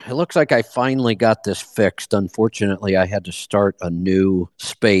It looks like I finally got this fixed. Unfortunately, I had to start a new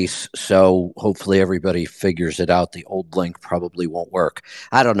space, so hopefully everybody figures it out. The old link probably won't work.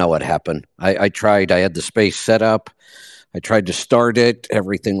 I don't know what happened. I tried. I had the space set up. I tried to start it.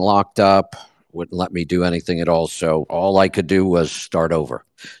 Everything locked up. Wouldn't let me do anything at all. So all I could do was start over.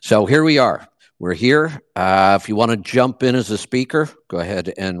 So here we are. We're here. If you want to jump in as a speaker, go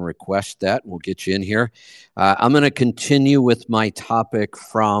ahead and request that. We'll get you in here. I'm going to continue with my topic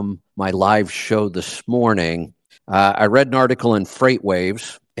from my live show this morning. I read an article in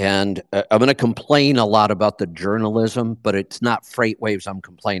FreightWaves, and I'm going to complain a lot about the journalism, but it's not FreightWaves I'm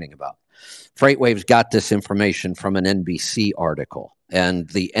complaining about. FreightWaves got this information from an NBC article, and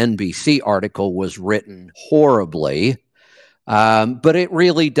the NBC article was written horribly. But it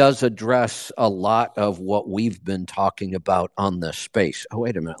really does address a lot of what we've been talking about on this space. Oh,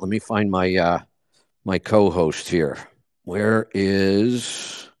 wait a minute. Let me find my my co-host here. Where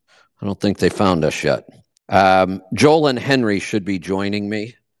is... I don't think they found us yet. Joel and Henry should be joining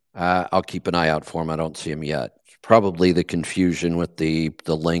me. I'll keep an eye out for them. I don't see them yet. It's probably the confusion with the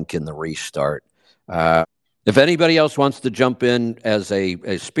link and the restart. If anybody else wants to jump in as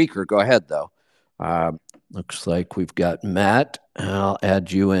a speaker, go ahead, though. Looks like we've got Matt. I'll add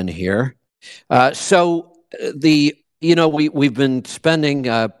you in here. We've been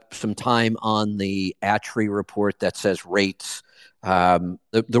spending some time on the ATRI report that says rates.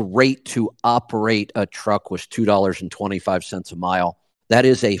 The rate to operate a truck was $2.25 a mile. That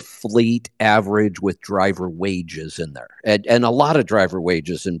is a fleet average with driver wages in there, and a lot of driver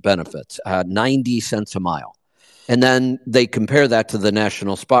wages and benefits, 90 cents a mile. And then they compare that to the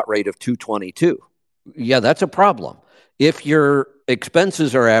national spot rate of $2.22. Yeah, that's a problem. If your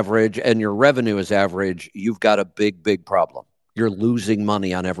expenses are average and your revenue is average, you've got a big, big problem. You're losing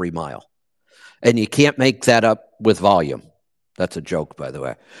money on every mile. And you can't make that up with volume. That's a joke, by the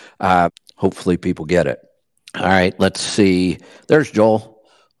way. Hopefully people get it. All right, let's see. There's Joel.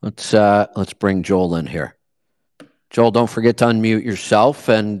 Let's bring Joel in here. Joel, don't forget to unmute yourself,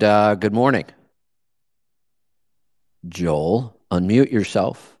 and good morning. Joel, unmute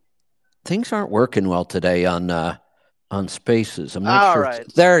yourself. Things aren't working well today on Spaces. I'm not sure. Right.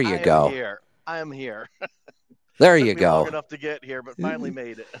 There you go. I am here. There you go. Long enough to get here, but finally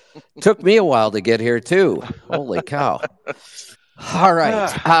made it. Took me a while to get here too. Holy cow! All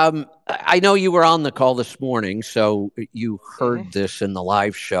right. I know you were on the call this morning, so you heard this in the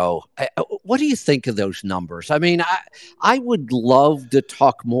live show. What do you think of those numbers? I mean, I would love to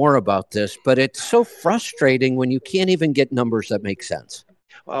talk more about this, but it's so frustrating when you can't even get numbers that make sense.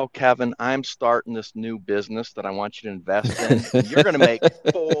 Well, Kevin, I'm starting this new business that I want you to invest in. You're going to make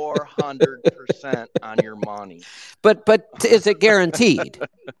 400% on your money. But is it guaranteed?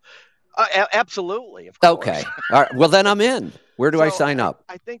 Absolutely, of course. Okay. All right. Well, then I'm in. Where do I sign up?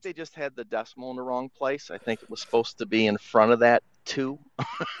 I think they just had the decimal in the wrong place. I think it was supposed to be in front of that 2.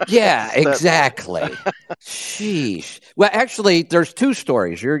 Yeah, exactly. Sheesh. Well, actually, there's 2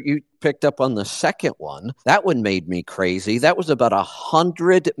 stories. You picked up on the second one. That one made me crazy. That was about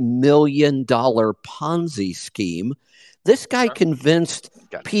 $100 million Ponzi scheme. This guy convinced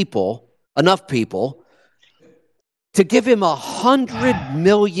enough people, to give him $100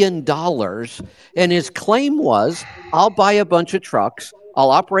 million. And his claim was, I'll buy a bunch of trucks,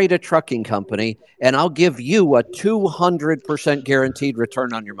 I'll operate a trucking company, and I'll give you a 200% guaranteed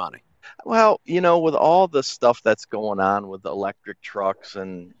return on your money. Well, with all the stuff that's going on with electric trucks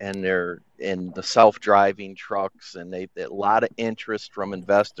and the self-driving trucks, and a lot of interest from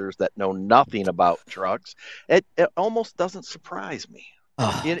investors that know nothing about trucks, it almost doesn't surprise me.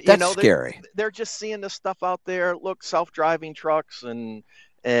 That's scary. They're just seeing this stuff out there. Look, self-driving trucks and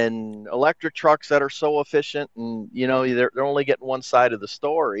electric trucks that are so efficient, and they're only getting one side of the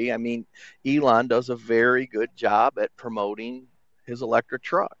story. I mean, Elon does a very good job at promoting his electric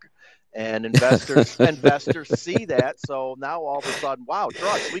truck, and investors see that. So now all of a sudden, wow,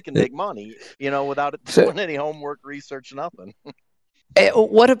 trucks, we can make money, without doing any homework, research, nothing.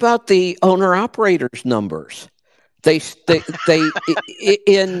 What about the owner-operators numbers? They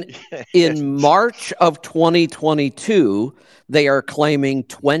in March of 2022, they are claiming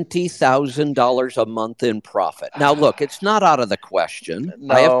 $20,000 a month in profit. Now, look, it's not out of the question.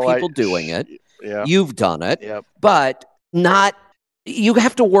 I have people doing it. Yeah. You've done it, Yep. but not. You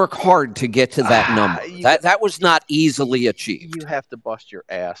have to work hard to get to that number. That was not easily achieved. You have to bust your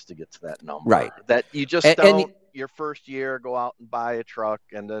ass to get to that number. Right. That you just don't. Your first year, go out and buy a truck,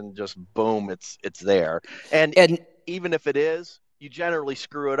 and then just boom, it's there. And even if it is, you generally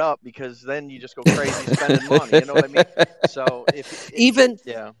screw it up, because then you just go crazy spending money. You know what I mean? So even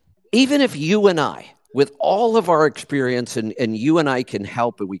if you and I with all of our experience, and you and I can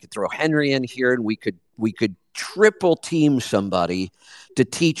help, and we could throw Henry in here, and we could triple team somebody to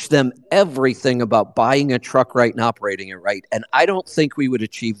teach them everything about buying a truck right and operating it right. And I don't think we would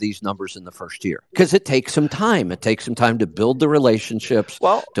achieve these numbers in the first year because it takes some time. It takes some time to build the relationships,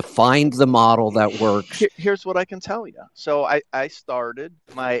 to find the model that works. Here's what I can tell you. So I started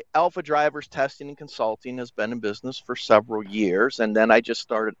my Alpha Drivers Testing and Consulting has been in business for several years. And then I just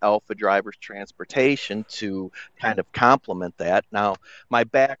started Alpha Drivers Transportation to kind of complement that. Now, my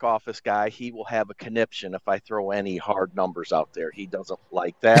back office guy, he will have a conniption if I throw any hard numbers out there. He doesn't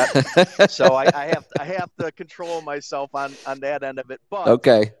like that. So I have to control myself on that end of it. But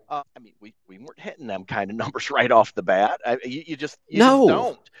okay. I mean, we weren't hitting them kind of numbers right off the bat. You just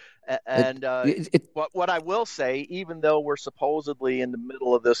don't. And what I will say, even though we're supposedly in the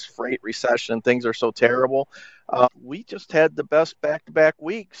middle of this freight recession, things are so terrible, we just had the best back-to-back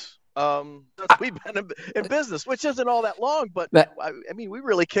weeks since we've been in business, which isn't all that long, but I mean, we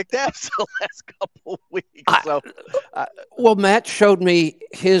really kicked ass the last couple of weeks. Well, Matt showed me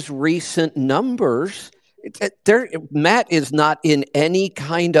his recent numbers. Matt is not in any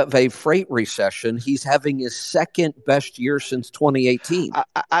kind of a freight recession. He's having his second best year since 2018.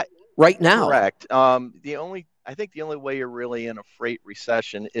 Right now. Correct. I think the only way you're really in a freight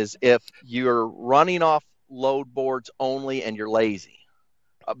recession is if you're running off load boards only and you're lazy.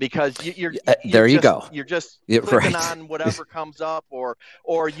 Because you're just clicking on whatever comes up, or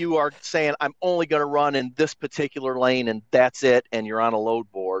you are saying, I'm only going to run in this particular lane and that's it, and you're on a load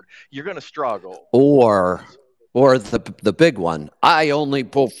board, you're going to struggle. Or the big one, I only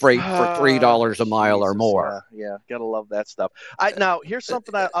pull freight for $3 a mile or more. Yeah, gotta love that stuff. Now, here's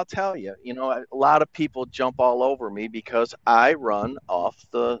something I'll tell you. You know, a lot of people jump all over me because I run off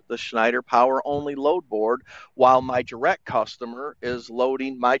the Schneider Power Only load board while my direct customer is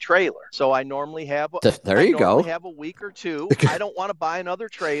loading my trailer. So I normally have have a week or two. I don't want to buy another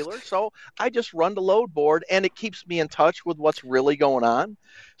trailer, so I just run the load board, and it keeps me in touch with what's really going on.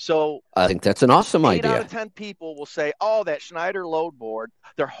 So I think that's an awesome idea. 8 out of 10 people will say, oh, that Schneider load board,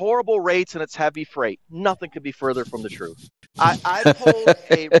 they're horrible rates and it's heavy freight. Nothing could be further from the truth. I pulled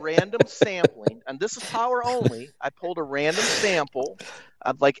a random sampling, and this is Power Only. I pulled a random sample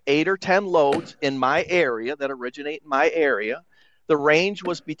of like 8 or 10 loads in my area that originate in my area. The range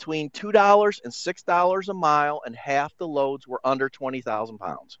was between $2 and $6 a mile, and half the loads were under 20,000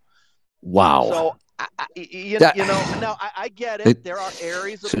 pounds. Wow. So now I get it. There are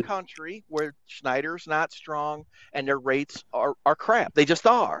areas of the country where Schneider's not strong and their rates are crap. They just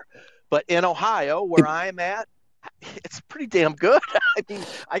are. But in Ohio, where I'm at, it's pretty damn good. I mean,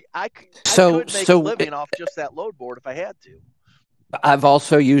 I could make a living off just that load board if I had to. I've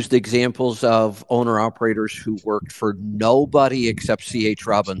also used examples of owner-operators who worked for nobody except C.H.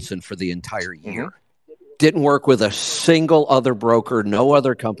 Robinson for the entire year. Mm-hmm. Didn't work with a single other broker, no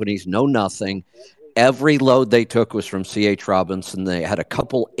other companies, no nothing. Every load they took was from C.H. Robinson. They had a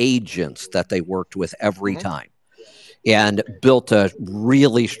couple agents that they worked with every time and built a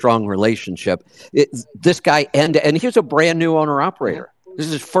really strong relationship. This guy, and he's a brand new owner-operator. This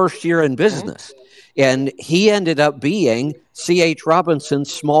is his first year in business. And he ended up being C.H.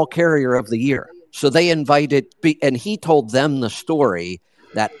 Robinson's small carrier of the year. So they invited, and he told them the story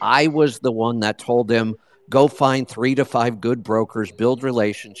that I was the one that told him, go find 3 to 5 good brokers, build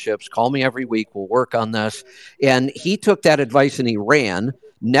relationships, call me every week, we'll work on this. And he took that advice and he ran,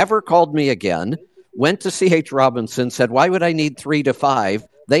 never called me again, went to C.H. Robinson, said, why would I need 3 to 5?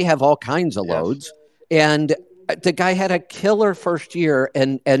 They have all kinds of loads. And the guy had a killer first year,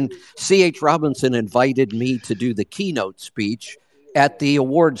 and C.H. Robinson invited me to do the keynote speech at the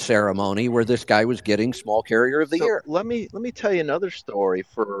award ceremony where this guy was getting small carrier of the year. Let me tell you another story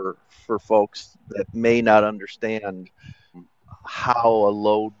for folks that may not understand how a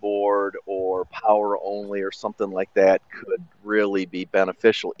load board or Power Only or something like that could really be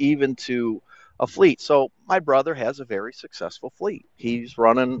beneficial even to a fleet. So my brother has a very successful fleet. He's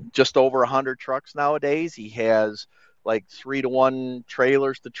running just over 100 trucks nowadays. He has like 3-to-1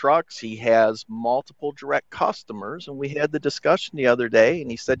 trailers to trucks. He has multiple direct customers. And we had the discussion the other day,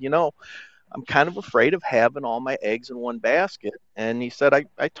 and he said, I'm kind of afraid of having all my eggs in one basket. And he said,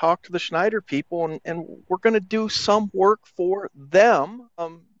 I talked to the Schneider people, and we're going to do some work for them.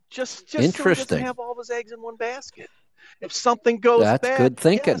 Just so he doesn't have all of his eggs in one basket. If something goes bad, that's good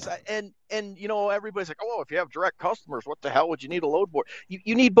thinking. Yes, and everybody's like, oh, if you have direct customers, what the hell would you need a load board?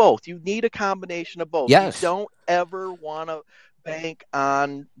 You need both. You need a combination of both. Yes. You don't ever want to bank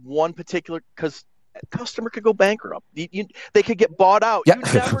on one particular, because a customer could go bankrupt. They could get bought out. Yeah.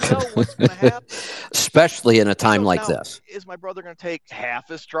 You never know what's going to happen. Especially in a time like this. Is my brother going to take half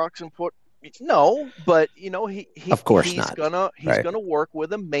his trucks and put No, but Of course he's not. Right. gonna work with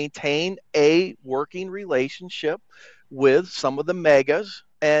them, maintain a working relationship with some of the megas,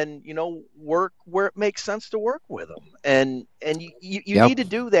 and work where it makes sense to work with them, and you need Yep. to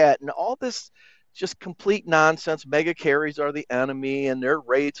do that, and all this just complete nonsense. Mega carries are the enemy, and their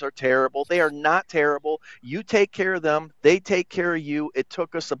rates are terrible. They are not terrible. You take care of them, they take care of you. It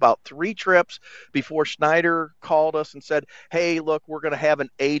took us about 3 trips before Schneider called us and said, "Hey, look, we're going to have an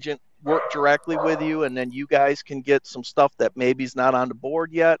agent work directly with you, and then you guys can get some stuff that maybe is not on the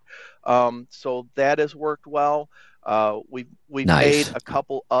board yet." So that has worked well. We've made Nice. a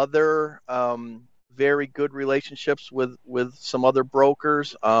couple other very good relationships with some other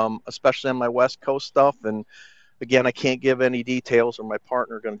brokers, especially on my West Coast stuff. And again, I can't give any details, or my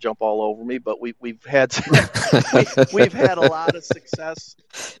partner is going to jump all over me. But we've had we've had a lot of success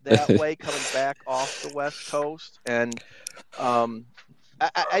that way coming back off the West Coast, and Hey,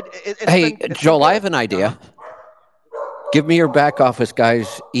 it's been Joel, I good. have an idea. Give me your back office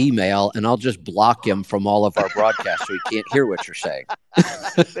guy's email, and I'll just block him from all of our broadcasts so he can't hear what you're saying.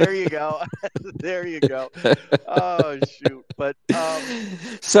 There you go. There you go. Oh shoot! But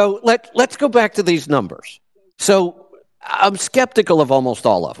So let's go back to these numbers. So I'm skeptical of almost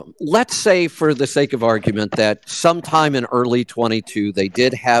all of them. Let's say, for the sake of argument, that sometime in early 22 they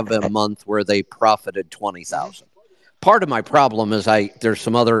did have a month where they profited 20,000. Part of my problem is there's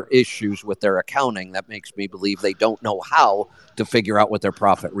some other issues with their accounting that makes me believe they don't know how to figure out what their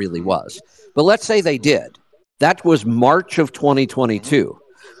profit really was. But let's say they did. That was March of 2022.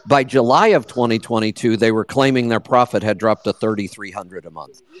 By July of 2022, they were claiming their profit had dropped to 3,300 a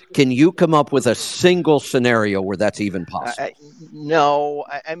month. Can you come up with a single scenario where that's even possible? No,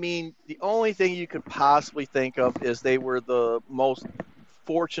 I mean, the only thing you could possibly think of is they were the most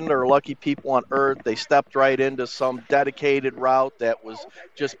fortunate or lucky people on earth. They stepped right into some dedicated route that was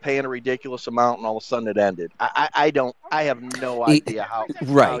just paying a ridiculous amount, and all of a sudden it ended. I have no idea how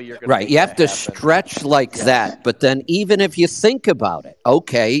you're going to make You have to happen. stretch like that. But then, even if you think about it,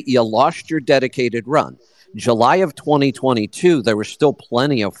 okay, you lost your dedicated run. July of 2022, there was still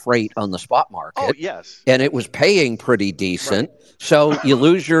plenty of freight on the spot market. Oh yes, and it was paying pretty decent. Right. So you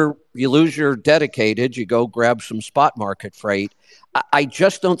lose your dedicated. You go grab some spot market freight. I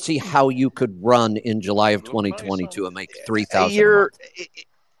just don't see how you could run in July of 2022 and make 3,000.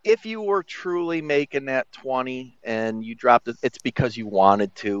 If you were truly making that 20 and you dropped it, it's because you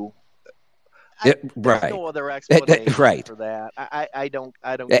wanted to. There's no other explanation for that. I don't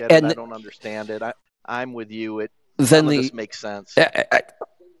get it. I don't understand it. I'm with you. None of this makes sense.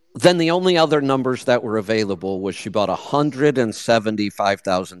 Then the only other numbers that were available was she bought a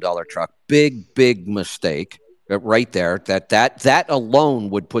 $175,000 truck. Big mistake right there. That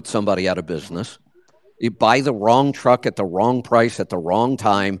alone would put somebody out of business. You buy the wrong truck at the wrong price at the wrong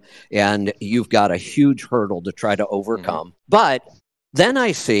time, and you've got a huge hurdle to try to overcome. Mm-hmm. But then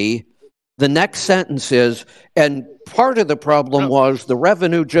I see the next sentence is, and part of the problem was the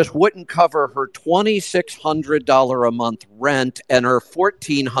revenue just wouldn't cover her $2,600 a month rent and her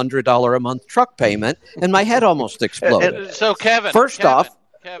 $1,400 a month truck payment, and my head almost exploded. So, Kevin,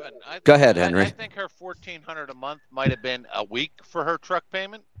 go ahead, Henry. I think her $1,400 a month might have been a week for her truck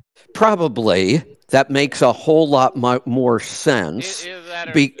payment. Probably. That makes a whole lot more sense.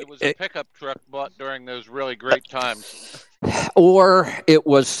 It was a pickup truck bought during those really great times. Or it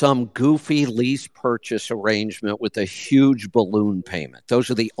was some goofy lease purchase arrangement with a huge balloon payment. Those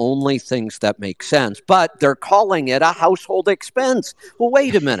are the only things that make sense. But they're calling it a household expense. Well,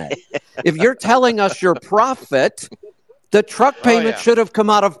 wait a minute. If you're telling us your profit, the truck payment should have come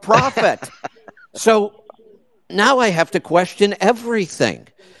out of profit. So now I have to question everything.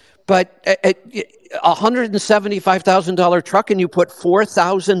 But a $175,000 truck and you put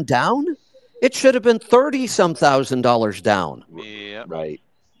 $4,000 down? It should have been $30-some thousand down. Yeah, right.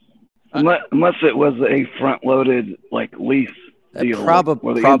 Unless it was a front-loaded lease deal,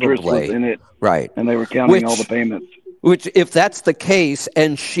 where the interest was in it, right? And they were counting all the payments. Which, if that's the case,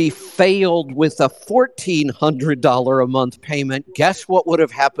 and she failed with a $1,400 a month payment, guess what would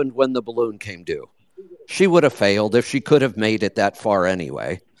have happened when the balloon came due? She would have failed if she could have made it that far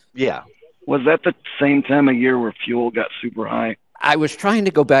anyway. Yeah. Was that the same time of year where fuel got super high? I was trying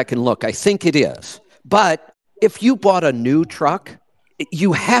to go back and look. I think it is. But if you bought a new truck,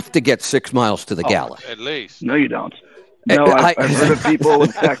 you have to get 6 miles to the gallon. At least. No, you don't. No, I've heard of people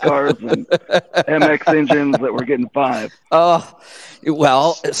with pack cars and MX engines that were getting 5.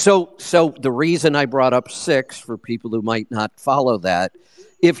 Well, so the reason I brought up 6 for people who might not follow that,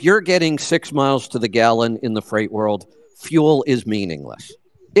 if you're getting 6 miles to the gallon in the freight world, fuel is meaningless.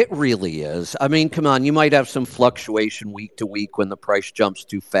 It really is. I mean, come on, you might have some fluctuation week to week when the price jumps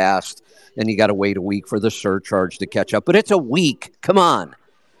too fast and you got to wait a week for the surcharge to catch up. But it's a week. Come on.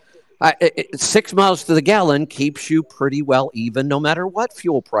 6 miles to the gallon keeps you pretty well even no matter what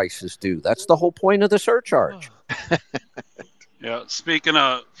fuel prices do. That's the whole point of the surcharge. Yeah, speaking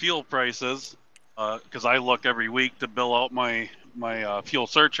of fuel prices, because I look every week to bill out my fuel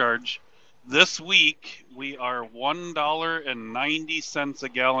surcharge, this week we are $1.90 a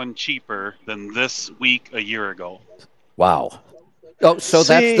gallon cheaper than this week a year ago. Wow. Oh, so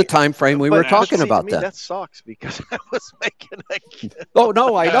that's the time frame we were talking about then. That sucks because I was making Oh,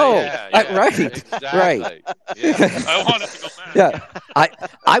 no, I know. Right. Exactly. Right. Yeah. I wanted to go back. Yeah.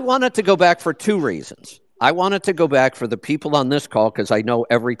 I wanted to go back for two reasons. I wanted to go back for the people on this call because I know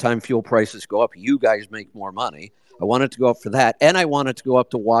every time fuel prices go up, you guys make more money. I wanted to go up for that, and I wanted to go up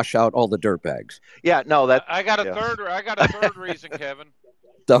to wash out all the dirt bags. Yeah, no, that I got a third reason, Kevin.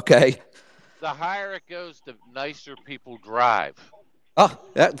 Okay. The higher it goes, the nicer people drive. Oh,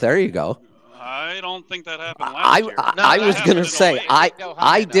 there you go. I don't think that happened last year. I was going to say,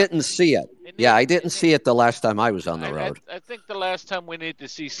 I didn't see it. I didn't see it the last time I was on the road. I think the last time we need to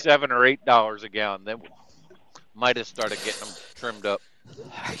see $7 or $8 a gallon, then we might have started getting them trimmed up.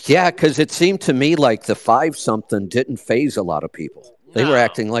 Yeah, because it seemed to me like the 5-something didn't faze a lot of people. They were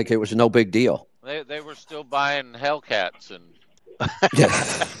acting like it was no big deal. They were still buying Hellcats and.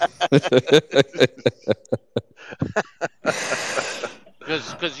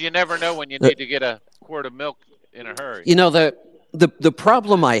 Because you never know when you need to get a quart of milk in a hurry. You know, the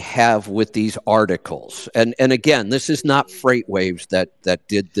problem I have with these articles, and again, this is not FreightWaves that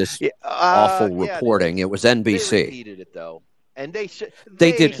did this awful reporting. It was NBC. They repeated it though, and they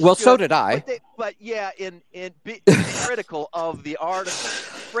did. Well, so did I. But in being critical of the article,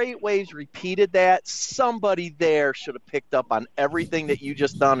 FreightWaves repeated that. Somebody there should have picked up on everything that you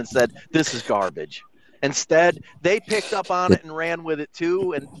just done and said, "This is garbage." Instead, they picked up on it and ran with it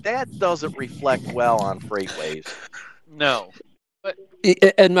too, and that doesn't reflect well on FreightWaves. No.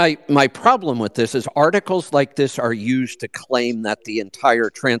 And my problem with this is articles like this are used to claim that the entire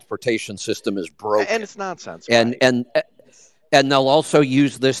transportation system is broken. And it's nonsense. And they'll also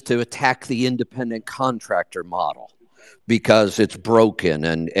use this to attack the independent contractor model because it's broken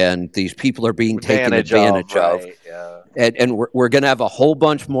and these people are being taken advantage of. Right, yeah. And we're going to have a whole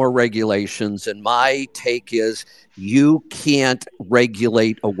bunch more regulations. And my take is you can't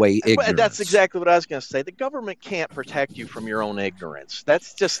regulate away ignorance. That's exactly what I was going to say. The government can't protect you from your own ignorance.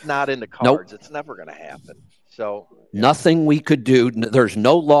 That's just not in the cards. Nope. It's never going to happen. So nothing we could do. There's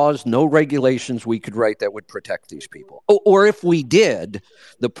no laws, no regulations we could write that would protect these people. Or if we did,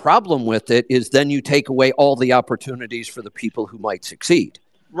 the problem with it is then you take away all the opportunities for the people who might succeed.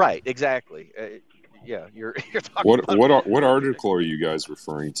 Right. Exactly. Yeah, you're talking what article are you guys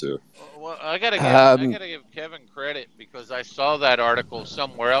referring to? Well, I gotta give Kevin credit because I saw that article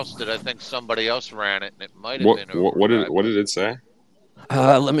somewhere else that I think somebody else ran it, and it might have been. What did it say?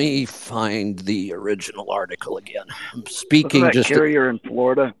 Let me find the original article again. I'm speaking Wasn't that just Carrier in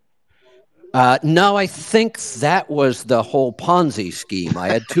Florida. No, I think that was the whole Ponzi scheme. I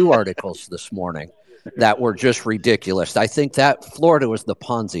had two articles this morning that were just ridiculous. I think that Florida was the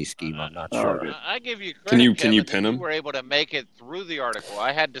Ponzi scheme. I'm not sure. I give you credit. Can you pin them? You were able to make it through the article.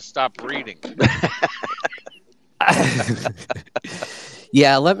 I had to stop reading.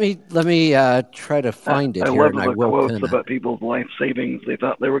 Yeah, let me try to find it here, and I will quotes pin about people's life savings. They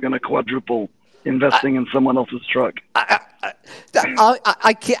thought they were going to quadruple investing in someone else's truck. I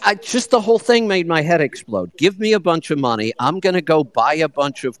can't. Just the whole thing made my head explode. Give me a bunch of money. I'm going to go buy a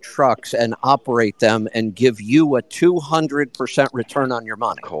bunch of trucks and operate them and give you a 200% return on your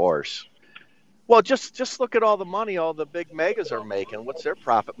money. Of course. Well, just look at all the money all the big megas are making. What's their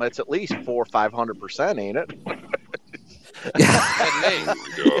profit? It's at least 400% or 500%, ain't it?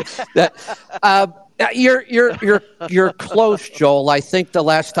 You're close, Joel. I think the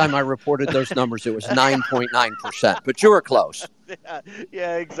last time I reported those numbers, it was 9.9%, but you were close.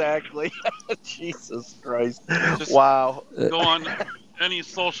 Yeah, exactly. Jesus Christ! Wow. Go on any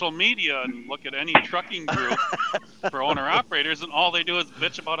social media and look at any trucking group for owner operators, and all they do is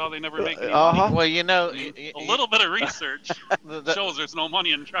bitch about how they never make any money. Well, you know, a little bit of research shows there's no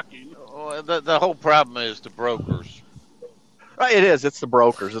money in trucking. The whole problem is the brokers. Right, it is. It's the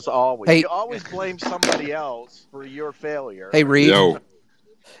brokers. It's always you always blame somebody else for your failure. Hey, Reed,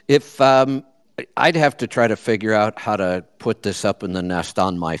 if I'd have to try to figure out how to put this up in the Nest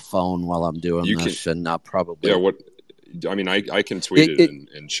on my phone while I'm doing this, and not probably. Yeah, I mean, I can tweet it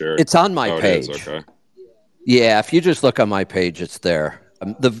and share it. It's on my page. It is, okay. Yeah, if you just look on my page, it's there.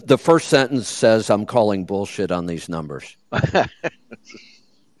 The first sentence says I'm calling bullshit on these numbers.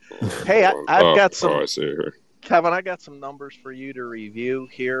 Hey, I've got some. I see here. Kevin, I got some numbers for you to review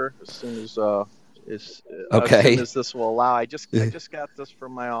here as soon as as Okay. soon as this will allow. I just got this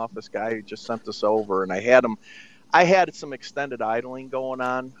from my office guy who just sent this over, and I had some extended idling going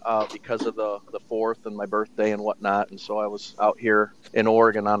on because of the 4th and my birthday and whatnot, and so I was out here in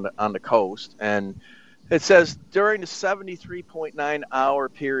Oregon on the coast, and it says during the 73.9 hour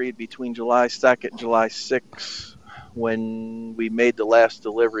period between July 2nd and July 6th, when we made the last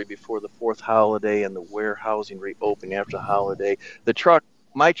delivery before the 4th holiday and the warehousing reopened after the holiday,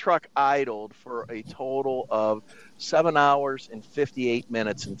 my truck idled for a total of 7 hours and 58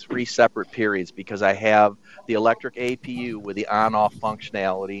 minutes in 3 separate periods because I have the electric APU with the on-off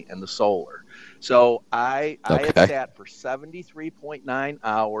functionality and the solar. So I had sat for 73.9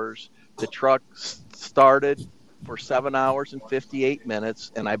 hours. The truck started for 7 hours and 58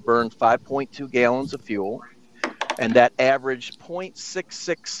 minutes, and I burned 5.2 gallons of fuel. And that averaged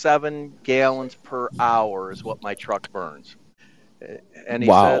 0.667 gallons per hour is what my truck burns. And he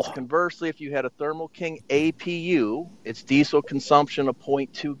says, conversely, if you had a Thermo King APU, its diesel consumption of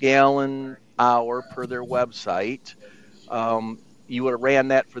 0.2 gallon hour per their website. You would have ran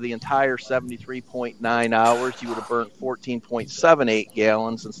that for the entire 73.9 hours. You would have burnt 14.78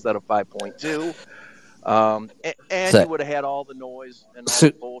 gallons instead of 5.2. And you would have had all the noise and all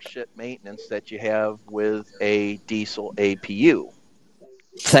the bullshit maintenance that you have with a diesel APU.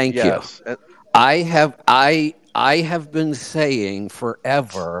 Thank you. I have been saying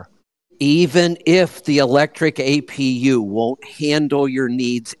forever, even if the electric APU won't handle your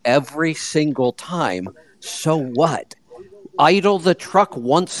needs every single time, so what? Idle the truck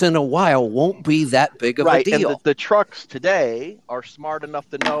once in a while won't be that big of a deal. And the trucks today are smart enough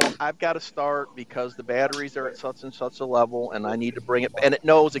to know I've got to start because the batteries are at such and such a level and I need to bring it. And it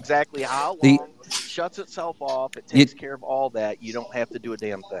knows exactly how long, shuts itself off. It takes care of all that. You don't have to do a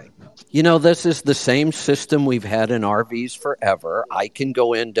damn thing. You know, this is the same system we've had in RVs forever. I can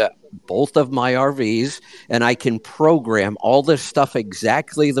go into both of my RVs and I can program all this stuff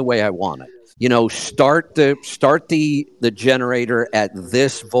exactly the way I want it. You know, start the generator at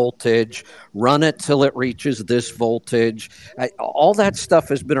this voltage, run it till it reaches this voltage. All that stuff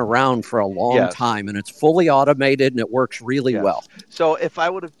has been around for a long time, and it's fully automated, and it works really well. So if I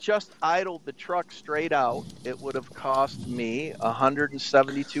would have just idled the truck straight out, it would have cost me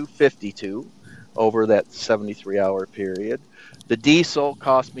 $172.52 over that 73-hour period. The diesel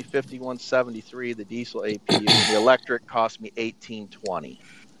cost me $51.73. The diesel APU, and the electric cost me $18.20.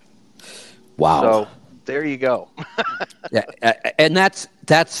 Wow. So there you go. And that's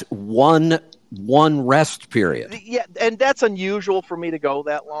one rest period. Yeah, and that's unusual for me to go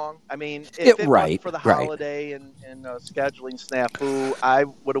that long. I mean, if it wasn't for the holiday and scheduling snafu, I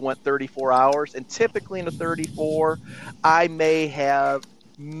would have went 34 hours. And typically in the 34, I may have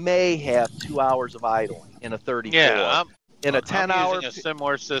 2 hours of idling in a 34. Yeah, in a 10-hour. I'm using a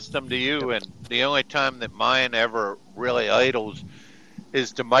similar system to you, and the only time that mine ever really idles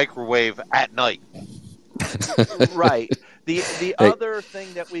is to microwave at night. Right. The other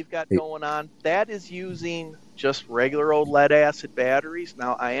thing that we've got going on, that is using just regular old lead acid batteries.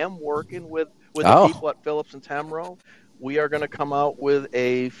 Now, I am working with the people at Phillips and Temro. We are going to come out with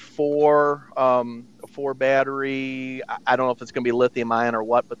a four battery. I don't know if it's going to be lithium ion or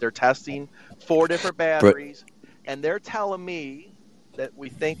what, but they're testing 4 different batteries, and they're telling me that we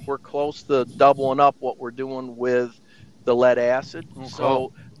think we're close to doubling up what we're doing with the lead acid.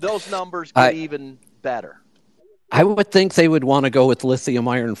 So those numbers get even better. I would think they would want to go with lithium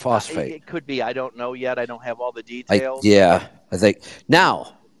iron phosphate. It could be. I don't know yet. I don't have all the details. I think.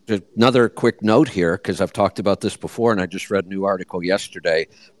 Now, another quick note here, because I've talked about this before, and I just read a new article yesterday.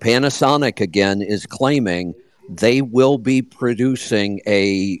 Panasonic, again, is claiming they will be producing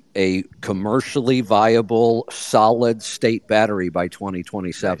a commercially viable solid-state battery by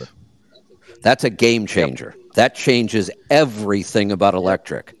 2027. Nice. That's a game changer. Yep. That changes everything about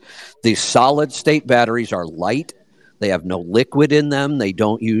electric. These solid-state batteries are light. They have no liquid in them. They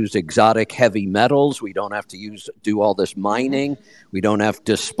don't use exotic heavy metals. We don't have to do all this mining. We don't have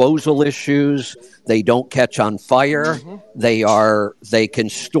disposal issues. They don't catch on fire. They can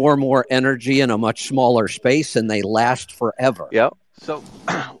store more energy in a much smaller space, and they last forever. Yep. So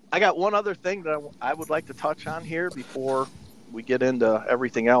I got one other thing that I would like to touch on here before we get into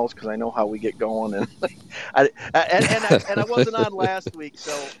everything else, because I know how we get going, and I wasn't on last week,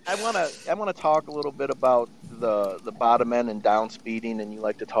 so I want to talk a little bit about the bottom end and down speeding, and you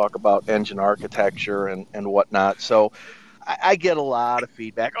like to talk about engine architecture and whatnot. So I get a lot of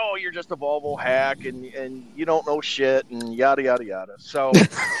feedback. Oh, you're just a Volvo hack and you don't know shit and yada, yada, yada. So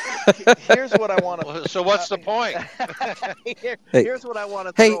here's what I want to. So what's the point? Here's what I want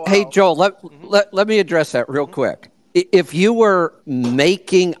to throw out. Hey, Joel, let me address that real quick. If you were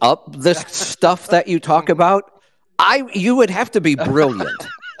making up this stuff that you talk about, you would have to be brilliant.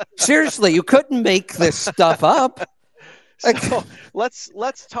 Seriously, you couldn't make this stuff up. So let's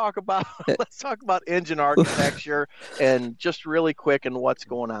talk about engine architecture and just really quick and what's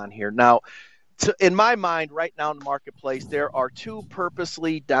going on here. Now, in my mind, right now in the marketplace, there are 2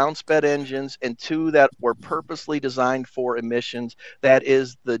 purposely downsped engines and 2 that were purposely designed for emissions. That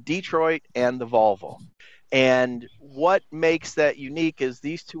is the Detroit and the Volvo. And what makes that unique is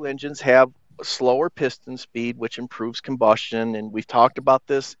these 2 engines have a slower piston speed, which improves combustion. And we've talked about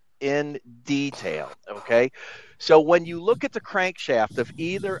this in detail. Okay. So when you look at the crankshaft of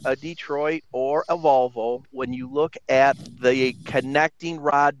either a Detroit or a Volvo, when you look at the connecting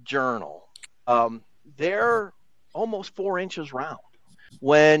rod journal, they're almost 4 inches round.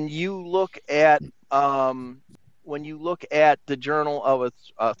 When you look at the journal of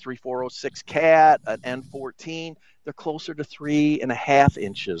a 3406 Cat, an N14, they're closer to 3.5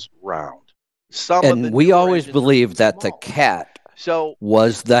 inches round. And we always believed that the Cat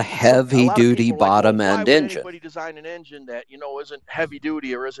was the heavy-duty bottom-end engine. Why would anybody design an engine that isn't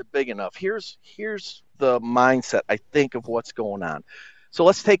heavy-duty or isn't big enough? Here's the mindset, I think, of what's going on. So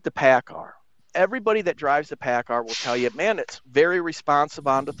let's take the PACCAR. Everybody that drives the PACCAR will tell you, man, it's very responsive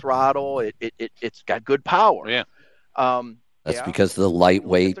on the throttle. It's got good power. Yeah. That's because of the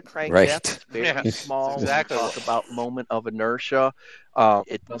lightweight, right? It's very small. Exactly. We talk about moment of inertia.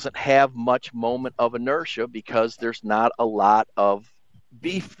 It doesn't have much moment of inertia because there's not a lot of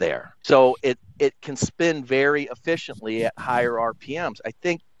beef there. So it can spin very efficiently at higher RPMs. I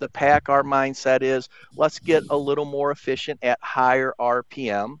think the PACCAR mindset is let's get a little more efficient at higher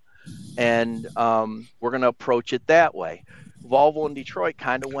RPM, and we're going to approach it that way. Volvo and Detroit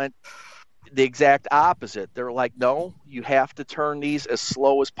kind of went the exact opposite. They're like, no, you have to turn these as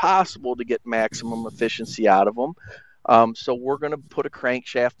slow as possible to get maximum efficiency out of them. So we're going to put a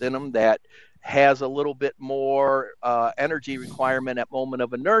crankshaft in them that has a little bit more energy requirement at moment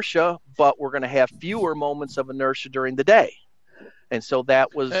of inertia, but we're going to have fewer moments of inertia during the day. And so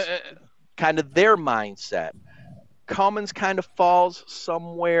that was kind of their mindset. Cummins kind of falls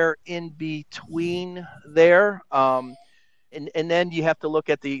somewhere in between there. And then you have to look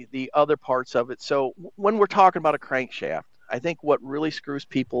at the other parts of it. So when we're talking about a crankshaft, I think what really screws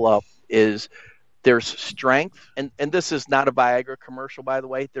people up is there's strength, and this is not a Viagra commercial, by the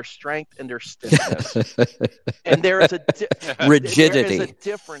way. There's strength and there's stiffness. And there is rigidity. There is a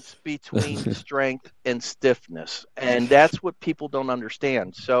difference between strength and stiffness, and that's what people don't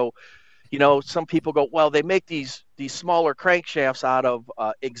understand. So, some people go, well, they make these smaller crankshafts out of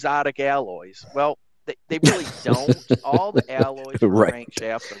exotic alloys. Well, they really don't. All the alloys for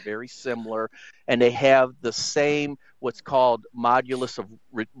crankshafts are very similar, and they have the same what's called modulus of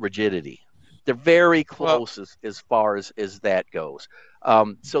rigidity. They're very close as far as that goes.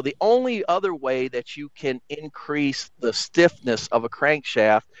 So the only other way that you can increase the stiffness of a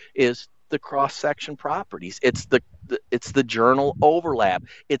crankshaft is the cross-section properties. It's the journal overlap.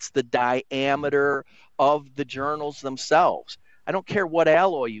 It's the diameter of the journals themselves. I don't care what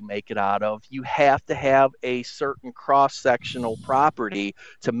alloy you make it out of. You have to have a certain cross-sectional property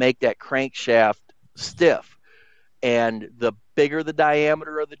to make that crankshaft stiff. And the bigger the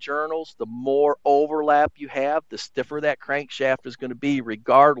diameter of the journals, the more overlap you have, the stiffer that crankshaft is going to be,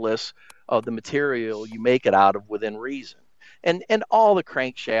 regardless of the material you make it out of within reason. And all the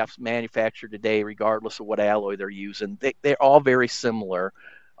crankshafts manufactured today, regardless of what alloy they're using, they're all very similar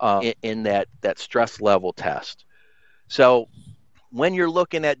in that stress level test. So when you're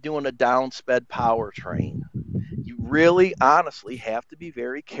looking at doing a downsped powertrain, you really honestly have to be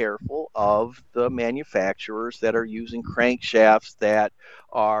very careful of the manufacturers that are using crankshafts that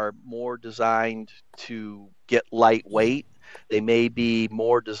are more designed to get lightweight. They may be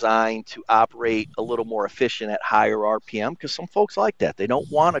more designed to operate a little more efficient at higher RPM, because some folks like that. They don't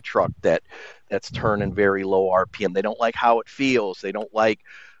want a truck that's turning very low RPM. They don't like how it feels. They don't like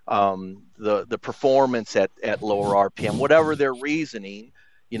the performance at lower RPM, whatever their reasoning.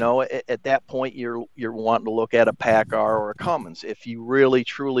 At that point, you're wanting to look at a PACCAR or a Cummins. If you really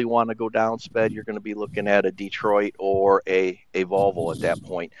truly want to go downsped, you're going to be looking at a Detroit or a Volvo at that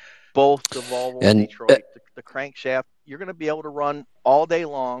point. Both the Volvo and Detroit, the crankshaft, you're going to be able to run all day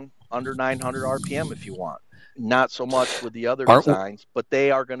long under 900 RPM if you want. not so much with the other designs, but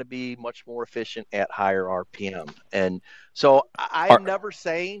they are going to be much more efficient at higher RPM. And so I'm never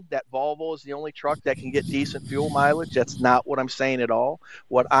saying that Volvo is the only truck that can get decent fuel mileage. That's not what I'm saying at all.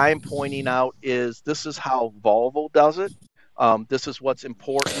 What I'm pointing out is this is how Volvo does it. This is what's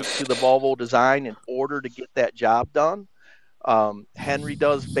important to the Volvo design in order to get that job done. Henry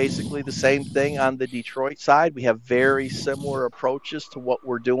does basically the same thing on the Detroit side. We have very similar approaches to what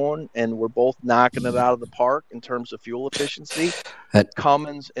we're doing, and we're both knocking it out of the park in terms of fuel efficiency.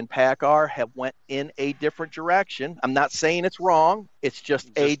 Cummins and PACCAR have went in a different direction. I'm not saying it's wrong. It's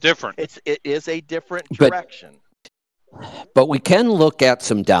just different. It is a different direction. But we can look at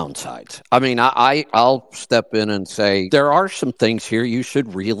some downsides. I mean, I'll step in and say there are some things here you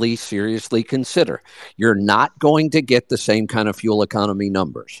should really seriously consider. You're not going to get the same kind of fuel economy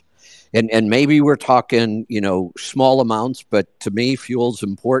numbers. And maybe we're talking, small amounts, but to me, fuel's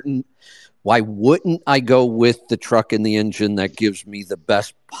important. Why wouldn't I go with the truck and the engine that gives me the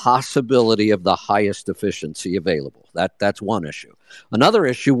best possibility of the highest efficiency available? That's one issue. Another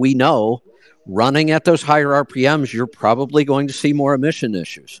issue, we know, running at those higher RPMs, you're probably going to see more emission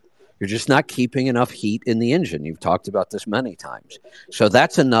issues. You're just not keeping enough heat in the engine. You've talked about this many times. So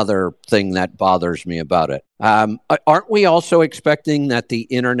that's another thing that bothers me about it. Aren't we also expecting that the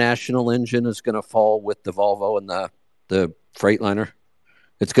International engine is going to fall with the Volvo and the Freightliner?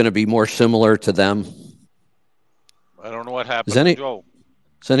 It's going to be more similar to them? I don't know what happened to Joe.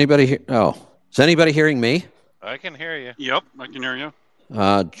 Is anybody hearing me? I can hear you. Yep, I can hear you.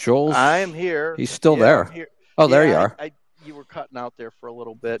 Joel, I am here. He's still there. Oh, there you are. You were cutting out there for a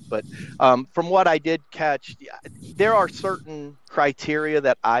little bit, but from what I did catch, there are certain criteria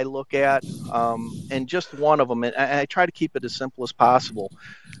that I look at, and just one of them, and I try to keep it as simple as possible.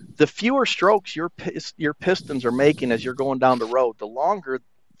 The fewer strokes your pistons are making as you're going down the road, the longer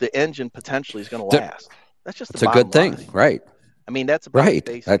the engine potentially is going to last. That's just it's a good thing, right? I mean, that's about as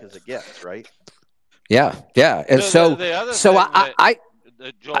basic as it gets, right? Yeah. And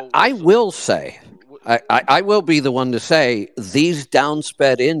I will say, I will be the one to say these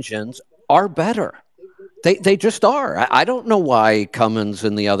downsped engines are better. They just are. I don't know why Cummins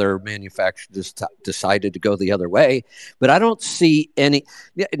and the other manufacturers decided to go the other way, but I don't see any.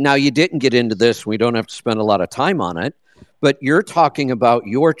 Now, you didn't get into this. We don't have to spend a lot of time on it, but you're talking about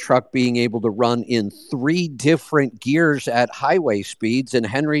your truck being able to run in 3 different gears at highway speeds, and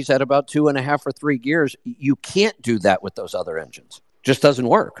Henry's at about 2.5 or 3 gears. You can't do that with those other engines. Just doesn't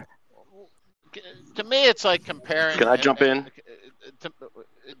work. To me, it's like comparing. Can I jump in?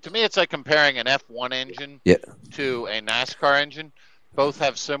 To me, it's like comparing an F1 engine to a NASCAR engine. Both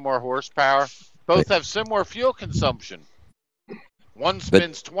have similar horsepower. Both have similar fuel consumption. One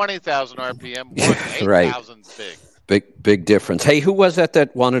spins 20,000 RPM. One 8,000 Big difference. Hey, who was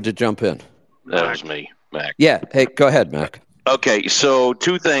that wanted to jump in? That was me, Mac. Yeah. Hey, go ahead, Mac. Okay, so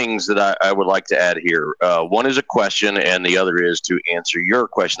 2 things that I would like to add here. One is a question, and the other is to answer your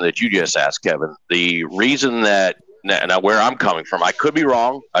question that you just asked, Kevin. The reason that, now where I'm coming from, I could be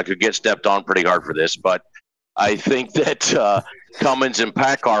wrong. I could get stepped on pretty hard for this, but I think that Cummins and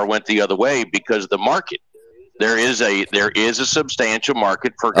PACCAR went the other way because of the market. There is a substantial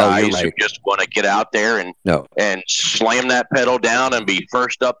market for guys who just want to get out there and slam that pedal down and be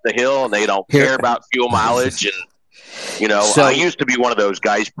first up the hill, and they don't care about fuel mileage. And I used to be one of those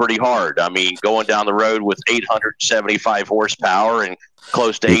guys pretty hard. I mean, going down the road with 875 horsepower and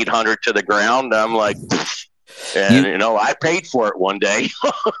close to 800 to the ground, I'm like, I paid for it one day.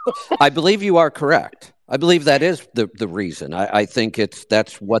 I believe you are correct. I believe that is the reason. I think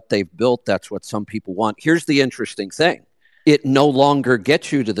that's what they've built. That's what some people want. Here's the interesting thing. It no longer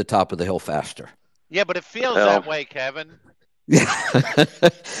gets you to the top of the hill faster. Yeah, but it feels that way, Kevin.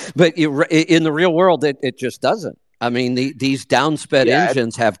 But in the real world, it just doesn't. I mean, these downsped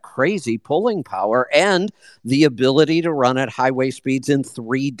engines have crazy pulling power and the ability to run at highway speeds in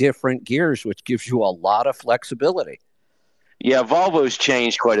 3 different gears, which gives you a lot of flexibility. Yeah, Volvo's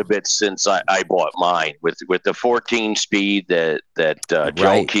changed quite a bit since I bought mine with the 14 speed that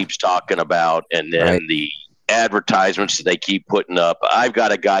Joe keeps talking about, and then the advertisements that they keep putting up. I've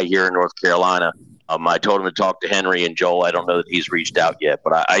got a guy here in North Carolina. I told him to talk to Henry and Joel. I don't know that he's reached out yet,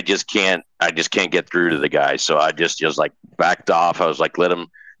 but I just can't get through to the guy. So I just like backed off. I was like, let him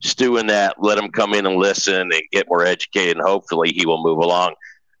stew in that, let him come in and listen and get more educated, and hopefully he will move along.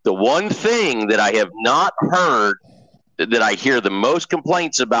 The one thing that I have not heard that I hear the most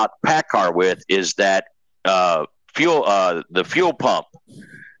complaints about PACCAR with is that the fuel pump.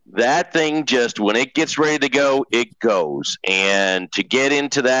 That thing just, when it gets ready to go, it goes. And to get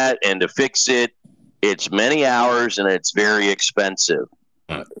into that and to fix it, it's many hours and it's very expensive.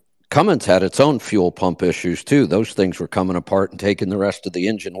 Cummins had its own fuel pump issues too. Those things were coming apart and taking the rest of the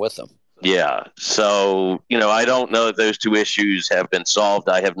engine with them. Yeah. So, I don't know if those two issues have been solved.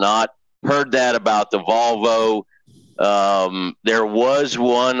 I have not heard that about the Volvo. There was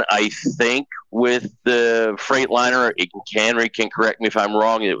one, I think, with the Freightliner. Henry can correct me if I'm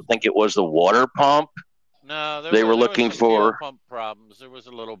wrong. I think it was the water pump. No, they were looking for fuel pump problems. There was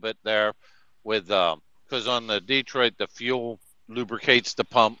a little bit there with because on the Detroit, the fuel lubricates the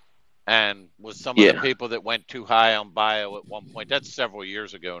pump, and with some of the people that went too high on bio at one point. That's several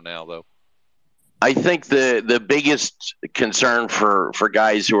years ago now, though. I think the biggest concern for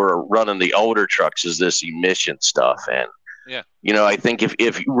guys who are running the older trucks is this emission stuff. And I think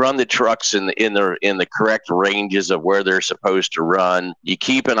if you run the trucks in the correct ranges of where they're supposed to run, you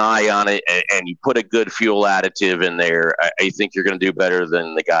keep an eye on it, and you put a good fuel additive in there, I think you're going to do better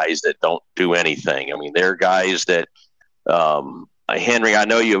than the guys that don't do anything. I mean, there are guys that Henry, I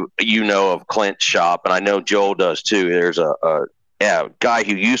know you know of Clint's shop, and I know Joel does too. There's a guy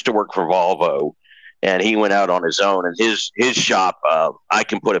who used to work for Volvo, and he went out on his own. And his shop, I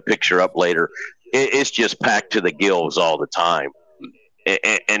can put a picture up later. It's just packed to the gills all the time,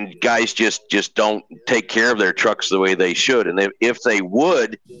 and guys just don't take care of their trucks the way they should. And if they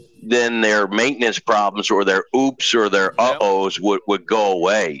would, then their maintenance problems or their oops or their uh-ohs would go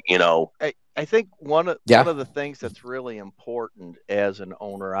away. I think one of the things that's really important as an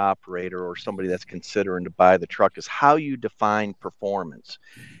owner operator or somebody that's considering to buy the truck is how you define performance.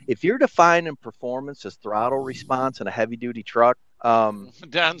 If you're defining performance as throttle response in a heavy duty truck,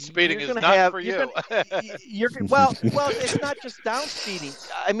 down speeding is not for you. Well, it's not just down speeding.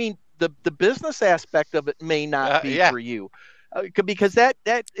 I mean, the business aspect of it may not be for you, because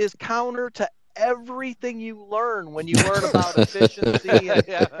that is counter to everything you learn when you learn about efficiency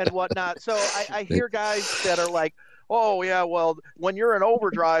and whatnot. So I hear guys that are like, oh yeah, well, when you're in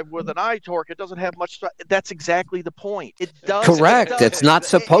overdrive with an I-torque, it doesn't have much. That's exactly the point. It does. Correct. It's not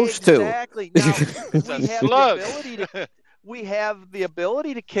supposed to. Exactly. Now, we have the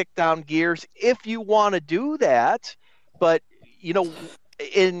ability to kick down gears if you want to do that, but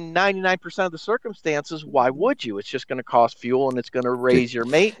in 99% of the circumstances, why would you? It's just going to cost fuel, and it's going to raise your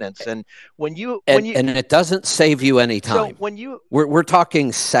maintenance. And when it doesn't save you any time. So we're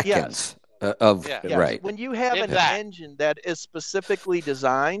talking seconds right. When you have an engine that is specifically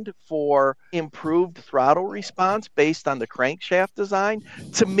designed for improved throttle response based on the crankshaft design,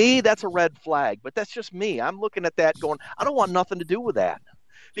 to me that's a red flag. But that's just me. I'm looking at that going, I don't want nothing to do with that.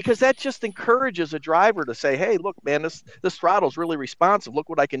 Because that just encourages a driver to say, "Hey, look, man, this throttle's really responsive. Look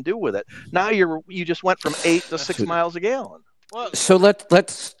what I can do with it." Now you just went from 8 to 6 miles a gallon. So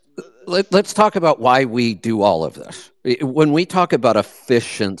let's talk about why we do all of this. When we talk about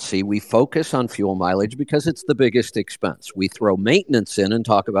efficiency, we focus on fuel mileage because it's the biggest expense. We throw maintenance in and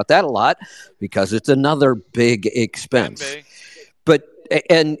talk about that a lot because it's another big expense. But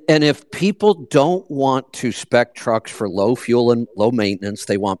and if people don't want to spec trucks for low fuel and low maintenance,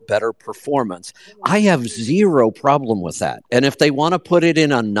 they want better performance. I have zero problem with that. And if they want to put it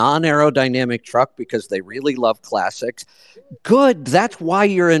in a non-aerodynamic truck because they really love classics, good. That's why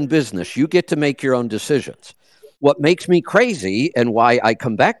you're in business. You get to make your own decisions. What makes me crazy and why I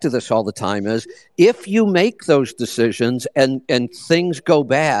come back to this all the time is if you make those decisions and things go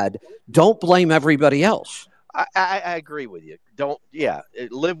bad, don't blame everybody else. I agree with you.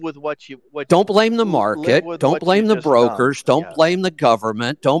 Live with what you. Don't blame the market. Don't blame the brokers. Don't blame the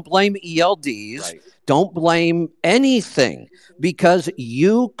government. Don't blame ELDs. Right. Don't blame anything because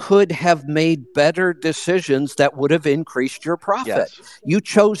you could have made better decisions that would have increased your profit. Yes. You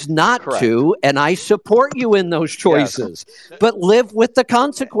chose not to, and I support you in those choices. Yes. But live with the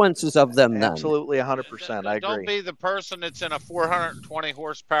consequences of them then. Absolutely, 100%. I agree. Don't be the person that's in a 420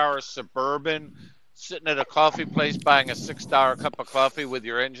 horsepower Suburban sitting at a coffee place buying a $6 cup of coffee with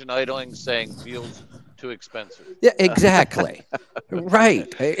your engine idling saying fuel's too expensive. Yeah, exactly. Right.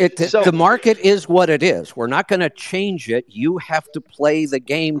 The market is what it is. We're not going to change it. You have to play the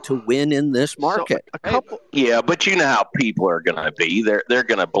game to win in this market. Yeah, but you know how people are going to be. They're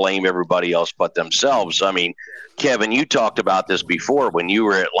going to blame everybody else but themselves. I mean, Kevin, you talked about this before when you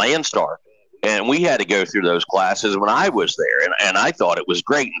were at Landstar. And we had to go through those classes when I was there, and I thought it was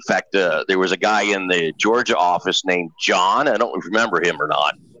great. In fact, there was a guy in the Georgia office named John. I don't remember him or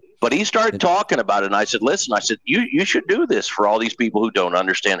not, but he started talking about it, and I said, listen, you should do this for all these people who don't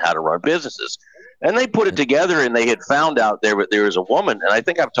understand how to run businesses. And they put it together, and they had found out there was a woman, and I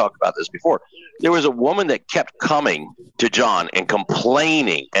think I've talked about this before. There was a woman that kept coming to John and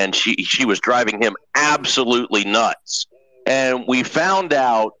complaining, and she was driving him absolutely nuts. And we found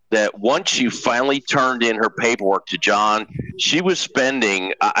out that once she finally turned in her paperwork to John, she was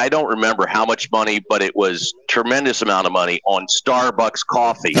spending, I don't remember how much money, but it was tremendous amount of money on Starbucks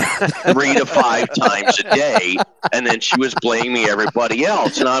coffee 3 to 5 times a day. And then she was blaming everybody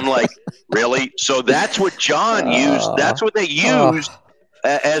else. And I'm like, really? So that's what John used. That's what they used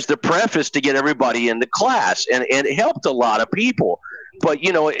as the preface to get everybody into class. And it helped a lot of people. But,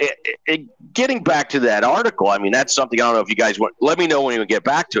 you know, getting back to that article, I mean, that's something I don't know if you guys want. Let me know when you get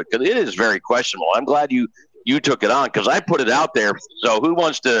back to it, because it is very questionable. I'm glad you took it on, because I put it out there. So who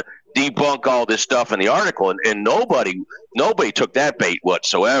wants to debunk all this stuff in the article? And nobody took that bait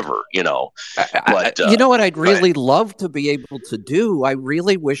whatsoever, you know. But you know what I'd really love to be able to do? I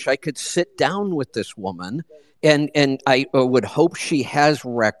really wish I could sit down with this woman. And I would hope she has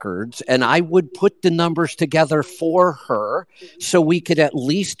records, and I would put the numbers together for her so we could at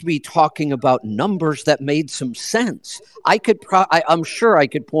least be talking about numbers that made some sense. I'm sure I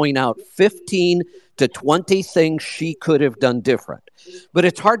could point out 15 to 20 things she could have done different. But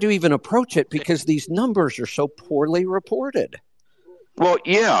it's hard to even approach it because these numbers are so poorly reported. Well,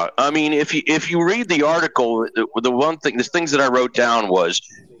 yeah. I mean, if you read the article, the things that I wrote down was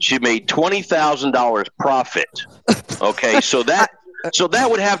she made $20,000 profit. Okay, so that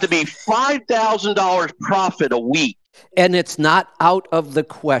would have to be $5,000 profit a week. And it's not out of the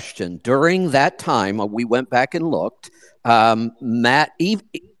question. During that time, we went back and looked. Matt,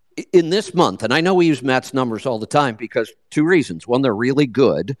 in this month, and I know we use Matt's numbers all the time because 2 reasons. One, they're really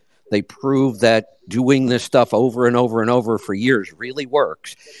good. They prove that doing this stuff over and over and over for years really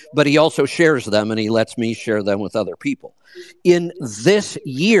works. But he also shares them, and he lets me share them with other people. In this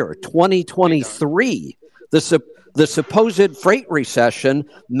year, 2023, the supposed freight recession,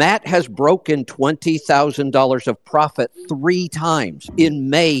 Matt has broken $20,000 of profit 3 times. In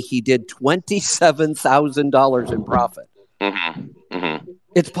May, he did $27,000 in profit. Mm-hmm. Mm-hmm.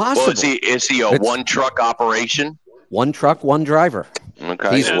 It's possible. Well, is he a one-truck operation? 1 truck, 1 driver.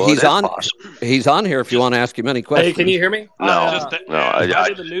 Okay, he's on. He's on here if you want to ask him any questions. Hey, can you hear me? No. I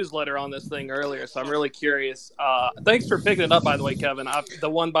did the newsletter on this thing earlier, so I'm really curious. Thanks for picking it up, by the way, Kevin. The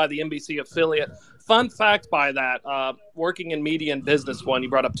one by the NBC affiliate. Fun fact by that, working in media and business one, you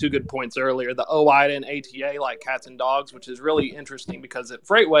brought up 2 good points earlier. The OIDA and ATA, like cats and dogs, which is really interesting because at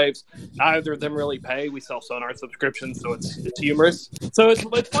FreightWaves, neither of them really pay. We sell sonar subscriptions, so it's humorous. So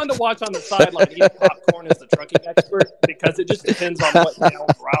it's fun to watch on the side, like eating popcorn as the trucking expert, because it just depends on what will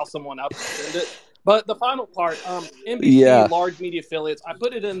rile someone up and send it. But the final part, NBC, large media affiliates, I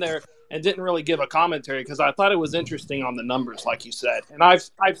put it in there and didn't really give a commentary because I thought it was interesting on the numbers, like you said. And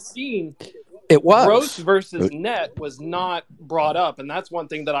I've seen it was gross versus net was not brought up, and that's one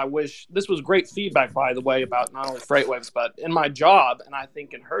thing that I wish. This was great feedback, by the way, about not only FreightWaves, but in my job, and I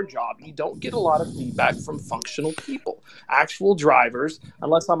think in her job, you don't get a lot of feedback from functional people, actual drivers,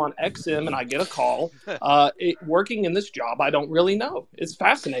 unless I'm on XM and I get a call. Working in this job, I don't really know. It's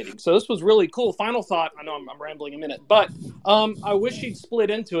fascinating. So this was really cool. Final thought. I know I'm rambling a minute, but I wish she'd split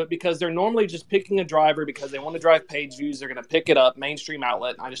into it because they're normally just picking a driver because they want to drive page views. They're going to pick it up, mainstream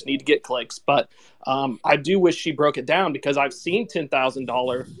outlet. I just need to get clicks, but I do wish she broke it down because I've seen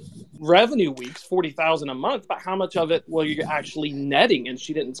 $10,000 revenue weeks, $40,000 a month, but how much of it were you actually netting? And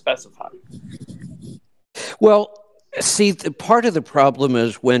she didn't specify. Well, see, part of the problem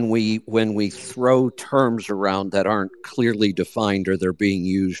is when we throw terms around that aren't clearly defined or they're being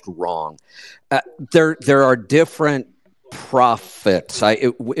used wrong. There are different profits.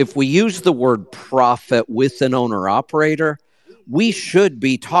 If we use the word profit with an owner-operator, we should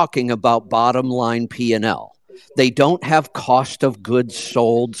be talking about bottom line P&L. They don't have cost of goods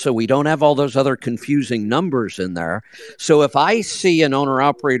sold, so we don't have all those other confusing numbers in there. So if I see an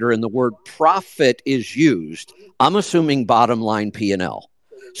owner-operator and the word profit is used, I'm assuming bottom line P&L.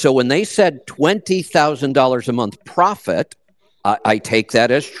 So when they said $20,000 a month profit, I take that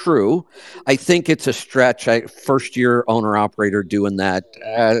as true. I think it's a stretch. First-year owner-operator doing that,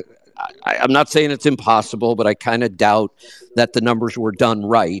 I'm not saying it's impossible, but I kind of doubt that the numbers were done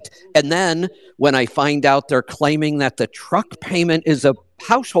right. And then when I find out they're claiming that the truck payment is a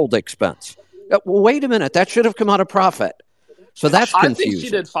household expense, well, wait a minute, that should have come out of profit. So that's confusing. I think she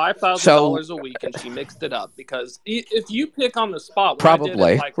did $5,000 a week and she mixed it up because if you pick on the spot, probably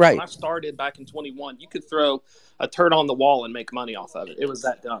right. When I started back in 21, you could throw a turd on the wall and make money off of it. It was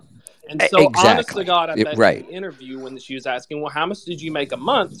that dumb. And so, honest to God, I bet in the interview when she was asking, well, how much did you make a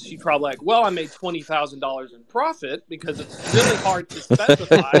month? She probably like, well, I made $20,000 in profit because it's really hard to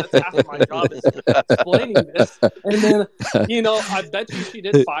specify. That's half of my job is explaining this. And then, I bet you she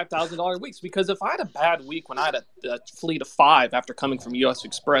did $5,000 weeks because if I had a bad week when I had a fleet of 5 after coming from U.S.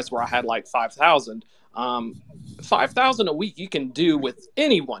 Express where I had like 5,000, $5,000 a week you can do with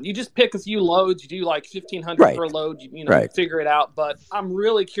anyone. You just pick a few loads. You do like $1,500 per load. You figure it out. But I'm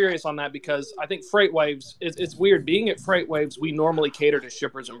really curious on that because I think FreightWaves. It's weird being at FreightWaves. We normally cater to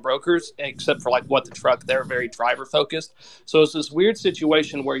shippers and brokers, except for like What the Truck. They're very driver focused. So it's this weird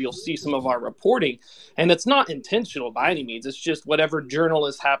situation where you'll see some of our reporting, and it's not intentional by any means. It's just whatever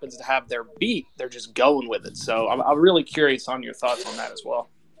journalist happens to have their beat, they're just going with it. So I'm really curious on your thoughts on that as well.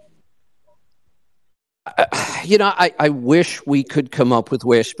 I wish we could come up with a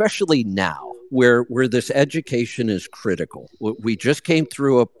way, especially now, where this education is critical. We just came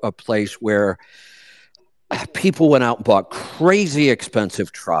through a place where people went out and bought crazy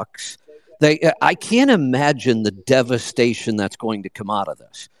expensive trucks. I can't imagine the devastation that's going to come out of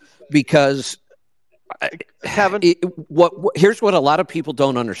this because here's what a lot of people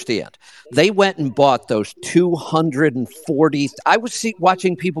don't understand. They went and bought those 240. I was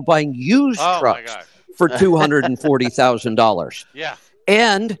watching people buying used trucks for $240,000. Yeah.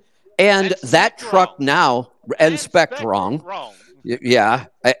 And that truck now, and Spectron. Yeah,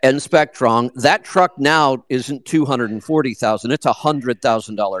 and Spectron. That truck now isn't $240,000. It's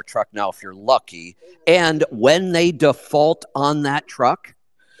 $100,000 truck now if you're lucky. And when they default on that truck,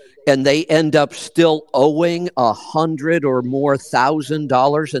 and they end up still owing $100,000 or more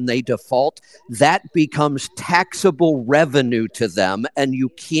and they default, that becomes taxable revenue to them, and you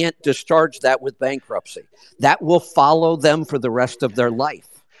can't discharge that with bankruptcy. That will follow them for the rest of their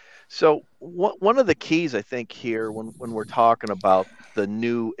life. So one of the keys, I think, here when we're talking about the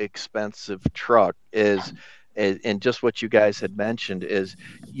new expensive truck is, and just what you guys had mentioned, is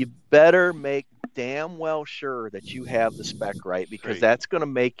you better make damn well sure that you have the spec right, because that's going to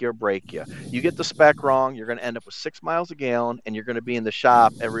make or break you. You get the spec wrong, you're going to end up with 6 miles a gallon, and you're going to be in the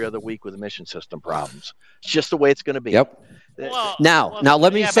shop every other week with emission system problems. It's just the way it's going to be. Yep. Now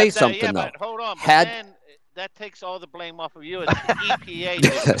let me say something, though. But hold on. That takes all the blame off of you. It's now, EPA.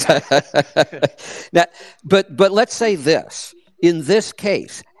 but let's say this. In this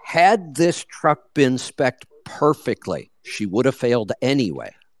case, had this truck been spec'd perfectly, she would have failed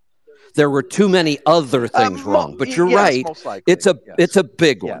anyway. There were too many other things wrong, but you're right. It's a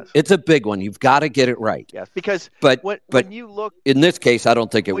big one. It's a big one. You've got to get it right. Yes, because when you look in this case, I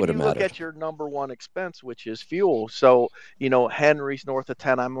don't think it would have mattered. Look at your number one expense, which is fuel. So Henry's north of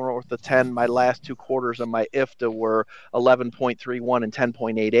 10. I'm north of 10. My last 2 quarters of my IFTA were 11.31 and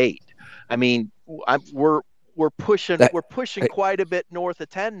 10.88. I mean, we're pushing quite a bit north of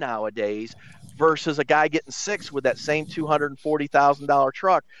 10 nowadays, versus a guy getting 6 with that same $240,000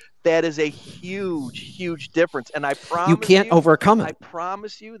 truck. That is a huge, huge difference. And I promise you can't overcome it. I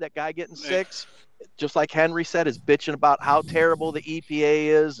promise you that guy getting 6, just like Henry said, is bitching about how terrible the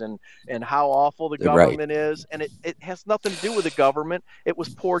EPA is and how awful the government is. And it has nothing to do with the government. It was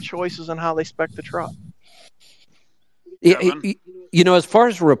poor choices on how they spec the truck. As far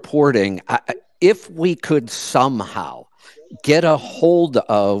as reporting, if we could somehow get a hold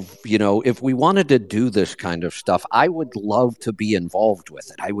of, if we wanted to do this kind of stuff, I would love to be involved with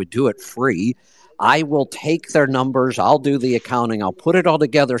it. I would do it free. I will take their numbers. I'll do the accounting. I'll put it all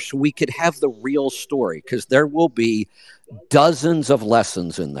together so we could have the real story, because there will be dozens of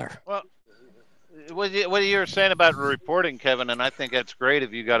lessons in there. Well, what you're saying about reporting, Kevin, and I think that's great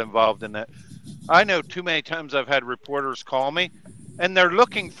if you got involved in that. I know too many times I've had reporters call me, and they're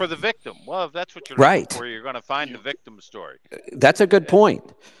looking for the victim. Well, if that's what you're looking for, you're going to find the victim story. That's a good point.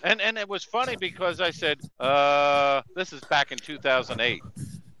 And it was funny because I said, this is back in 2008,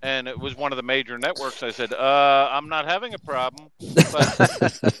 and it was one of the major networks. I said, I'm not having a problem, but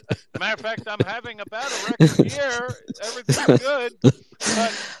matter of fact, I'm having about a record year. Everything's good,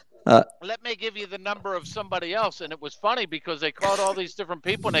 but let me give you the number of somebody else. And it was funny because they called all these different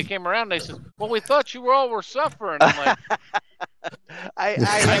people, and they came around and they said, well, we thought you all were suffering. I'm like,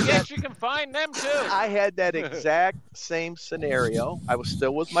 I guess you can find them too. I had that exact same scenario. I was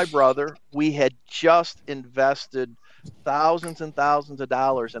still with my brother. We had just invested thousands and thousands of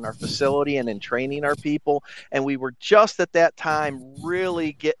dollars in our facility and in training our people, and we were just at that time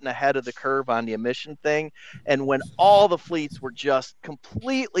really getting ahead of the curve on the emission thing. And when all the fleets were just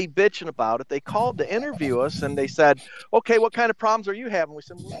completely bitching about it, they called to interview us, and they said, okay, what kind of problems are you having? We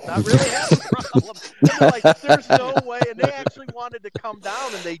said, well, not really having a problem. And they're like, there's no way. And they actually wanted to come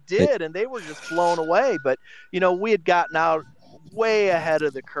down, and they did, and they were just blown away. But we had gotten out way ahead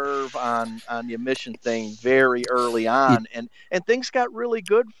of the curve on the emission thing very early on, and things got really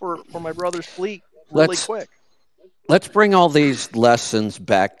good for my brother's fleet really quick. let's bring all these lessons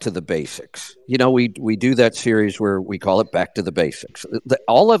back to the basics. We do that series where we call it Back to the Basics.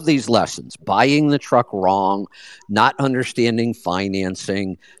 All of these lessons, buying the truck wrong, not understanding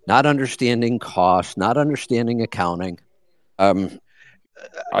financing, not understanding cost, not understanding accounting.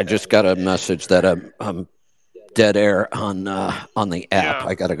 I just got a message that I'm dead air on the app. Yeah,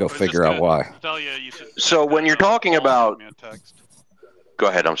 I got to go figure out why. So when you're talking about, go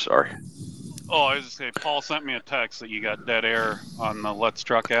ahead. I'm sorry. Oh, I was just saying, Paul sent me a text that you got dead air on the Let's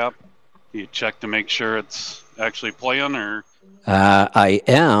Truck app. You check to make sure it's actually playing, or? I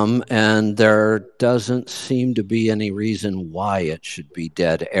am, and there doesn't seem to be any reason why it should be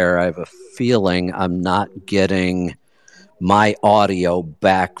dead air. I have a feeling I'm not getting my audio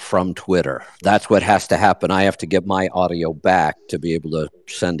back from Twitter. That's what has to happen. I have to get my audio back to be able to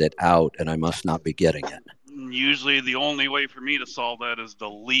send it out, and I must not be getting it. Usually the only way for me to solve that is to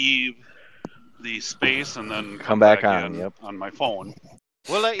leave the space and then come back on. Yep. On my phone.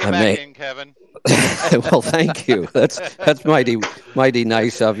 We'll let you back in, Kevin. Well, thank you. That's mighty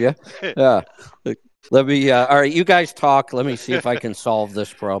nice of you. Yeah. Let me. All right, you guys talk. Let me see if I can solve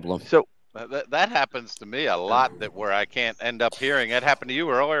this problem. So that happens to me a lot. Where I can't end up hearing. That happened to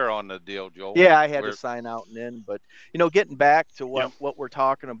you earlier on the deal, Joel. Yeah, I had to sign out and in. But getting back to what we're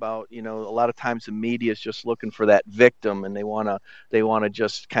talking about, a lot of times the media is just looking for that victim, and they want to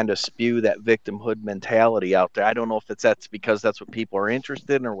just kind of spew that victimhood mentality out there. I don't know if that's because that's what people are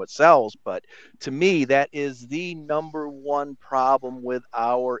interested in or what sells, but to me, that is the number one problem with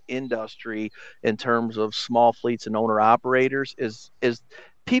our industry in terms of small fleets and owner operators is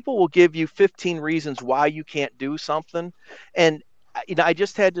people will give you 15 reasons why you can't do something. And, I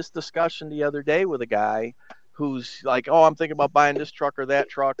just had this discussion the other day with a guy who's like, oh, I'm thinking about buying this truck or that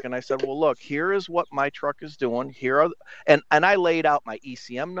truck. And I said, well, look, here is what my truck is doing. And I laid out my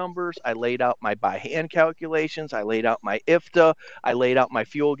ECM numbers. I laid out my by hand calculations. I laid out my IFTA. I laid out my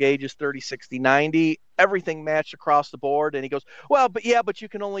fuel gauges, 30, 60, 90. Everything matched across the board. And he goes, well, but you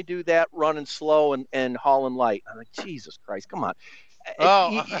can only do that running slow and hauling light. I'm like, Jesus Christ, come on.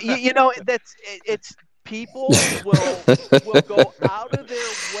 Oh. It's people will go out of their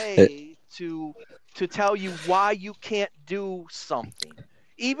way to tell you why you can't do something.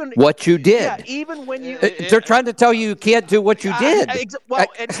 Even what you did. Yeah, even when they're trying to tell you can't do what you did. And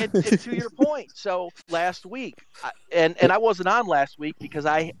to your point. So last week, and I wasn't on last week because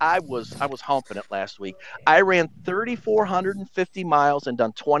I was humping it last week. I ran 3,450 miles and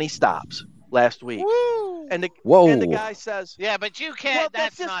done 20 stops last week. Woo. And the guy says, yeah, but you can't. Well,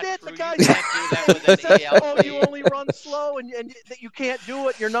 that's just not it. True. The guy you can't do that with an says, ELP. oh, you only run slow and that you can't do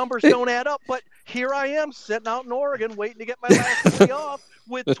it. Your numbers don't add up. But here I am sitting out in Oregon waiting to get my last 3 off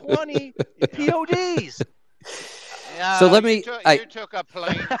with 20 PODs. So let me. You took a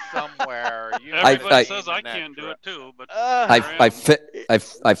plane somewhere. Everybody says I can't do it too, but I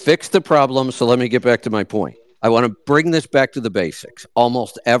fixed the problem. So let me get back to my point. I want to bring this back to the basics.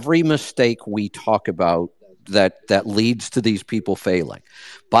 Almost every mistake we talk about that leads to these people failing,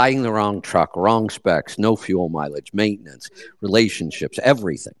 buying the wrong truck, wrong specs, no fuel mileage, maintenance, relationships,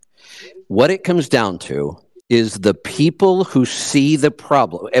 everything. What it comes down to is the people who see the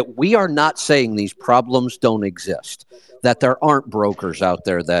problem. We are not saying these problems don't exist, that there aren't brokers out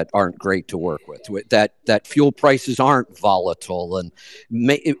there that aren't great to work with, that fuel prices aren't volatile and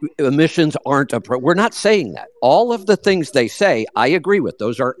emissions aren't we're not saying that. All of the things they say, I agree with.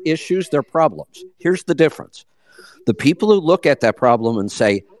 Those are issues, they're problems. Here's the difference. The people who look at that problem and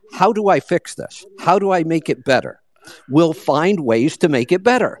say, how do I fix this? How do I make it better? Will find ways to make it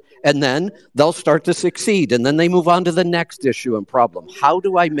better. And then they'll start to succeed. And then they move on to the next issue and problem. How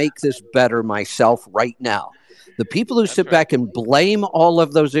do I make this better myself right now? The people who sit back and blame all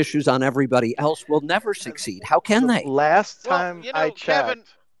of those issues on everybody else will never succeed. How can they? Last time I checked, Kevin,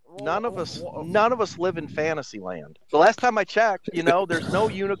 none of us live in fantasy land. The last time I checked, there's no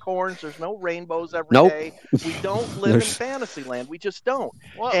unicorns, there's no rainbows every day. We don't live in fantasy land. We just don't.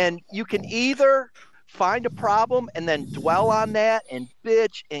 And you can either find a problem and then dwell on that and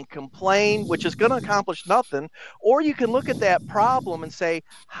bitch and complain, which is going to accomplish nothing. Or you can look at that problem and say,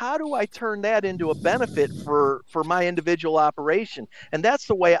 how do I turn that into a benefit for my individual operation? And that's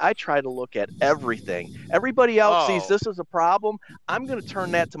the way I try to look at everything. Everybody else sees this as a problem. I'm going to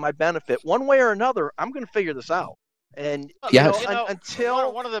turn that to my benefit. One way or another, I'm going to figure this out. And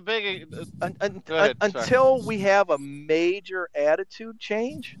until one of the big until we have a major attitude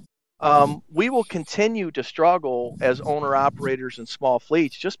change, we will continue to struggle as owner operators in small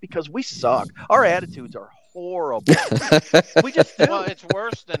fleets just because we suck. Our attitudes are horrible. We just do. Well, it's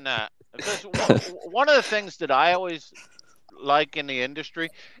worse than that. Because one of the things that I always like in the industry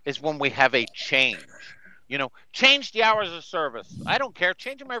is when we have a change. Change the hours of service. I don't care.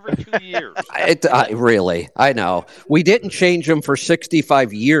 Change them every 2 years. Really, I know. We didn't change them for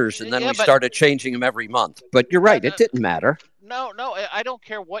 65 years, and then we started changing them every month. But you're right. It didn't matter. No, I don't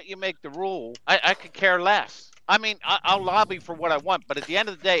care what you make the rule. I could care less. I mean, I'll lobby for what I want, but at the end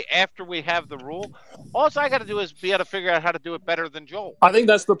of the day, after we have the rule, all I got to do is be able to figure out how to do it better than Joel. I think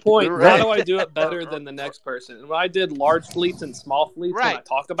that's the point. Right. How do I do it better than the next person? And when I did large fleets and small fleets, when I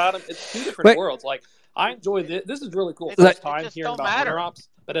talk about them, it's two different worlds. Like, I enjoy this. This is really cool. First time hearing about winter ops.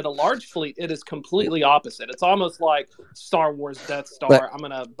 But at a large fleet, it is completely opposite. It's almost like Star Wars Death Star. I'm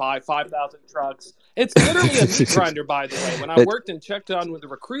going to buy 5,000 trucks. It's literally a meat grinder, by the way. When I worked and checked on with the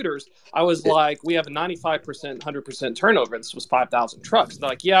recruiters, I was like, we have a 95%, 100% turnover. This was 5,000 trucks. They're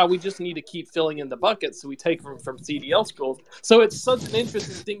like, yeah, we just need to keep filling in the buckets, so we take them from CDL schools. So it's such an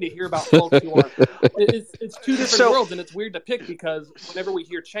interesting thing to hear about folks who are. It's two different worlds, and it's weird to pick because whenever we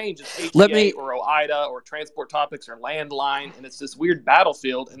hear change, it's HEA or OIDA or Transport Topics or Landline, and it's this weird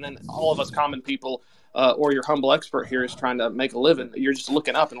battlefield. And then all of us common people, or your humble expert here, is trying to make a living. You're just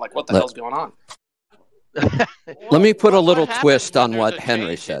looking up and like, what the hell's going on? Let me put a little twist on what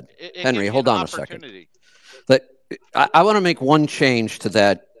Henry said. Henry, hold on a second. I want to make one change to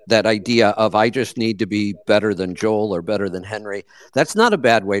that idea of I just need to be better than Joel or better than Henry. That's not a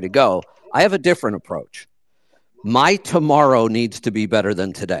bad way to go. I have a different approach. My tomorrow needs to be better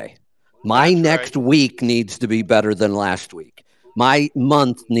than today. My next week needs to be better than last week. My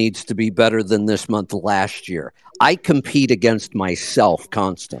month needs to be better than this month last year. I compete against myself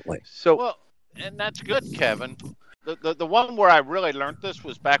constantly. And that's good, Kevin. The one where I really learned this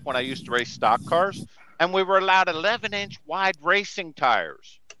was back when I used to race stock cars, and we were allowed 11-inch wide racing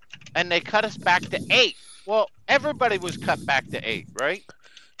tires, and they cut us back to 8. Well, everybody was cut back to 8, right?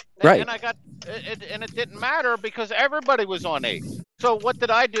 Right. And I got it, and it didn't matter because everybody was on 8. So what did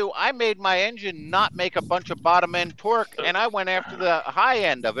I do? I made my engine not make a bunch of bottom end torque, and I went after the high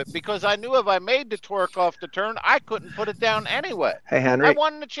end of it because I knew if I made the torque off the turn, I couldn't put it down anyway. Hey, Henry, I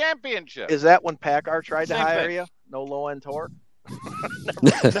won the championship. Is that when PACCAR tried to hire you? No low end torque.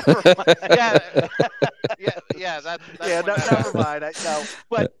 never mind. Never mind.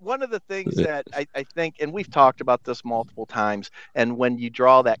 But one of the things that I think, and we've talked about this multiple times, and when you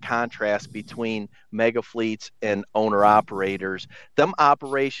draw that contrast between mega fleets and owner operators, them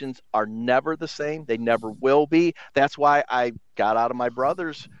operations are never the same. They never will be. That's why I got out of my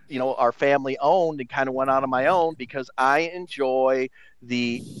brother's, our family owned, and kind of went out on my own because I enjoy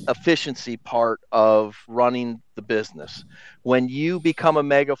the efficiency part of running the business. When you become a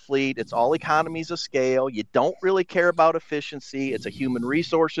mega fleet, it's all economies of scale. You don't really care about efficiency. It's a human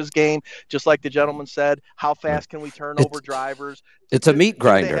resources game. Just like the gentleman said, how fast can we turn over drivers? It's a meat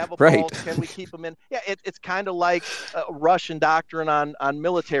grinder, right? Can we keep them in? Yeah, it's kind of like Russian doctrine on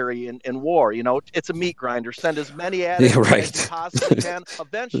military in war. It's a meat grinder. Send as many at it as you possibly can.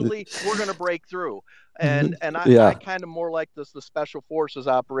 Eventually, we're going to break through. And I kind of more like the special forces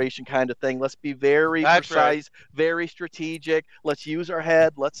operation kind of thing. Let's be very precise, very strategic. Let's use our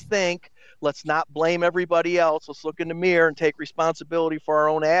head. Let's think. Let's not blame everybody else. Let's look in the mirror and take responsibility for our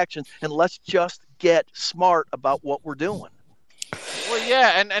own actions. And let's just get smart about what we're doing. Well,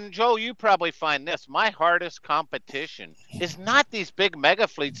 yeah, and Joel, you probably find this. My hardest competition is not these big mega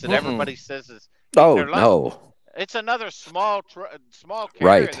fleets that everybody says is. No. It's another small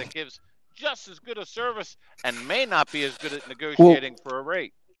carrier that gives just as good a service and may not be as good at negotiating for a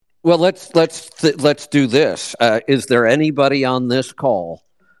rate. Well, let's do this. Is there anybody on this call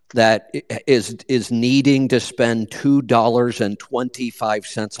that is needing to spend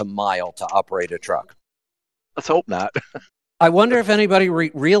 $2.25 a mile to operate a truck? Let's hope not. I wonder if anybody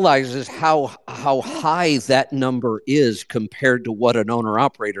realizes how high that number is compared to what an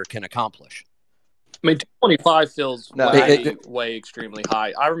owner-operator can accomplish. I mean, $2.25 feels way extremely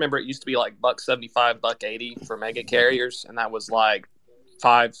high. I remember it used to be like $1.75, $1.80 for mega carriers, and that was like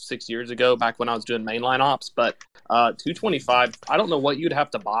 5-6 years ago, back when I was doing mainline ops. But $2.25, I don't know what you'd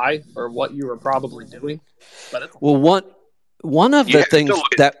have to buy or what you were probably doing. But one of the things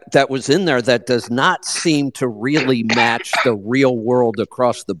that was in there that does not seem to really match the real world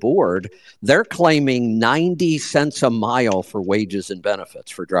across the board, they're claiming 90 cents a mile for wages and benefits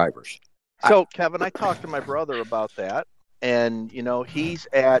for drivers. So, Kevin, I talked to my brother about that, and, he's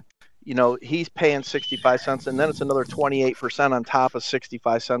paying 65 cents, and then it's another 28% on top of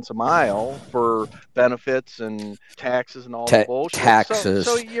 65 cents a mile for benefits and taxes and all the bullshit. Taxes.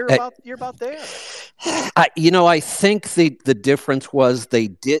 So you're about there. I think the difference was they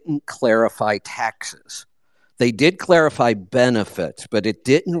didn't clarify taxes. They did clarify benefits, but it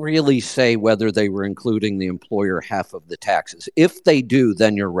didn't really say whether they were including the employer half of the taxes. If they do,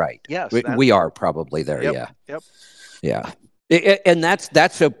 then you're right. Yes, we are probably there. Yeah. And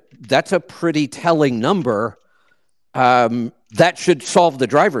that's a pretty telling number. That should solve the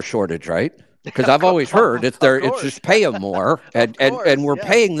driver shortage, right? Because I've always heard it's just pay them more, and we're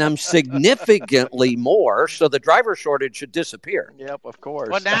paying them significantly more, so the driver shortage should disappear. Yep, of course.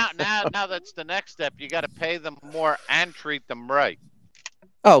 Well, now that's the next step. You got to pay them more and treat them right.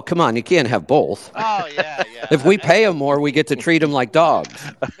 Oh, come on, you can't have both. Oh, yeah. If we pay them more, we get to treat them like dogs.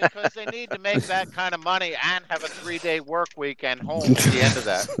 Because they need to make that kind of money and have a 3-day work week and home at the end of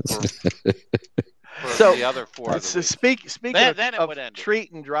that. For the other 4 of the speaking of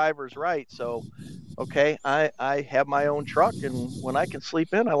treating drivers right, so okay, I have my own truck, and when I can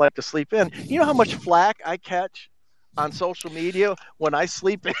sleep in, I like to sleep in. You know how much flack I catch on social media when I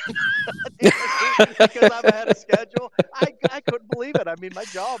sleep in because I'm ahead of schedule? I couldn't believe it. I mean, my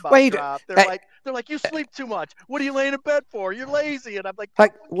jaw about dropped. They're like, you sleep too much. What are you laying in bed for? You're lazy. And I'm like,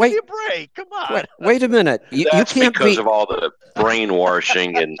 give me a break. Come on. Wait a minute. You can't because of all the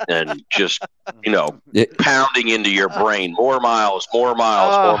brainwashing and just pounding into your brain more miles.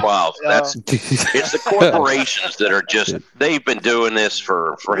 It's the corporations that are they've been doing this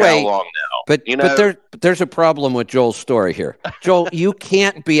for how long now? But there's a problem with Joel's story here. Joel, you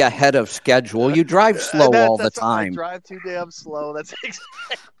can't be ahead of schedule. You drive slow all the time. I drive too damn slow. That's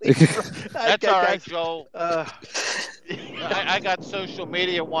exactly That's all right, Joel. I got social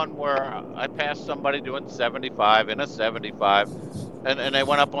media one where I passed somebody doing 75 in a 75, and they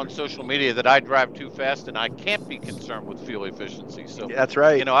went up on social media that I drive too fast and I can't be concerned with fuel efficiency. So that's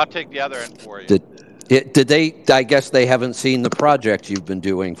right. I'll take the other end for you. Did they? I guess they haven't seen the project you've been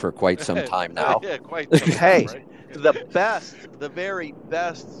doing for quite some time now. Yeah, quite some time, Hey, right? the very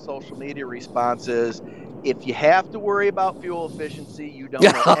best social media response is, if you have to worry about fuel efficiency, you don't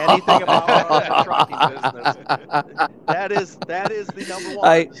know anything about the trucking business. That is the number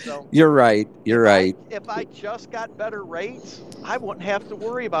one. You're right. If I just got better rates, I wouldn't have to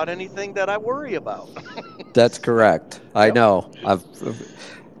worry about anything that I worry about. That's correct. I know.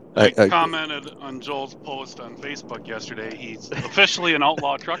 I commented on Joel's post on Facebook yesterday. He's officially an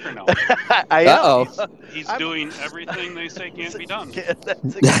outlaw trucker now. I know. He's doing everything they say can't be done.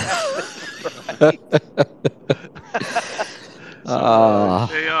 That's exactly right.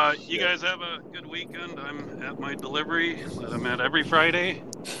 Hey, you guys have a good weekend. I'm at my delivery that I'm at every Friday.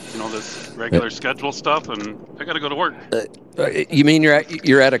 This regular schedule stuff, and I got to go to work. You mean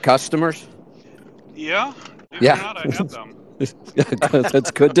you're at a customer's? Yeah. If not, I have them.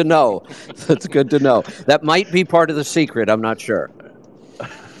 That's good to know. That might be part of the secret. I'm not sure.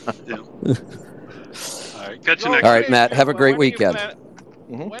 Yeah. All right. Catch you next week. All right, Matt. Have a great weekend.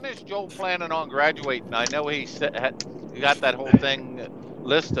 When is Joel planning on graduating? I know he got that whole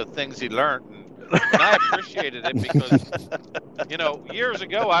list of things he learned. And I appreciated it because, years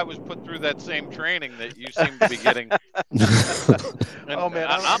ago I was put through that same training that you seem to be getting. Oh man,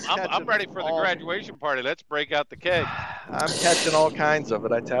 I'm ready for the graduation party. Let's break out the keg. I'm catching all kinds of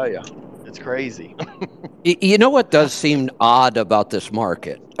it, I tell you. It's crazy. You know what does seem odd about this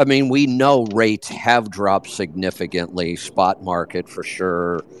market? I mean, we know rates have dropped significantly, spot market for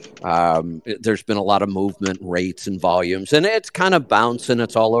sure. There's been a lot of movement in rates and volumes, and it's kind of bouncing.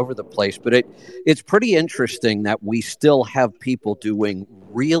 It's all over the place. But it's pretty interesting that we still have people doing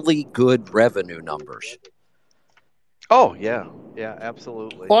really good revenue numbers. Oh, yeah. Yeah,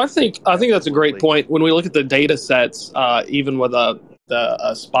 absolutely. Well, I think that's a great point. When we look at the data sets, even with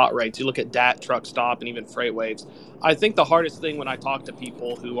the spot rates, you look at DAT, Truck Stop, and even FreightWaves. I think the hardest thing when I talk to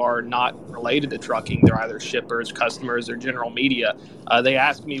people who are not related to trucking, they're either shippers, customers, or general media, they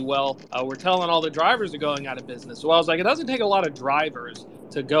ask me, we're telling all the drivers are going out of business. Well, I was like, it doesn't take a lot of drivers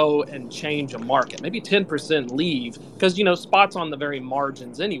to go and change a market. Maybe 10% leave because, spots on the very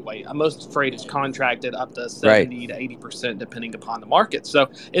margins anyway. Most freight is contracted up to 70 to 80% depending upon the market.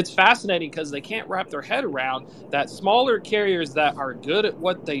 So it's fascinating because they can't wrap their head around that smaller carriers that are good at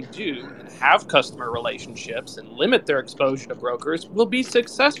what they do and have customer relationships and limit their exposure to brokers will be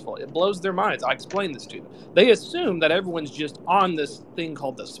successful. It blows their minds. I explained this to them. They assume that everyone's just on this thing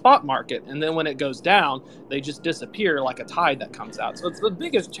called the spot market, and then when it goes down, they just disappear like a tide that comes out. So it's the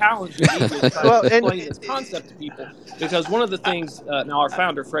biggest challenge in media is trying to explain this concept to people. Because one of the things, now our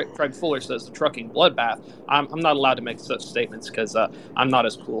founder, Craig Fuller, says the trucking bloodbath. I'm not allowed to make such statements because I'm not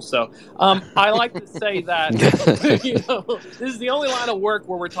as cool. So I like to say that, this is the only line of work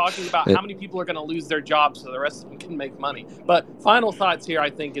where we're talking about how many people are going to lose their jobs so the rest of them can make money. But final thoughts here, I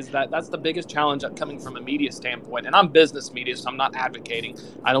think, is that's the biggest challenge coming from a media standpoint. And I'm business media, so I'm not advocating.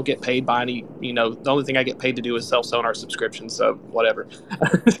 I don't get paid by any, the only thing I get paid to do is sell Sonar subscriptions, so whatever.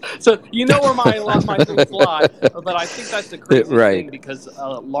 So where my things lie. But I think that's the crazy thing, because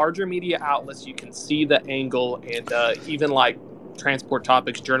larger media outlets, you can see the angle, and even like Transport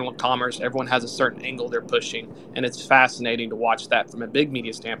Topics, Journal of Commerce, everyone has a certain angle they're pushing, and it's fascinating to watch that from a big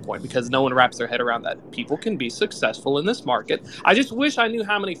media standpoint, because no one wraps their head around that people can be successful in this market. I just wish I knew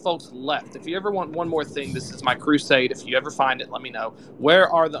how many folks left. If you ever want one more thing, this is my crusade. If you ever find it, let me know. Where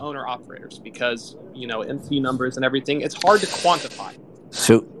are the owner operators? Because MC numbers and everything, it's hard to quantify.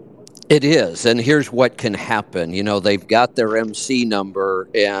 So it is, and here's what can happen. They've got their MC number,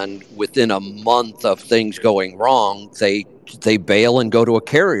 and within a month of things going wrong, they bail and go to a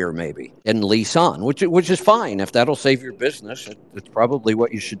carrier maybe and lease on, which is fine. If that'll save your business, it's probably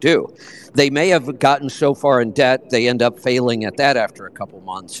what you should do. They may have gotten so far in debt, they end up failing at that after a couple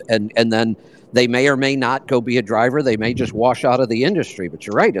months, and then they may or may not go be a driver. They may just wash out of the industry. But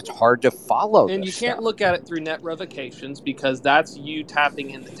you're right, it's hard to follow. And you can't look at it through net revocations, because that's you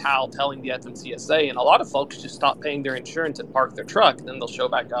tapping in the towel, telling the FMCSA. And a lot of folks just stop paying their insurance and park their truck, and then they'll show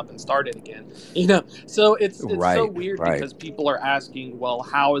back up and start it again. So it's so weird because people are asking, well,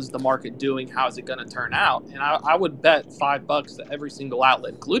 how is the market doing? How is it going to turn out? And I would bet $5 that every single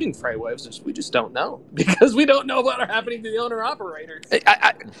outlet, including FreightWaves, we just don't know, because we don't know what are happening to the owner operators.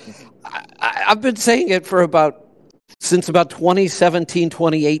 I've been saying it since about 2017,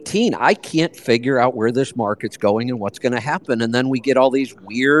 2018. I can't figure out where this market's going and what's going to happen. And then we get all these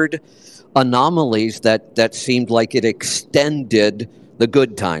weird anomalies that seemed like it extended the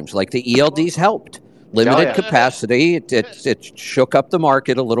good times. Like the ELDs helped. Limited capacity. It shook up the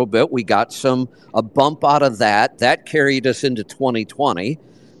market a little bit. We got a bump out of that. That carried us into 2020.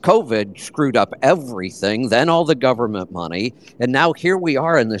 COVID screwed up everything, then all the government money, and now here we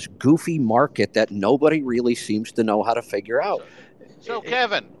are in this goofy market that nobody really seems to know how to figure out. So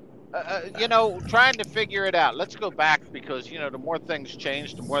Kevin, trying to figure it out. Let's go back, because, the more things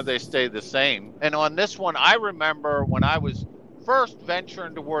change, the more they stay the same. And on this one, I remember when I was first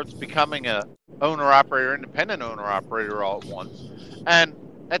venturing towards becoming a independent owner-operator all at once. And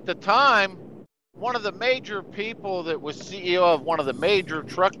at the time, one of the major people that was CEO of one of the major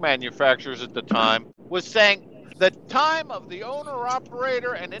truck manufacturers at the time was saying the time of the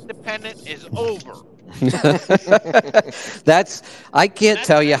owner-operator and independent is over. I can't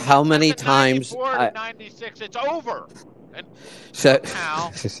tell you how many times. 94 to 96, it's over. And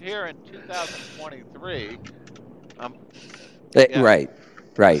somehow, here in 2023,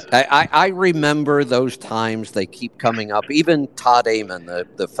 Right. I remember those times. They keep coming up. Even Todd Amon,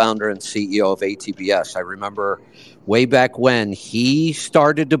 the founder and CEO of ATBS, I remember way back when he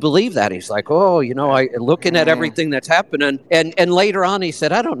started to believe that. He's like, looking at everything that's happening. And later on, he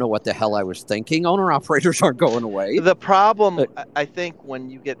said, I don't know what the hell I was thinking. Owner-operators aren't going away. The problem, I think, when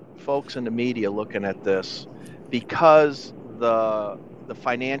you get folks in the media looking at this, because the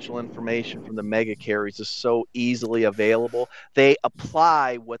financial information from the mega carriers is so easily available, they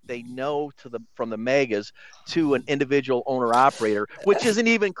apply what they know from the megas to an individual owner operator, which isn't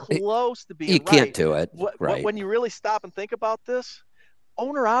even close to being right. You can't do it. When you really stop and think about this,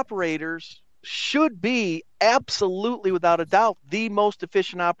 owner operators should be absolutely, without a doubt, the most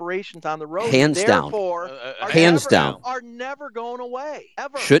efficient operations on the road. Hands down. Are never going away.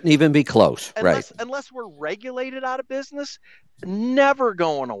 Ever. Shouldn't even be close. Unless we're regulated out of business, never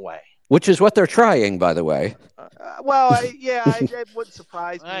going away. Which is what they're trying, by the way. It wouldn't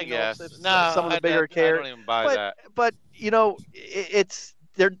surprise me. I guess. Some of the bigger carriers. I don't even buy that. But it's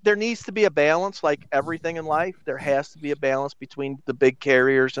there needs to be a balance, like everything in life. There has to be a balance between the big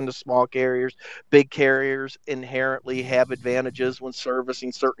carriers and the small carriers. Big carriers inherently have advantages when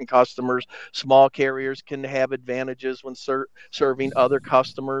servicing certain customers. Small carriers can have advantages when serving other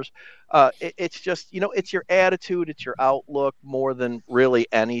customers. It's just, it's your attitude, it's your outlook more than really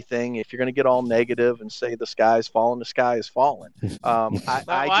anything. If you're going to get all negative and say the sky is falling, the sky is falling.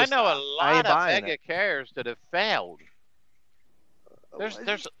 I know a lot of mega carriers that have failed.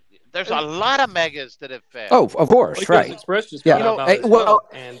 There's a lot of megas that have failed. Oh, of course, Like right. Express just found out about it as well.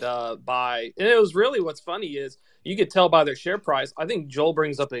 And it was really what's funny is you could tell by their share price. I think Joel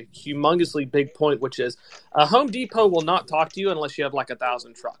brings up a humongously big point, which is a Home Depot will not talk to you unless you have like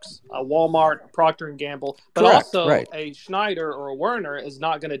 1,000 trucks. A Walmart, a Procter & Gamble, but also a Schneider or a Werner is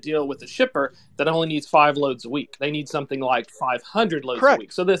not going to deal with a shipper that only needs 5 loads a week. They need something like 500 loads a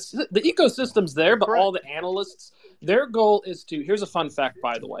week. So the ecosystem's there, but all the analysts, their goal is to, here's a fun fact,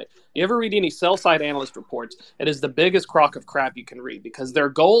 by the way. You ever read any sell-side analyst reports, it is the biggest crock of crap you can read because their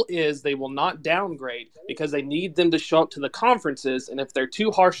goal is they will not downgrade because they need them to show up to the conferences, and if they're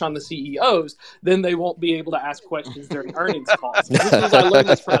too harsh on the CEOs, then they won't be able to ask questions during earnings calls. I learned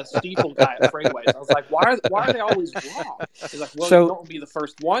this from a Stifel guy at Freightways. I was like, why are they always wrong? He's like, well, you don't want to be the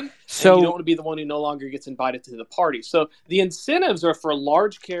first one, and you don't want to be the one who no longer gets invited to the party. So the incentives are for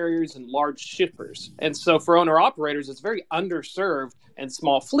large carriers and large shippers, and so for owner-operators, it's very underserved and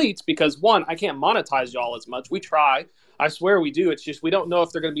small fleets because, one, I can't monetize y'all as much. We try. I swear we do. It's just we don't know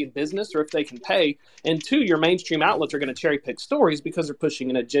if they're going to be in business or if they can pay. And 2, your mainstream outlets are going to cherry pick stories because they're pushing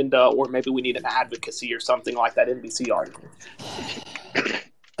an agenda, or maybe we need an advocacy or something like that NBC article.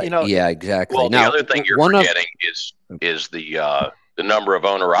 Yeah, exactly. Well, now, the other thing you're forgetting is the number of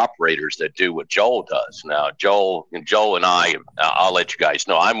owner operators that do what Joel does. Now, Joel and I'll let you guys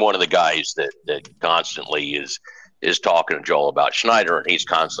know, I'm one of the guys that constantly is talking to Joel about Schneider, and he's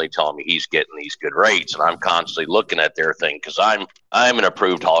constantly telling me he's getting these good rates, and I'm constantly looking at their thing because I'm an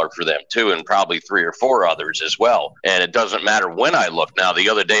approved hauler for them too, and probably 3 or 4 others as well. And it doesn't matter when I look. Now, the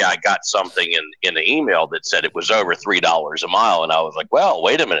other day I got something in the email that said it was over $3 a mile, and I was like, well,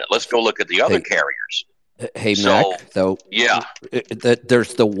 wait a minute, let's go look at the other carriers. Hey, Mac, though,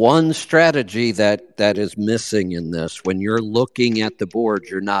 there's the one strategy that is missing in this. When you're looking at the board,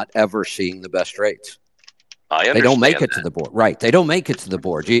 you're not ever seeing the best rates. They don't make it to the board. Right. They don't make it to the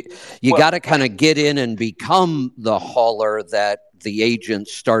board. You got to kind of get in and become the hauler that the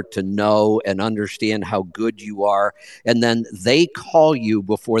agents start to know and understand how good you are. And then they call you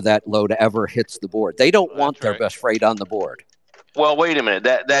before that load ever hits the board. They don't want their best freight on the board. Well, wait a minute.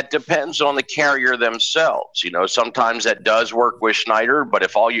 That depends on the carrier themselves. Sometimes that does work with Schneider, but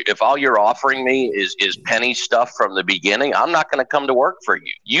if all you're offering me is penny stuff from the beginning, I'm not going to come to work for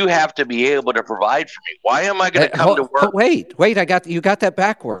you. You have to be able to provide for me. Why am I going to come to work? Wait, you got that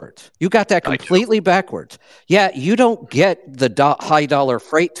backwards. You got that completely backwards. Yeah, you don't get the high dollar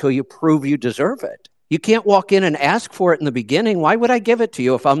freight till you prove you deserve it. You can't walk in and ask for it in the beginning. Why would I give it to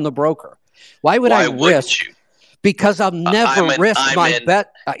you if I'm the broker? Why would I risk? Because I'll never risk my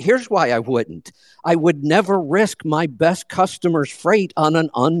bet. Here's why I wouldn't. I would never risk my best customer's freight on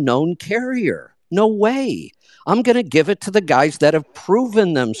an unknown carrier. No way. I'm going to give it to the guys that have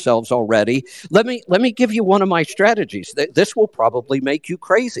proven themselves already. Let me give you one of my strategies. This will probably make you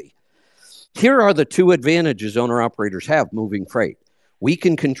crazy. Here are the 2 advantages owner-operators have moving freight. We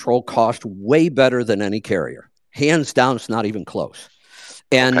can control cost way better than any carrier. Hands down, it's not even close.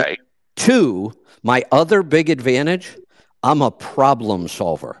 And 2, my other big advantage, I'm a problem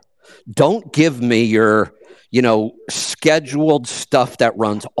solver. Don't give me your, scheduled stuff that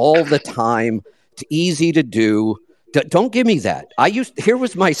runs all the time. It's easy to do. Don't give me that. Here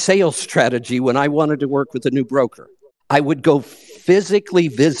was my sales strategy when I wanted to work with a new broker. I would go physically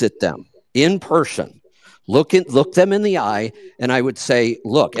visit them in person, look them in the eye, and I would say,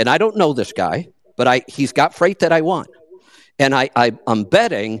 look, and I don't know this guy, but he's got freight that I want. And I'm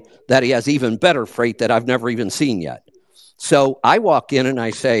betting that he has even better freight that I've never even seen yet. So I walk in and I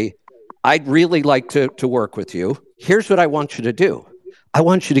say, I'd really like to work with you. Here's what I want you to do. I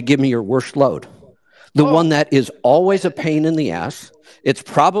want you to give me your worst load. The one that is always a pain in the ass. It's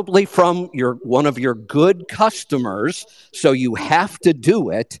probably from one of your good customers, so you have to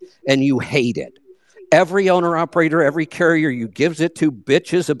do it and you hate it. Every owner-operator, every carrier you gives it to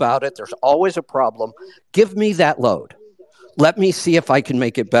bitches about it. There's always a problem. Give me that load. Let me see if I can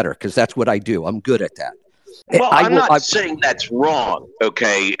make it better, because that's what I do. I'm good at that. Well, I'm not saying that's wrong.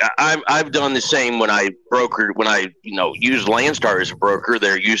 Okay, I've done the same when I brokered. When I used Landstar as a broker,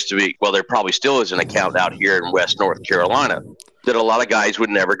 there used to be, well, there probably still is an account out here in West North Carolina that a lot of guys would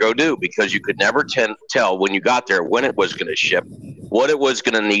never go do because you could never tell when you got there when it was going to ship, what it was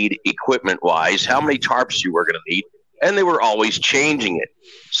going to need equipment-wise, how many tarps you were going to need. And they were always changing it.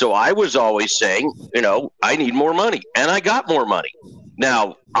 So I was always saying, I need more money. And I got more money.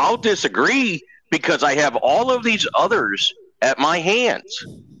 Now, I'll disagree because I have all of these others at my hands.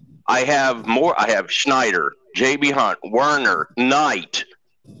 I have Schneider, J.B. Hunt, Werner, Knight,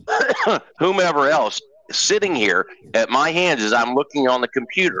 whomever else sitting here at my hands as I'm looking on the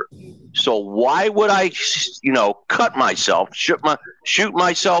computer. So why would I, cut myself, shoot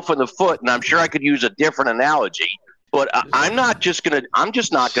myself in the foot? And I'm sure I could use a different analogy, but I'm just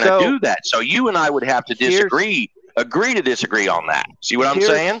not going to do that. So you and I would have to agree to disagree on that. See what I'm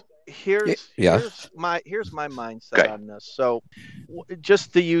saying? Here's my mindset on this. So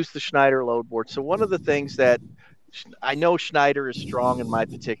just to use the Schneider load board. So one of the things that I know Schneider is strong in my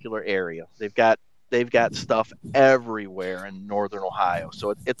particular area. They've got stuff everywhere in Northern Ohio.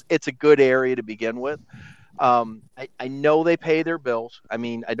 So it's a good area to begin with. I know they pay their bills. I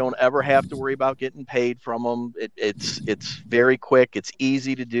mean, I don't ever have to worry about getting paid from them. It's very quick. It's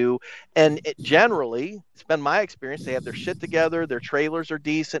easy to do. And generally, it's been my experience, they have their shit together. Their trailers are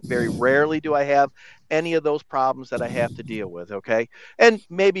decent. Very rarely do I have any of those problems that I have to deal with, okay? And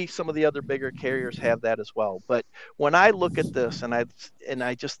maybe some of the other bigger carriers have that as well. But when I look at this and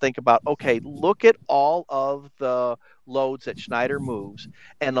I just think about, okay, look at all of the loads that Schneider moves,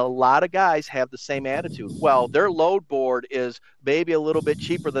 and a lot of guys have the same attitude. Well, their load board is maybe a little bit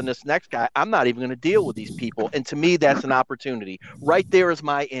cheaper than this next guy. I'm not even going to deal with these people. And to me, that's an opportunity. Right there is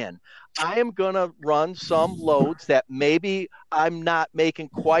my in. I am going to run some loads that maybe I'm not making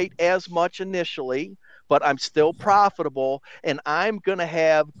quite as much initially, but I'm still profitable, and I'm going to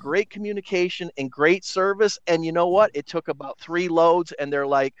have great communication and great service. And you know what? It took about 3 loads, and they're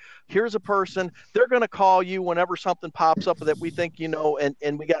like, here's a person. They're going to call you whenever something pops up that we think,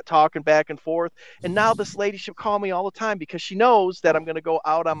 and we got talking back and forth. And now this lady should call me all the time because she knows that I'm going to go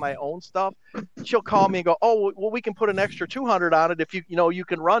out on my own stuff. She'll call me and go, oh, well, we can put an extra 200 on it if you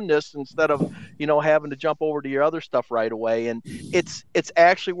can run this instead of, having to jump over to your other stuff right away. And it's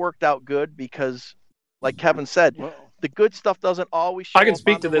actually worked out good because, like Kevin said, the good stuff doesn't always show up. I can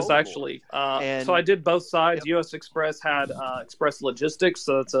speak to this, actually. So I did both sides. Yep. U.S. Express had Express Logistics,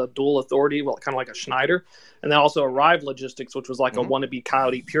 so it's a dual authority, kind of like a Schneider. And then also Arrive Logistics, which was like a wannabe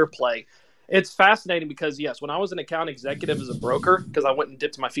Coyote pure play. It's fascinating because, yes, when I was an account executive as a broker, because I went and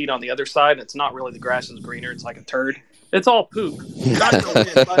dipped my feet on the other side, and it's not really the grass is greener. It's like a turd. It's all poop.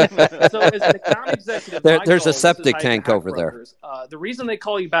 So as an account executive, there's a septic tank over brokers. There. The reason they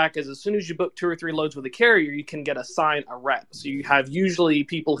call you back is as soon as you book 2 or 3 loads with a carrier, you can assign a rep. So you have usually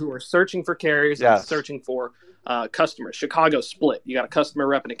people who are searching for carriers and searching for customers. Chicago split. You got a customer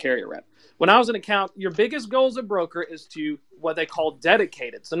rep and a carrier rep. When I was an account, your biggest goal as a broker is to what they call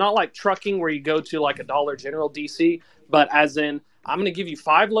dedicated. So not like trucking where you go to like a Dollar General DC, but as in, I'm going to give you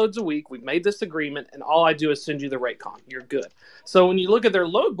 5 loads a week. We've made this agreement, and all I do is send you the rate con. You're good. So when you look at their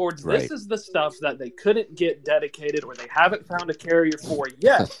load boards, this is the stuff that they couldn't get dedicated or they haven't found a carrier for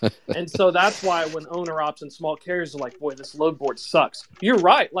yet. And so that's why when owner ops and small carriers are like, boy, this load board sucks. You're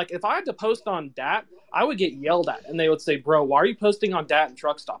right. Like if I had to post on DAT, I would get yelled at, and they would say, bro, why are you posting on DAT and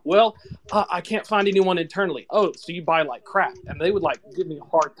Truck Stop? Well, I can't find anyone internally. Oh, so you buy like crap. And they would like give me a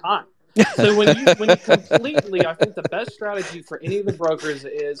hard time. So when you completely, I think the best strategy for any of the brokers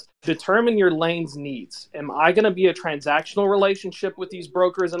is determine your lane's needs. Am I going to be a transactional relationship with these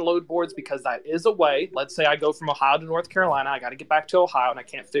brokers and load boards? Because that is a way. Let's say I go from Ohio to North Carolina. I got to get back to Ohio and I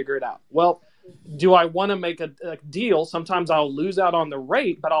can't figure it out. Well, do I want to make a deal? Sometimes I'll lose out on the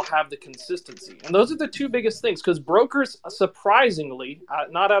rate, but I'll have the consistency. And those are the 2 biggest things because brokers, surprisingly,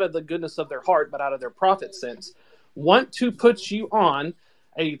 not out of the goodness of their heart, but out of their profit sense, want to put you on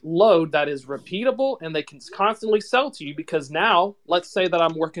a load that is repeatable and they can constantly sell to you because now, let's say that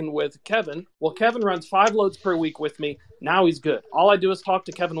I'm working with Kevin. Well, Kevin runs 5 loads per week with me. Now he's good. All I do is talk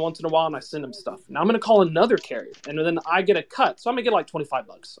to Kevin once in a while and I send him stuff. Now I'm going to call another carrier and then I get a cut. So I'm going to get like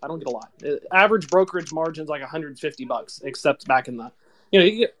 $25. I don't get a lot. Average brokerage margin's like $150, except back in the,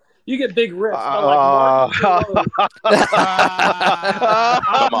 you get big rips. Come on.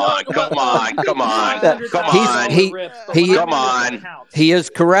 He is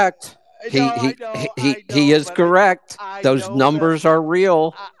correct. He is correct. Those numbers are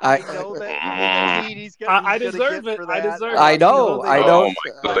real. I know that I deserve it. I know. Oh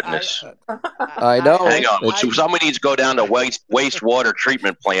my goodness. I know. Hang on. So somebody needs to go down to wastewater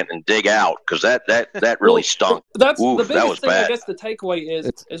treatment plant and dig out because that really stunk. That's Oof, the biggest that was thing. bad. I guess the takeaway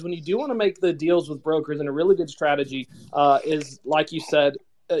is when you do want to make the deals with brokers, and a really good strategy is like you said.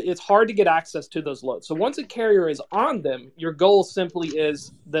 It's hard to get access to those loads. So once a carrier is on them, your goal simply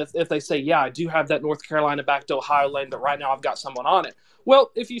is that if they say, yeah, I do have that North Carolina back to Ohio lane, but right now I've got someone on it. Well,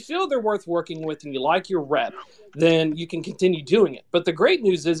 if you feel they're worth working with and you like your rep, then you can continue doing it. But the great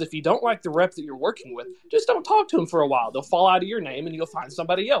news is if you don't like the rep that you're working with, just don't talk to them for a while. They'll fall out of your name and you'll find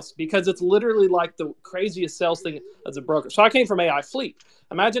somebody else because it's literally like the craziest sales thing as a broker. So I came from AI Fleet.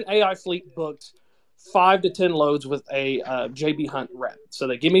 Imagine AI Fleet booked 5 to 10 loads with a JB Hunt rep. So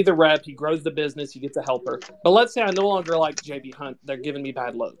they give me the rep, he grows the business, he gets a helper. But let's say I no longer like JB Hunt, they're giving me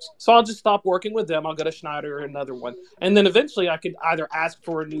bad loads. So I'll just stop working with them, I'll go to Schneider or another one. And then eventually I could either ask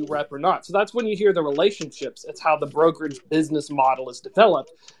for a new rep or not. So that's when you hear the relationships. It's how the brokerage business model is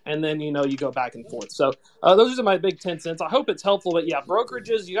developed. And then, you go back and forth. So those are my big 10 cents. I hope it's helpful. But yeah,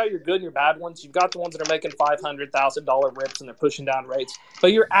 brokerages, you got your good and your bad ones. You've got the ones that are making $500,000 rips and they're pushing down rates.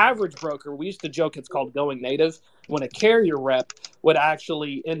 But your average broker, we used to joke it's called going native, when a carrier rep would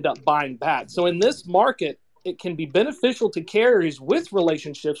actually end up buying back. So in this market, it can be beneficial to carriers with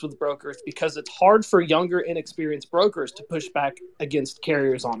relationships with brokers because it's hard for younger, inexperienced brokers to push back against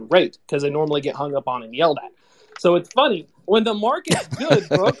carriers on rate because they normally get hung up on and yelled at. So it's funny, when the market's good,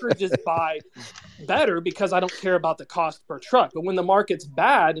 brokerages buy better because I don't care about the cost per truck. But when the market's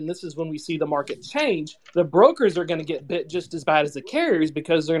bad, and this is when we see the market change, the brokers are going to get bit just as bad as the carriers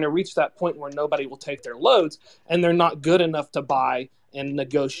because they're going to reach that point where nobody will take their loads and they're not good enough to buy and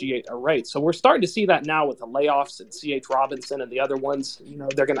negotiate a rate. So we're starting to see that now with the layoffs and C.H. Robinson and the other ones.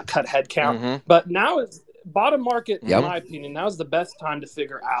 They're going to cut headcount. Mm-hmm. But now it's bottom market, in my opinion. Now is the best time to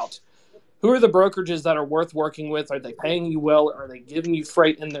figure out who are the brokerages that are worth working with? Are they paying you well? Are they giving you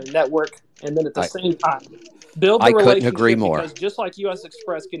freight in their network? And then at the same time, build the relationship. I couldn't agree more. Because just like U.S.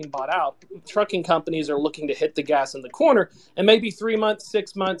 Express getting bought out, trucking companies are looking to hit the gas in the corner. And maybe 3 months,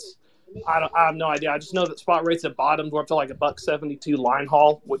 6 months, I have no idea. I just know that spot rates have bottomed. We're up to like $1.72 line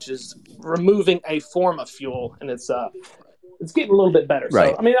haul, which is removing a form of fuel, and it's getting a little bit better.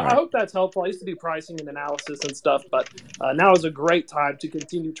 Right, so, I hope that's helpful. I used to do pricing and analysis and stuff, but now is a great time to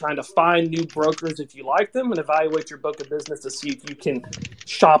continue trying to find new brokers if you like them and evaluate your book of business to see if you can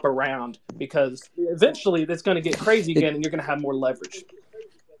shop around, because eventually it's going to get crazy again and you're going to have more leverage.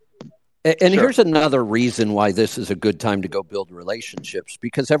 And here's another reason why this is a good time to go build relationships,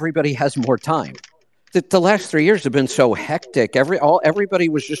 because everybody has more time. The last 3 years have been so hectic. Everybody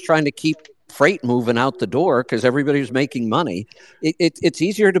was just trying to keep freight moving out the door because everybody was making money. It's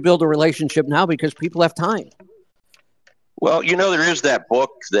easier to build a relationship now because people have time. Well, there is that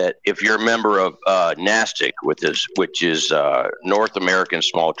book that, if you're a member of NASTC, which is North American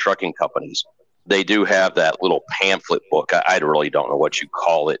Small Trucking Companies, they do have that little pamphlet book. I really don't know what you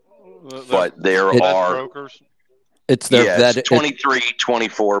call it, but there are brokers. It's their 23,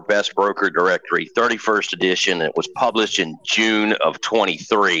 24 Best Broker Directory, 31st edition. It was published in June of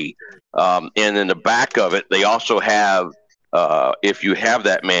 23. And in the back of it, they also have, if you have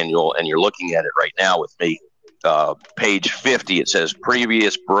that manual and you're looking at it right now with me, page 50, it says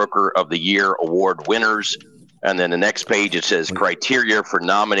Previous Broker of the Year Award Winners. And then the next page, it says Criteria for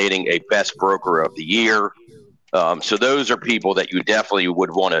Nominating a Best Broker of the Year. So those are people that you definitely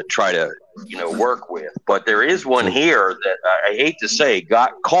would want to try to, work with. But there is one here that I hate to say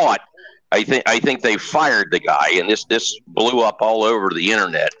got caught. I think they fired the guy, and this blew up all over the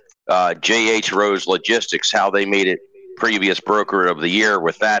internet. J.H. Rose Logistics, how they made it Previous Broker of the Year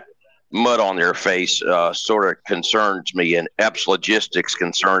with that mud on their face sort of concerns me, and Epps Logistics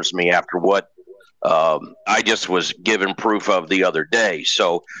concerns me after what I just was given proof of the other day.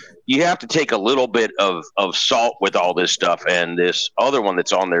 So you have to take a little bit of salt with all this stuff. And this other one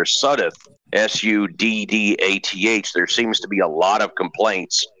that's on there, Suddath, Suddath, there seems to be a lot of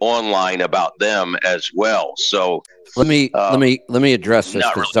complaints online about them as well. So let me address this,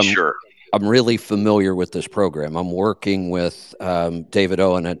 because sure. I'm really familiar with this program. I'm working with David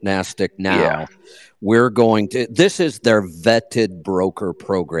Owen at NASTC now. Yeah. This is their vetted broker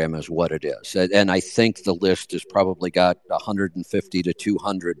program is what it is. And I think the list has probably got 150 to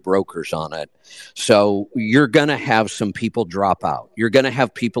 200 brokers on it. So you're going to have some people drop out. You're going to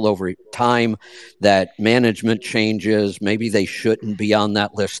have people over time that management changes. Maybe they shouldn't be on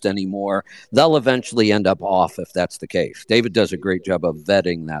that list anymore. They'll eventually end up off if that's the case. David does a great job of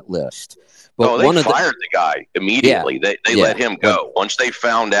vetting that list. But they fired the guy immediately. Yeah, they let him go. Once they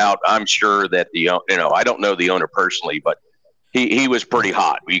found out, I'm sure that I don't know the owner personally, but he was pretty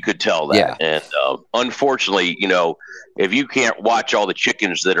hot. You could tell that. Yeah. And unfortunately, if you can't watch all the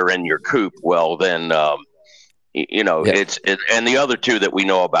chickens that are in your coop, well, then it's and the other two that we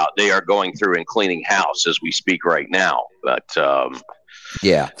know about, they are going through and cleaning house as we speak right now. But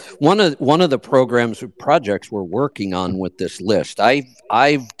yeah, one of the projects we're working on with this list,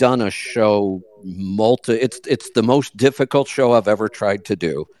 I've done a show it's the most difficult show I've ever tried to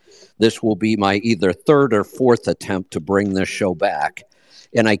do. This will be my either third or fourth attempt to bring this show back,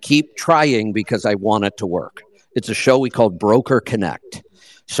 and I keep trying because I want it to work. It's a show we call Broker Connect.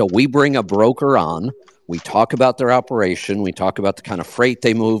 So we bring a broker on. We talk about their operation. We talk about the kind of freight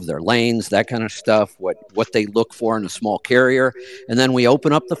they move, their lanes, that kind of stuff, what they look for in a small carrier. And then we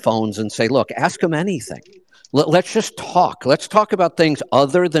open up the phones and say, look, ask them anything. Let's just talk. Let's talk about things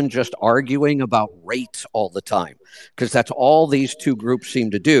other than just arguing about rates all the time, because that's all these two groups seem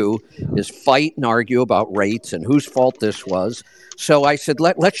to do is fight and argue about rates and whose fault this was. So I said,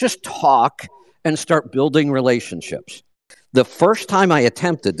 let's just talk and start building relationships. The first time I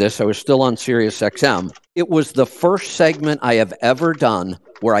attempted this, I was still on Sirius XM. It was the first segment I have ever done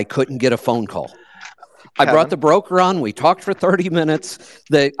where I couldn't get a phone call. Kevin? I brought the broker on. We talked for 30 minutes.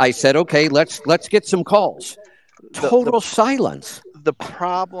 I said, okay, let's get some calls. Total silence. The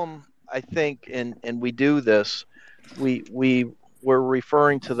problem, I think, and we do this, we're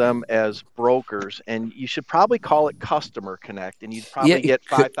referring to them as brokers, and you should probably call it Customer Connect, and you'd probably get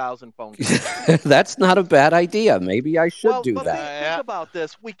 5,000 phone calls. That's not a bad idea. Maybe I should do that. Think about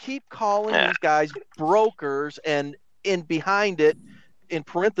this. We keep calling these guys brokers, and behind it, in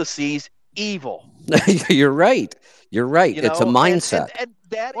parentheses, evil. You're right. It's a mindset. And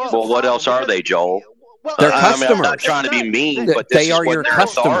that is what else are they, Joel? Well, they're customers. I'm not trying to be mean, but they are your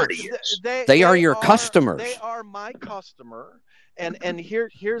customers. They are your customers. They are my customer, and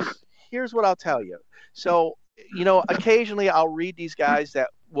here's what I'll tell you. So, occasionally I'll read these guys that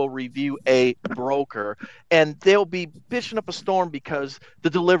will review a broker, and they'll be bitching up a storm because the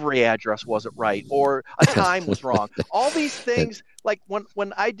delivery address wasn't right or a time was wrong. All these things, like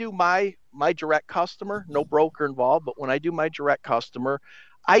when I do my direct customer, no broker involved, but when I do my direct customer,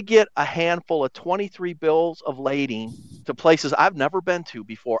 I get a handful of 23 bills of lading to places I've never been to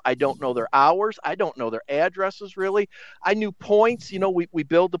before. I don't know their hours. I don't know their addresses, really. I knew points. We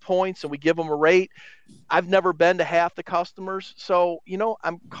build the points and we give them a rate. I've never been to half the customers. So,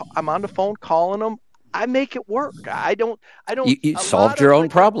 I'm on the phone calling them. I make it work. I don't. You solved your own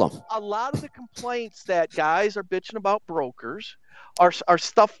problem. A lot of the complaints that guys are bitching about brokers are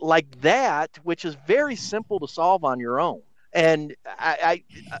stuff like that, which is very simple to solve on your own. And I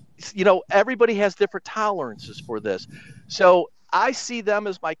everybody has different tolerances for this. So I see them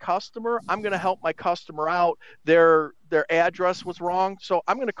as my customer. I'm going to help my customer out. Their address was wrong. So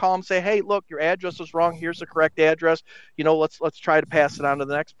I'm going to call them and say, hey, look, your address was wrong. Here's the correct address. Let's try to pass it on to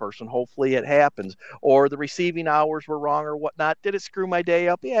the next person. Hopefully it happens. Or the receiving hours were wrong or whatnot. Did it screw my day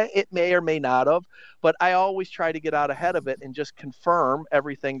up? Yeah, it may or may not have. But I always try to get out ahead of it and just confirm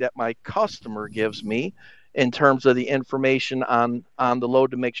everything that my customer gives me in terms of the information on the load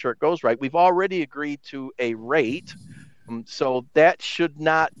to make sure it goes right. We've already agreed to a rate, so that should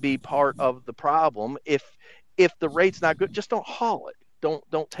not be part of the problem. If the rate's not good, just don't haul it.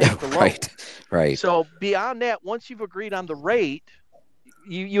 Don't take the load. Right. So beyond that, once you've agreed on the rate,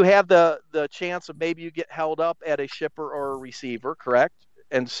 you have the chance of maybe you get held up at a shipper or a receiver, correct?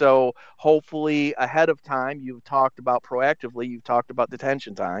 And so hopefully ahead of time, you've talked about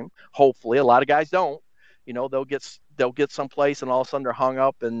detention time. Hopefully, a lot of guys don't. They'll get someplace and all of a sudden they're hung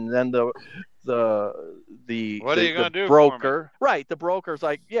up, and then the what are you going to do broker, right? The broker's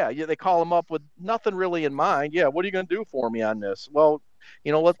like, yeah, they call them up with nothing really in mind. Yeah, what are you going to do for me on this? Well,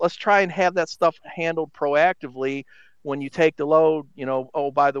 let's try and have that stuff handled proactively. When you take the load, oh,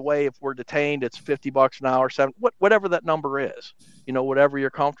 by the way, if we're detained, it's $50 an hour, whatever that number is, whatever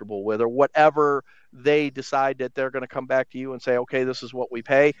you're comfortable with, or whatever they decide that they're going to come back to you and say, okay, this is what we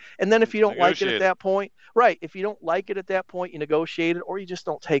pay. And then if you don't like it at that point, right, if you don't like it at that point, you negotiate it, or you just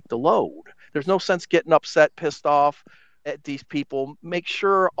don't take the load. There's no sense getting upset, pissed off at these people. Make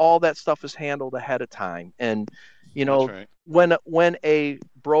sure all that stuff is handled ahead of time. And, right. when a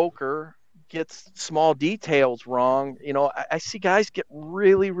broker gets small details wrong, I see guys get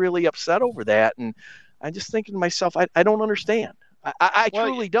really, really upset over that. And I'm just thinking to myself, I don't understand. I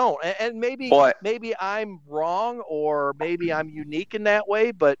truly don't. And maybe I'm wrong, or maybe I'm unique in that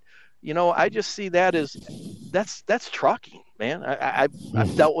way, but I just see that as that's trucking, man.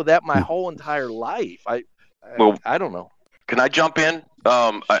 I've dealt with that my whole entire life. I don't know. Can I jump in?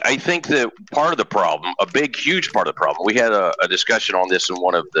 I think that part of the problem, huge part of the problem, we had a discussion on this in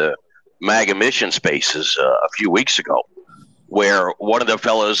one of the MAGA mission spaces a few weeks ago, where one of the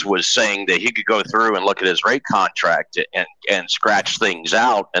fellows was saying that he could go through and look at his rate contract and scratch things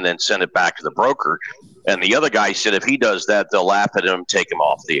out and then send it back to the broker. And the other guy said if he does that, they'll laugh at him, take him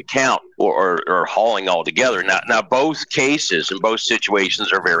off the account, or hauling altogether. Now, both cases and both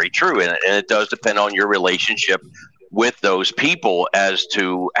situations are very true, and it does depend on your relationship with those people as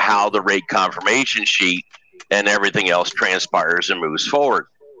to how the rate confirmation sheet and everything else transpires and moves forward.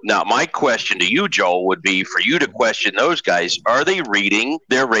 Now, my question to you, Joel, would be for you to question those guys. Are they reading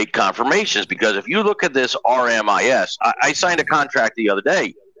their rate confirmations? Because if you look at this RMIS, I signed a contract the other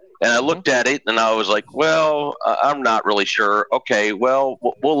day, And I looked at it and I was like, well, I'm not really sure. Okay, well,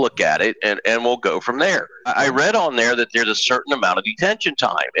 we'll look at it and we'll go from there. I read on there that there's a certain amount of detention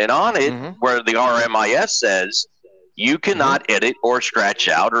time. And on it, where the RMIS says you cannot edit or scratch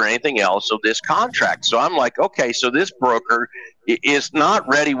out or anything else of this contract. So I'm like, okay, so this broker is not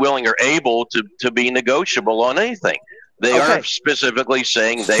ready, willing, or able to be negotiable on anything. They are specifically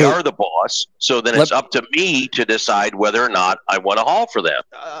saying they are the boss, so then it's up to me to decide whether or not I want to haul for them.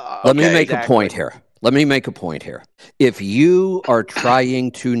 Let me make a point here. If you are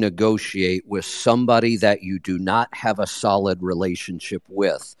trying to negotiate with somebody that you do not have a solid relationship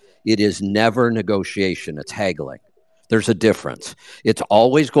with, it is never negotiation. It's haggling. There's a difference. It's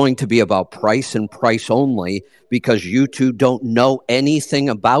always going to be about price and price only because you two don't know anything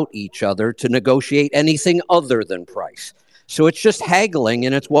about each other to negotiate anything other than price. So it's just haggling,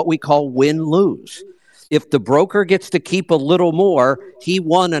 and it's what we call win-lose. If the broker gets to keep a little more, he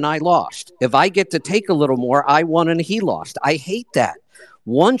won and I lost. If I get to take a little more, I won and he lost. I hate that.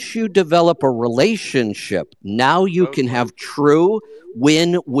 Once you develop a relationship, now you can have true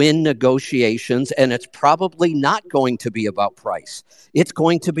win-win negotiations, and it's probably not going to be about price. It's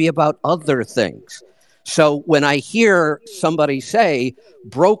going to be about other things. So when I hear somebody say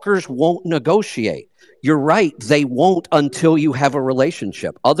brokers won't negotiate, you're right, they won't until you have a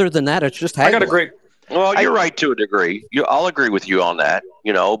relationship. Other than that, it's just haggling. I got a great... Well, you're right to a degree. I'll agree with you on that,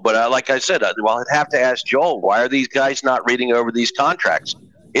 but like I said, I'd have to ask Joel, why are these guys not reading over these contracts?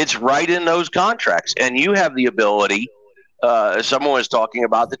 It's right in those contracts, and you have the ability. Someone was talking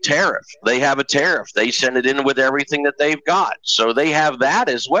about the tariff. They have a tariff. They send it in with everything that they've got. So they have that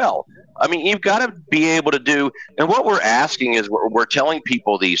as well. I mean, you've got to be able to do, and what we're asking is we're telling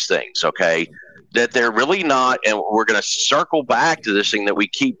people these things, okay, that they're really not, and we're going to circle back to this thing that we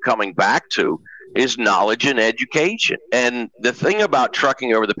keep coming back to, is knowledge and education. And the thing about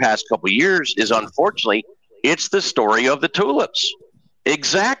trucking over the past couple of years is, unfortunately, it's the story of the tulips.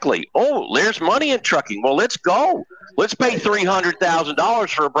 Exactly. Oh, there's money in trucking. Well, let's go. Let's pay $300,000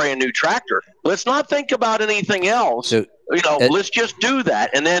 for a brand new tractor. Let's not think about anything else. So, let's just do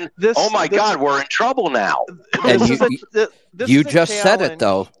that. And then, God, we're in trouble now. You just said it,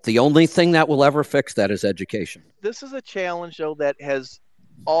 though. The only thing that will ever fix that is education. This is a challenge, though, that has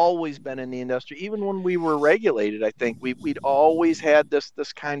always been in the industry. Even when we were regulated, I think we'd always had this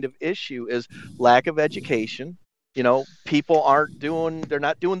kind of issue, is lack of education. People they're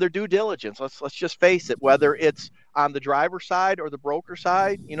not doing their due diligence. Let's just face it, whether it's on the driver's side or the broker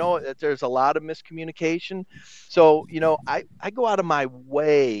side, there's a lot of miscommunication. So, I go out of my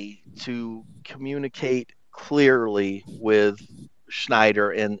way to communicate clearly with Schneider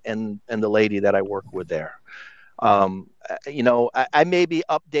and the lady that I work with there. I maybe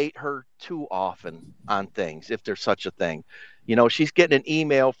update her too often on things, if there's such a thing. She's getting an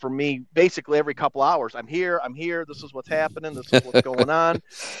email from me basically every couple hours. I'm here. This is what's happening. This is what's going on.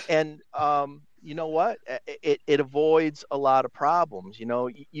 And, you know what? It avoids a lot of problems.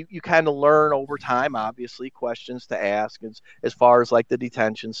 You kind of learn over time, obviously, questions to ask as far as like the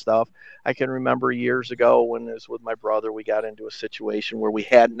detention stuff. I can remember years ago when it was with my brother, we got into a situation where we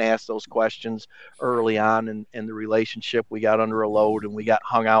hadn't asked those questions early on in the relationship. We got under a load and we got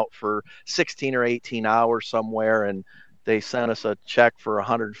hung out for 16 or 18 hours somewhere, and they sent us a check for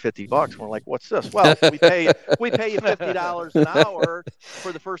 $150. We're like, what's this? Well, we pay you $50 an hour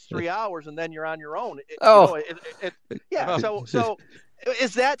for the first 3 hours, and then you're on your own. So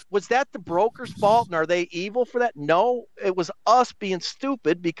was that the broker's fault, and are they evil for that? No, it was us being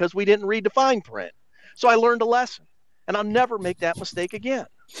stupid because we didn't read the fine print. So I learned a lesson, and I'll never make that mistake again.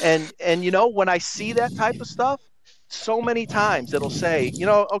 And when I see that type of stuff, so many times it'll say,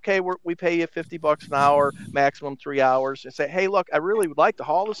 okay, we pay you $50 an hour, maximum 3 hours, and say, hey, look, I really would like to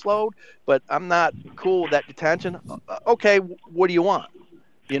haul this load, but I'm not cool with that detention. Okay, what do you want?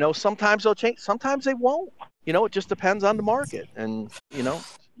 Sometimes they'll change, sometimes they won't. It just depends on the market, and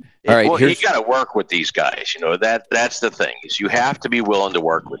All right, you got to work with these guys. That's the thing, is you have to be willing to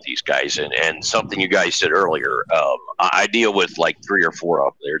work with these guys. And something you guys said earlier, I deal with like 3 or 4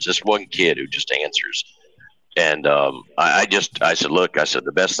 of them. There's this one kid who just answers. And I said, look,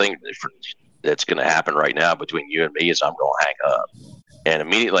 the best thing that's going to happen right now between you and me is I'm going to hang up. And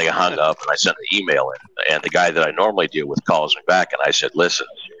immediately I hung up and I sent an email in. And the guy that I normally deal with calls me back. And I said, listen,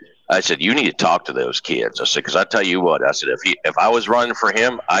 you need to talk to those kids. I said, because I tell you what, if I was running for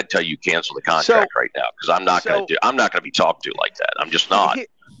him, I'd tell you cancel the contract right now, because I'm not going to be talked to like that. I'm just not.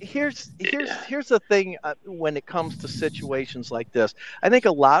 here's the thing when it comes to situations like this. I think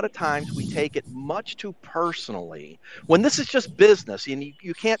a lot of times we take it much too personally when this is just business, and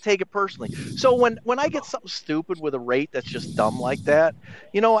you can't take it personally. So when I get something stupid with a rate that's just dumb like that,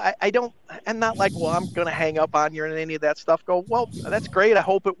 I'm not like, well, I'm going to hang up on you and any of that stuff. Go, well, that's great. I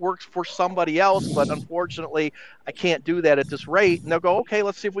hope it works for somebody else, but unfortunately, I can't do that at this rate. And they'll go, okay,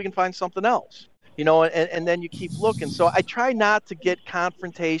 let's see if we can find something else. And then you keep looking. So I try not to get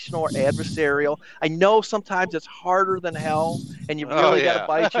confrontational or adversarial. I know sometimes it's harder than hell, and you really got to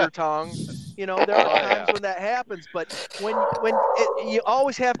bite your tongue. There are times when that happens, but you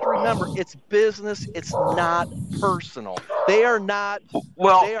always have to remember, it's business. It's not personal. They are not.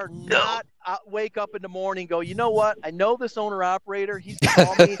 Well, they are not. Wake up in the morning and go, you know what? I know this owner-operator. He's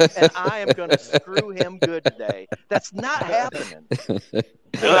called me, and I am going to screw him good today. That's not happening.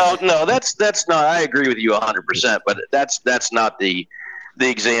 Well, no, that's not. I agree with you 100%, but that's not the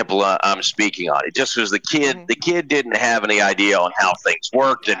example I'm speaking on. It just was the kid. Mm-hmm. The kid didn't have any idea on how things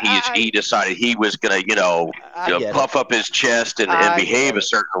worked, and he decided he was going to, puff up his chest and behave a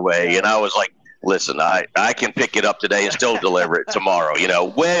certain way. And I was like, listen, I can pick it up today and still deliver it tomorrow,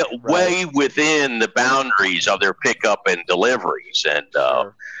 way within the boundaries of their pickup and deliveries. And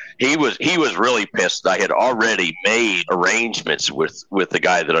he was really pissed. I had already made arrangements with the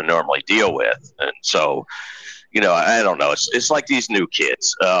guy that I normally deal with. And so, I don't know. It's like these new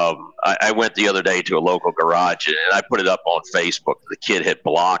kids. I went the other day to a local garage, and I put it up on Facebook. The kid had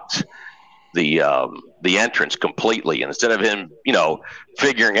blocked the entrance completely, and instead of him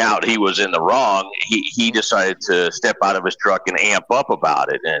figuring out he was in the wrong, he decided to step out of his truck and amp up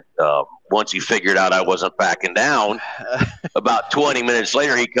about it. And once he figured out I wasn't backing down, about 20 minutes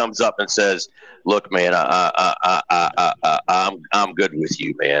later he comes up and says, look, man, I'm good with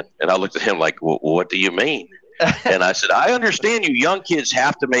you, man. And I looked at him like, what do you mean? And I said, I understand you young kids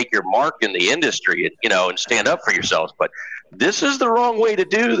have to make your mark in the industry and stand up for yourselves, but this is the wrong way to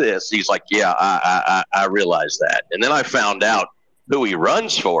do this. He's like, yeah, I realize that. And then I found out who he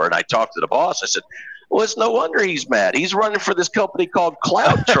runs for, and I talked to the boss. I said, well, it's no wonder he's mad. He's running for this company called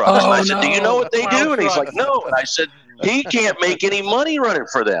Cloud Trucks. And I said, do you know what they do? And he's like, no. And I said, he can't make any money running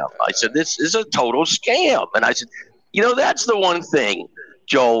for them. I said, this is a total scam. And I said, that's the one thing,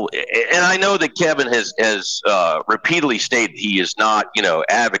 Joel, and I know that Kevin has repeatedly stated he is not,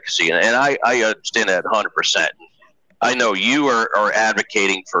 advocacy, and I understand that 100%. I know you are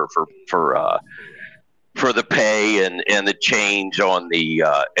advocating for the pay and the change on the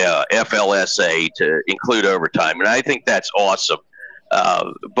FLSA to include overtime, and I think that's awesome.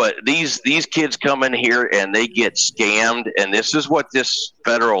 But these kids come in here and they get scammed, and this is what this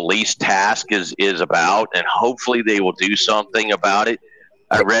federal lease task is about, and hopefully they will do something about it.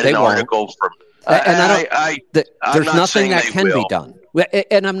 I read an article from, there's nothing that can be done.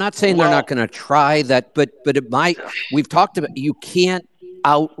 And I'm not saying they're not going to try that, but it might. We've talked about, you can't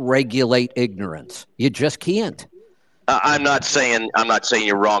out-regulate ignorance. You just can't. I'm not saying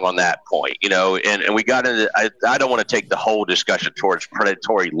you're wrong on that point, and we got into, I don't want to take the whole discussion towards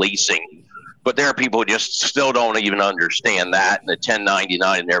predatory leasing, but there are people who just still don't even understand that, and the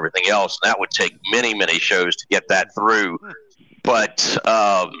 1099 and everything else. And that would take many, many shows to get that through. But,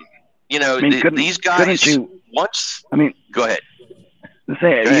 these guys, go ahead.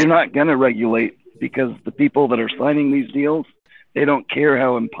 You're not going to regulate, because the people that are signing these deals, they don't care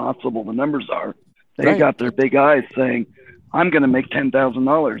how impossible the numbers are. They got their big eyes saying, I'm going to make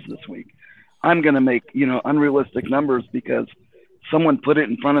 $10,000 this week. I'm going to make, unrealistic numbers because someone put it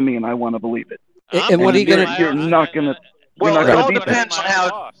in front of me and I want to believe it. And what are you going to do? You're not going to. Well, it all depends on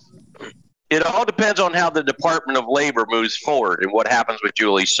how. It all depends on how the Department of Labor moves forward and what happens with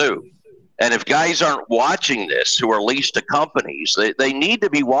Julie Sue. And if guys aren't watching this who are leased to companies, they need to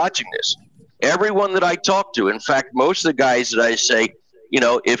be watching this. Everyone that I talk to, in fact, most of the guys that I say,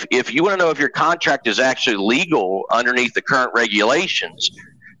 if you want to know if your contract is actually legal underneath the current regulations,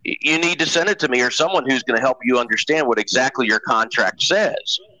 you need to send it to me or someone who's going to help you understand what exactly your contract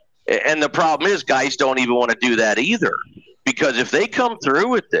says. And the problem is guys don't even want to do that either. Because if they come through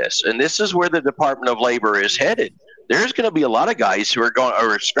with this, and this is where the Department of Labor is headed, there's going to be a lot of guys who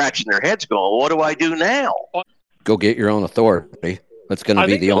are scratching their heads going, well, what do I do now? Go get your own authority. That's going to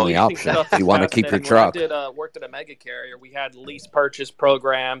be the only option if you want to keep your truck. When I worked at a mega carrier, we had lease purchase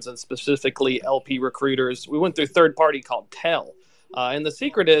programs and specifically LP recruiters. We went through a third party called TEL. And the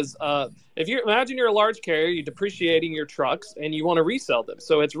secret is If you imagine you're a large carrier, you're depreciating your trucks and you want to resell them.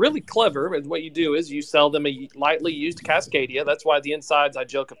 So it's really clever. And what you do is you sell them a lightly used Cascadia. That's why the insides, I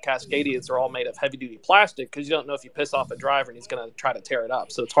joke, of Cascadias are all made of heavy duty plastic, because you don't know if you piss off a driver and he's going to try to tear it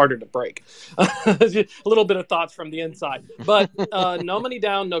up. So it's harder to break. A little bit of thoughts from the inside. But no money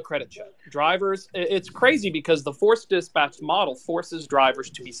down, no credit check. Drivers, it's crazy because the forced dispatch model forces drivers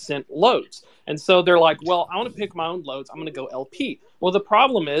to be sent loads. And so they're like, well, I want to pick my own loads. I'm going to go LP. Well, the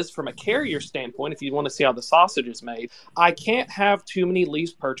problem is, from a carrier standpoint, if you want to see how the sausage is made, I can't have too many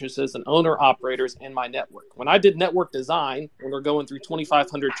lease purchases and owner-operators in my network. When I did network design, when we're going through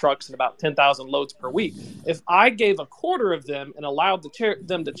 2,500 trucks and about 10,000 loads per week, if I gave a quarter of them and allowed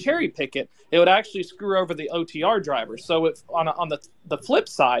them to cherry pick it, it would actually screw over the OTR drivers. So if on the flip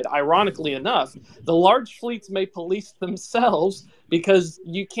side, ironically enough, the large fleets may police themselves, because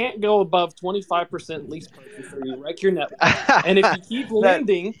you can't go above 25% lease purchase or you wreck your network. And if you keep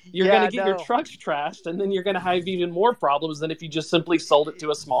lending, you're going to get your trucks trashed, and then you're going to have even more problems than if you just simply sold it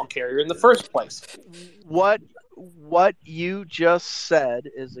to a small carrier in the first place. What you just said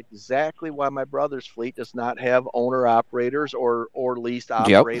is exactly why my brother's fleet does not have owner-operators or leased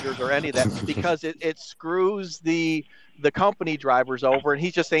operators or any of that, because it screws the company drivers over, and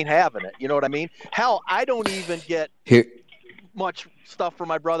he just ain't having it. You know what I mean? Hell, I don't even get much stuff for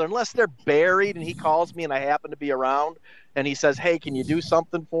my brother unless they're buried and he calls me and I happen to be around and he says, hey, can you do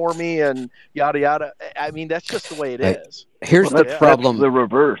something for me, and yada yada. I mean, that's just the way it is. Here's the problem. That's the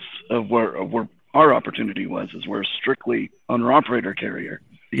reverse of where our opportunity was, is we're strictly owner operator carrier.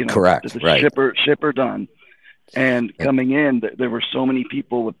 Correct. Shipper done. And coming in, there were so many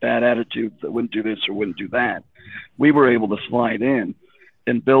people with bad attitudes that wouldn't do this or wouldn't do that. We were able to slide in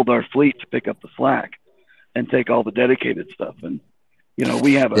and build our fleet to pick up the slack and take all the dedicated stuff. And,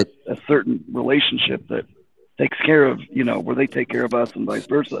 we have a certain relationship that takes care of, where they take care of us and vice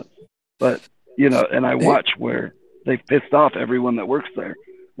versa. But, and I watch where they've pissed off everyone that works there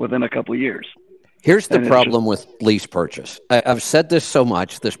within a couple of years. Here's the problem with lease purchase. I've said this so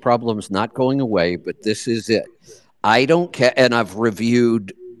much, this problem's not going away, but this is it. I don't care. And I've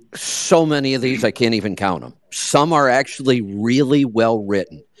reviewed so many of these, I can't even count them. Some are actually really well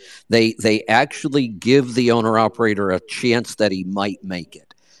written. They actually give the owner operator a chance that he might make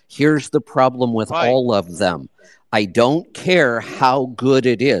it. Here's the problem with all of them. I don't care how good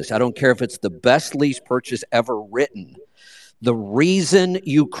it is. I don't care if it's the best lease purchase ever written. The reason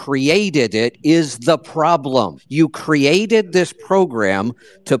you created it is the problem. You created this program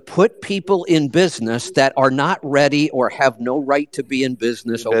to put people in business that are not ready or have no right to be in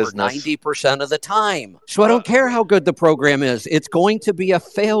business over 90% of the time. So I don't care how good the program is. It's going to be a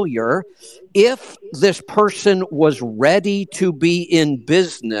failure. If this person was ready to be in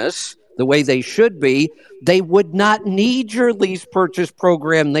business the way they should be, they would not need your lease purchase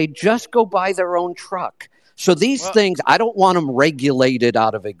program. They'd just go buy their own truck. So these things, I don't want them regulated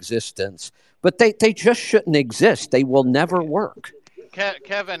out of existence, but they just shouldn't exist. They will never work.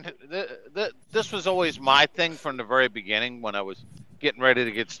 Kevin, this was always my thing from the very beginning when I was getting ready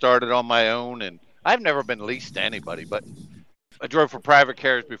to get started on my own. And I've never been leased to anybody, but I drove for private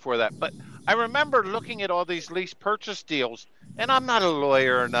carriers before that. But I remember looking at all these lease purchase deals, and I'm not a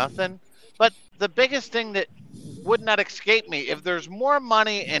lawyer or nothing, but the biggest thing that would not escape me, if there's more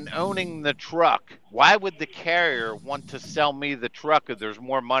money in owning the truck, why would the carrier want to sell me the truck if there's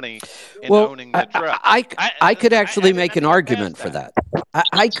more money in owning the truck? I could actually make an argument for that.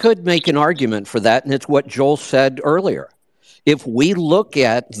 I could make an argument for that, and it's what Joel said earlier. If we look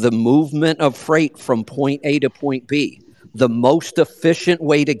at the movement of freight from point A to point B, the most efficient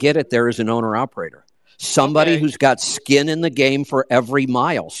way to get it there is an owner-operator. Somebody who's got skin in the game for every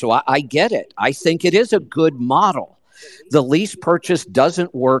mile. So I get it. I think it is a good model. The lease purchase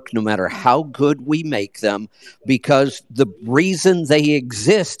doesn't work no matter how good we make them, because the reason they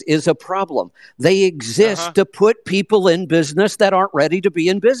exist is a problem. They exist to put people in business that aren't ready to be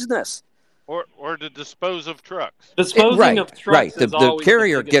in business. Or to dispose of trucks. Disposing of trucks right. The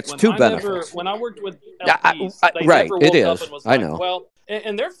carrier gets two benefits. When I worked with LPs, they never woke up and was like, well,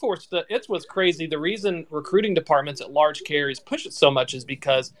 and they're forced to, it's what's crazy. The reason recruiting departments at large carriers push it so much is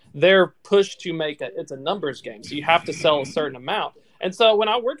because they're pushed to make it's a numbers game. So you have to sell a certain amount. And so when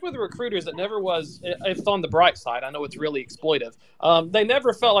I worked with recruiters, it never was, it's on the bright side. I know it's really exploitive. They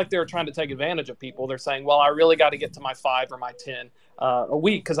never felt like they were trying to take advantage of people. They're saying, well, I really got to get to my 5 or my 10 a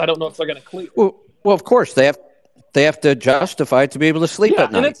week because I don't know if they're going to clear. Well, of course, they have They have to justify it to be able to sleep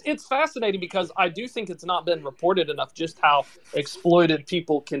at night. And it's fascinating because I do think it's not been reported enough just how exploited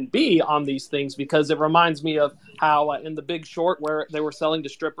people can be on these things, because it reminds me of how in The Big Short, where they were selling to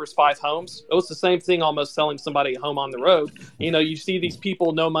strippers 5 homes, it was the same thing, almost selling somebody a home on the road. You see these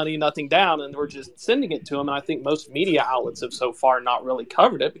people, no money, nothing down, and we're just sending it to them. And I think most media outlets have so far not really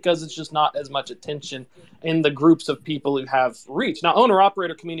covered it because it's just not as much attention in the groups of people who have reach. Now,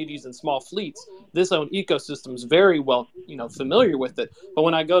 owner-operator communities and small fleets, this own ecosystem is very well, familiar with it. But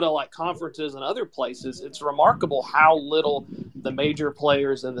when I go to like conferences and other places, it's remarkable how little the major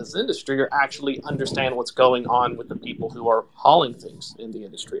players in this industry are actually understand what's going on with the people who are hauling things in the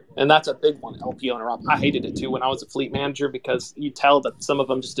industry. And that's a big one, LP owner-op. I hated it too when I was a fleet manager because you tell that some of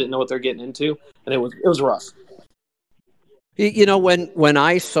them just didn't know what they're getting into, and it was rough. When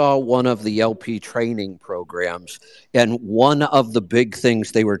I saw one of the LP training programs, and one of the big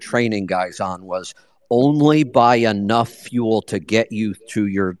things they were training guys on was only buy enough fuel to get you to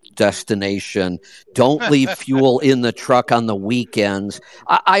your destination. Don't leave fuel in the truck on the weekends.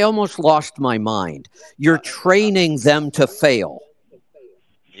 I almost lost my mind. You're training them to fail.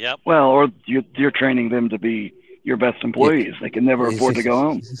 Yep. Well, or you're training them to be your best employees. They can never afford to go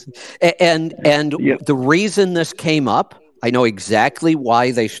home. And the reason this came up, I know exactly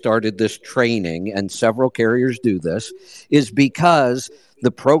why they started this training, and several carriers do this, is because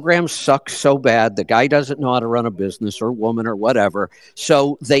the program sucks so bad. The guy doesn't know how to run a business, or woman, or whatever.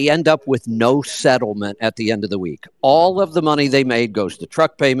 So they end up with no settlement at the end of the week. All of the money they made goes to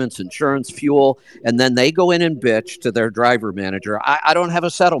truck payments, insurance, fuel, and then they go in and bitch to their driver manager, I don't have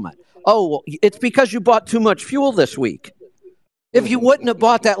a settlement. Oh, well, it's because you bought too much fuel this week. If you wouldn't have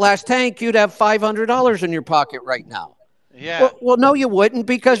bought that last tank, you'd have $500 in your pocket right now. Yeah. Well, no, you wouldn't,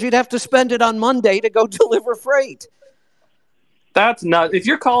 because you'd have to spend it on Monday to go deliver freight. That's nuts. If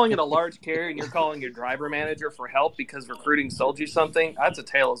you're calling it a large carrier and you're calling your driver manager for help because recruiting sold you something, that's a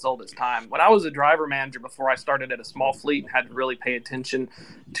tale as old as time. When I was a driver manager before I started at a small fleet and had to really pay attention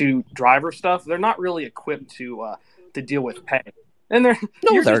to driver stuff, they're not really equipped to deal with pay. And they're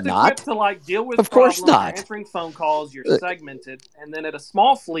not to like deal with. Of course not. Answering phone calls, you're segmented, and then at a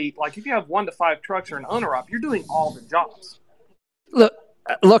small fleet, like if you have 1 to 5 trucks or an owner op, you're doing all the jobs.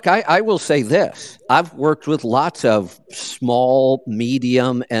 Look, I will say this. I've worked with lots of small,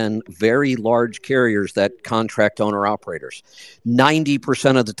 medium, and very large carriers that contract owner-operators.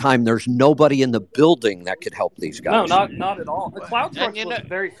 90% of the time, there's nobody in the building that could help these guys. No, not at all. The Cloud Trucks was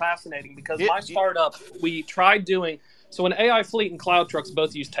very fascinating because my startup, we tried doing... So when AI Fleet and Cloud Trucks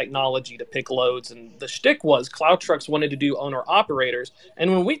both use technology to pick loads, and the shtick was Cloud Trucks wanted to do owner-operators. And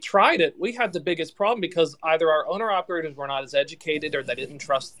when we tried it, we had the biggest problem because either our owner-operators were not as educated, or they didn't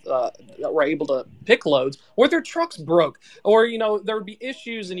trust, were able to pick loads, or their trucks broke, or, there would be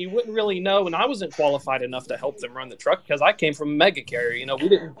issues and you wouldn't really know. And I wasn't qualified enough to help them run the truck because I came from a mega carrier. We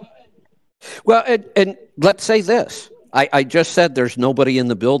didn't. Well, and let's say this. I just said there's nobody in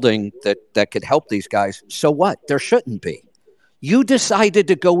the building that could help these guys. So what? There shouldn't be. You decided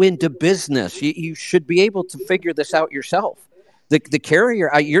to go into business. You should be able to figure this out yourself. The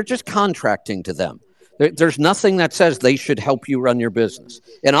carrier, you're just contracting to them. There's nothing that says they should help you run your business.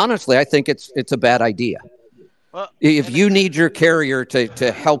 And honestly, I think it's a bad idea. Well, if you need your carrier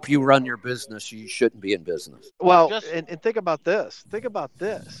to help you run your business, you shouldn't be in business. Well, and think about this.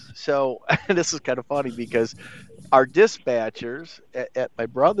 So this is kind of funny because our dispatchers at my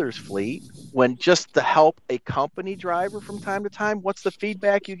brother's fleet, when just to help a company driver from time to time, what's the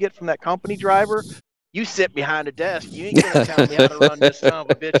feedback you get from that company driver? You sit behind a desk. You ain't going to tell me how to run this son of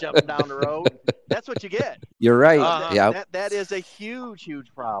a bitch up and down the road. That's what you get. You're right. Yeah. That is a huge,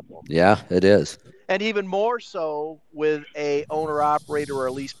 huge problem. Yeah, it is. And even more so with a owner-operator or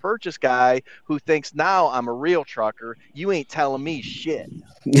a lease purchase guy who thinks, now I'm a real trucker. You ain't telling me shit.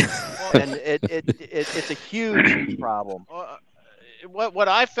 And it's a huge, huge problem. What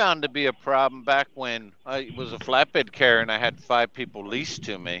I found to be a problem back when I was a flatbed carrier and I had 5 people leased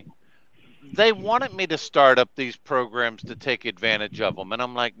to me, they wanted me to start up these programs to take advantage of them. And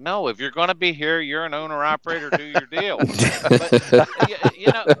I'm like, no, if you're going to be here, you're an owner operator, do your deal. But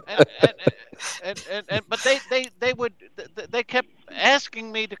they kept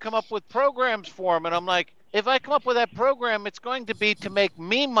asking me to come up with programs for them. And I'm like, if I come up with that program, it's going to be to make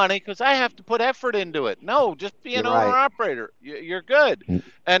me money because I have to put effort into it. No, just be an owner operator. You're good.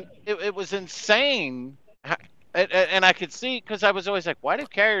 And it was insane. And I could see, because I was always like, why do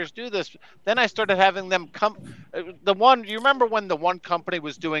carriers do this? Then I started having them come. You remember when the one company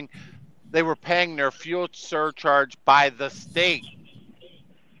was doing, they were paying their fuel surcharge by the state.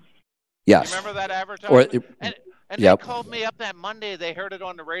 Yes. You remember that advertisement? And they called me up that Monday. They heard it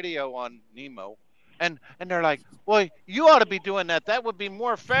on the radio on Nemo. And they're like, well, you ought to be doing that. That would be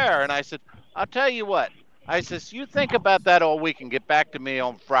more fair. And I said, I'll tell you what. I says, you think about that all week and get back to me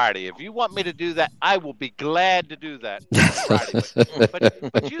on Friday. If you want me to do that, I will be glad to do that on Friday.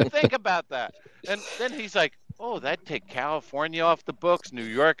 But you think about that. And then he's like, oh, that'd take California off the books, New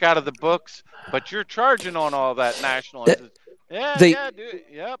York out of the books, but you're charging on all that national. I says, yeah, do it.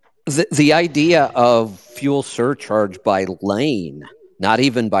 Yep. The idea of fuel surcharge by lane, not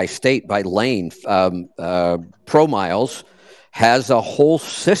even by state, by lane, ProMiles has a whole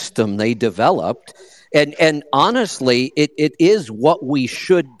system they developed. And honestly, it is what we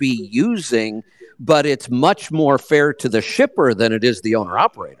should be using, but it's much more fair to the shipper than it is the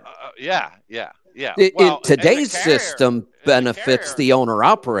owner-operator. Yeah. Today's system benefits the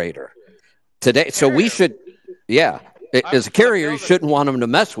owner-operator. So we should, as a carrier, you shouldn't want them to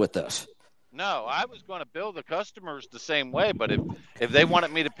mess with this. No, I was going to bill the customers the same way, but if they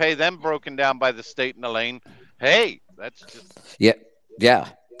wanted me to pay them broken down by the state and the lane, hey, that's just... Yeah.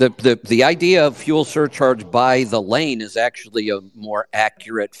 The idea of fuel surcharge by the lane is actually a more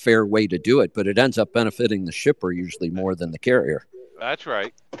accurate, fair way to do it, but it ends up benefiting the shipper usually more than the carrier. That's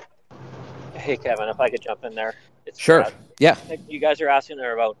right. Hey, Kevin, if I could jump in there. Sure. Yeah. You guys are asking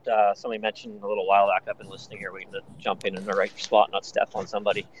there about, somebody mentioned a little while back, I've been listening here, waiting to jump in the right spot, not step on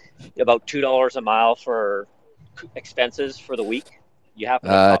somebody, about $2 a mile for expenses for the week. You have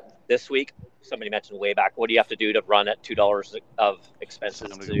to this week. Somebody mentioned way back, what do you have to do to run at $2 of expenses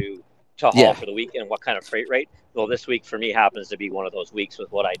to haul for the week, and what kind of freight rate? Well, this week for me happens to be one of those weeks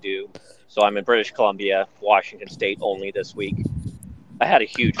with what I do. So I'm in British Columbia, Washington State only this week. I had a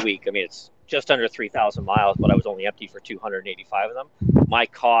huge week. I mean, it's just under 3,000 miles, but I was only empty for 285 of them. My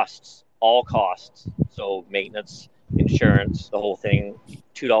costs, all costs, so maintenance, insurance, the whole thing,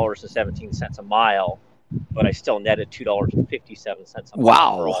 $2.17 a mile. But I still netted $2.57 a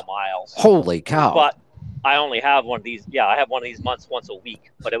mile for all miles. Holy cow. But I only have one of these. Yeah, I have one of these months once a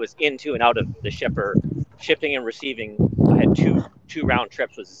week. But it was into and out of the shipper. Shipping and receiving, I had two round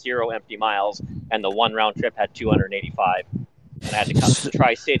trips with 0 empty miles. And the one round trip had 285. And I had to come to the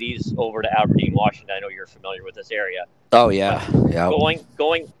Tri-Cities over to Aberdeen, Washington. I know you're familiar with this area. Oh, yeah.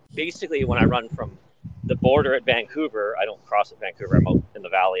 Going basically when I run from the border at Vancouver, I don't cross at Vancouver. I'm out in the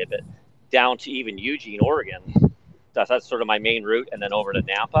valley a bit. Down to even Eugene, Oregon. That's sort of my main route, and then over to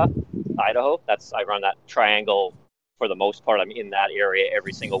Nampa, Idaho. I run that triangle for the most part. I'm in that area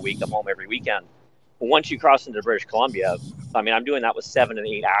every single week. I'm home every weekend. But once you cross into British Columbia, I mean, I'm doing that with 7 and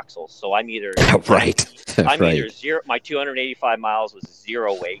 8 axles. So I'm either either zero. My 285 miles was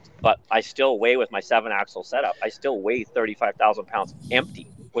 0 weight, but I still weigh with my 7 axle setup. I still weigh 35,000 pounds empty.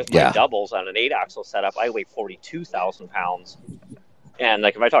 With my doubles on an 8 axle setup, I weigh 42,000 pounds. And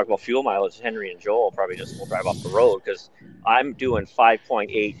like if I talk about fuel mileage, Henry and Joel probably just will drive off the road because I'm doing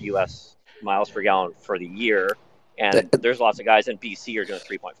 5.8 U.S. miles per gallon for the year, and there's lots of guys in BC are doing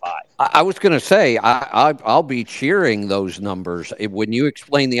 3.5. I was going to say I'll be cheering those numbers when you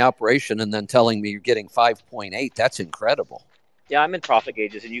explain the operation and then telling me you're getting 5.8. That's incredible. Yeah, I'm in profit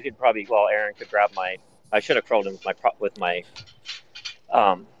gauges, and you could probably Aaron could grab my. I should have crawled him with my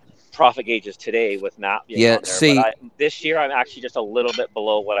profit gauges today with Matt being on there. But this year I'm actually just a little bit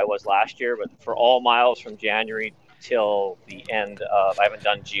below what I was last year, but for all miles from January till the end of, I haven't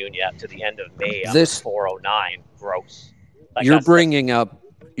done June yet, to the end of May, I'm 409 gross. You're bringing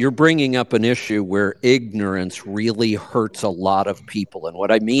up an issue where ignorance really hurts a lot of people. And what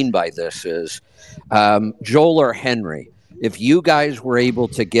I mean by this is, Joel or Henry, if you guys were able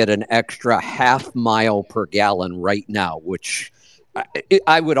to get an extra half mile per gallon right now, which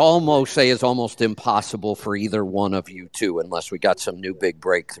I would almost say is almost impossible for either one of you two, unless we got some new big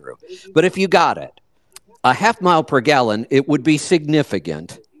breakthrough. But if you got it, a half mile per gallon, it would be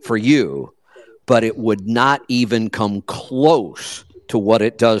significant for you, but it would not even come close to what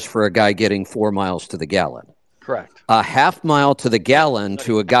it does for a guy getting 4 miles to the gallon. Correct. A half mile to the gallon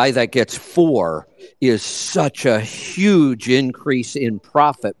to a guy that gets 4 is such a huge increase in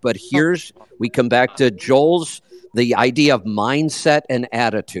profit. But we come back to Joel's, the idea of mindset and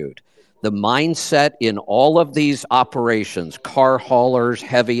attitude. The mindset in all of these operations, car haulers,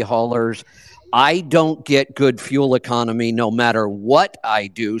 heavy haulers, I don't get good fuel economy no matter what I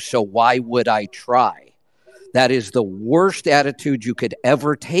do, so why would I try? That is the worst attitude you could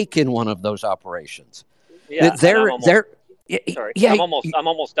ever take in one of those operations. Yeah, I'm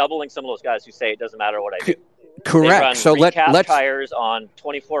almost doubling some of those guys who say it doesn't matter what I do. Correct. So let's tires on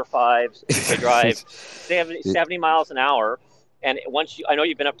 24.5s. They drive 70 miles an hour. And I know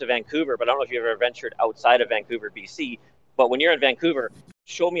you've been up to Vancouver, but I don't know if you've ever ventured outside of Vancouver, BC. But when you're in Vancouver,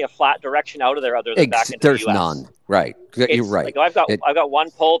 show me a flat direction out of there other than back into the US. There's none. Right. You're right. Like I've got one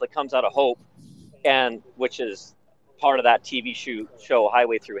pole that comes out of Hope, and which is part of that TV show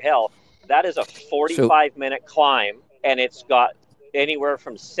Highway Through Hell. That is a 45-minute climb, and it's got anywhere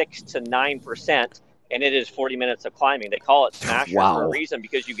from 6 to 9%, and it is 40 minutes of climbing. They call it Smasher for a reason,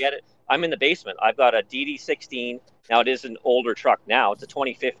 because you get it. I'm in the basement. I've got a DD16. Now, it is an older truck now. It's a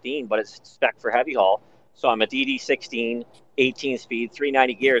 2015, but it's spec for heavy haul. So I'm a DD16, 18-speed,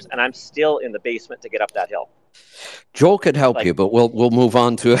 390 gears, and I'm still in the basement to get up that hill. Joel could help you, but we'll move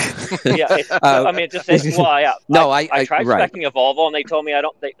on to it. Yeah, I mean, it just says, I tried specing a Volvo, and they told me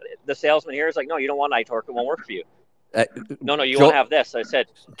the salesman here is like, no, you don't want iTorque, it won't work for you. No, you won't have this. I said,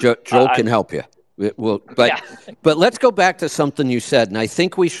 Joel can help you. But let's go back to something you said, and I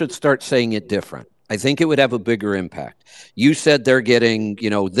think we should start saying it different. I think it would have a bigger impact. You said they're getting,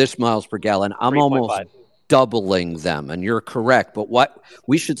 this miles per gallon. I'm 3.5. almost doubling them, and you're correct. But what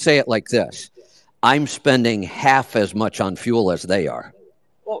we should say it like this: I'm spending half as much on fuel as they are.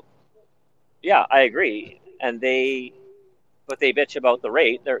 Well, yeah, I agree. But they bitch about the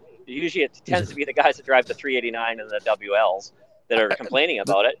rate. Usually it tends to be the guys that drive the 389 and the WLs that are complaining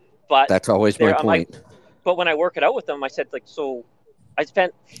about it. But that's always my point. But when I work it out with them, I said, so I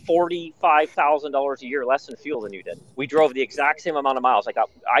spent $45,000 a year less in fuel than you did. We drove the exact same amount of miles.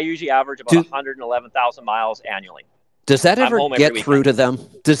 I usually average about 111,000 miles annually. Does that ever get through to them?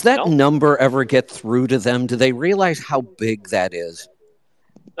 Does that number ever get through to them? Do they realize how big that is?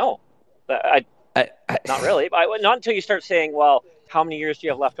 No, not really. Not until you start saying, well, how many years do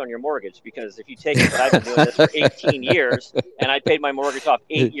you have left on your mortgage? Because if you take it that I've been doing this for 18 years and I paid my mortgage off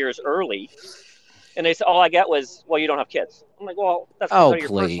 8 years early, and they said, all I get was, well, you don't have kids. I'm like, well, that's out of your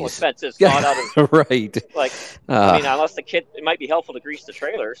personal expenses, not out of right. Unless the kid, it might be helpful to grease the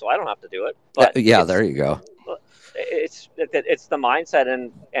trailer, so I don't have to do it. But there you go. It's the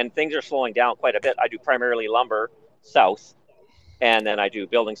mindset, and things are slowing down quite a bit. I do primarily lumber south, and then I do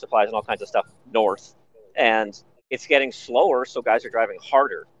building supplies and all kinds of stuff north, and it's getting slower, so guys are driving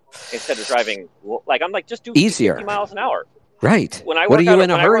harder instead of driving just do easier 50 miles an hour. Right. What are you in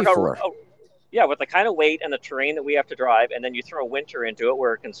a hurry for? Yeah, with the kind of weight and the terrain that we have to drive, and then you throw winter into it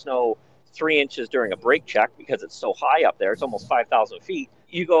where it can snow 3 inches during a brake check because it's so high up there. It's almost 5,000 feet.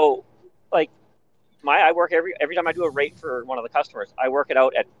 You go I work every time I do a rate for one of the customers, I work it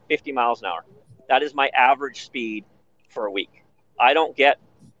out at 50 miles an hour. That is my average speed for a week. I don't get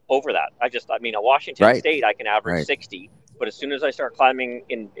over that. At Washington State, I can average 60, but as soon as I start climbing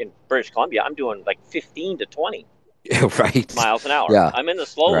in British Columbia, I'm doing 15 to 20 miles an hour. Yeah. I'm in the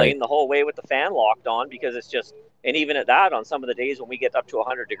slow lane the whole way with the fan locked on because it's just, and even at that, on some of the days when we get up to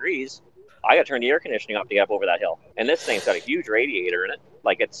 100 degrees, I got to turn the air conditioning up to get up over that hill. And this thing's got a huge radiator in it.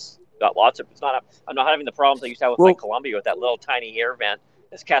 It's got I'm not having the problems I used to have with my Columbia with that little tiny air vent.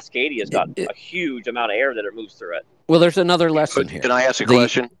 This Cascadia has got a huge amount of air that it moves through it. Well, there's another lesson here. Can I ask a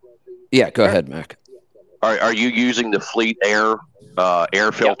question? Yeah, go ahead, Mac. Are you using the Fleet Air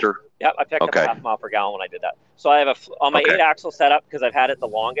filter? Yeah, I picked up half a mile per gallon when I did that. So I have on my 8-axle setup, because I've had it the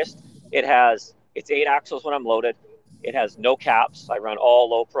longest, it's 8 axles when I'm loaded. It has no caps. I run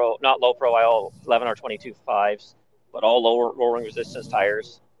all not low pro, I all 11 or 22 5s, but all lower rolling resistance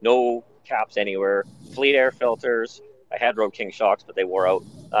tires. No caps anywhere. Fleet Air filters. I had Road King shocks, but they wore out.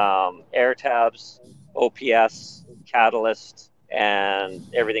 Air tabs, OPS, catalyst, and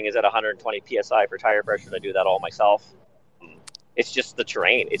everything is at 120 PSI for tire pressure. I do that all myself. It's just the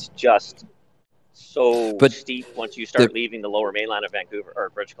terrain. It's just so steep once you start leaving the lower mainland of Vancouver or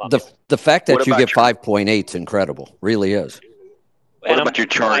British Columbia. The fact that you get 5.8 is incredible. Really is. What about your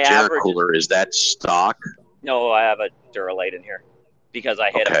Charge air cooler? Is that stock? No, I have a Duralite in here because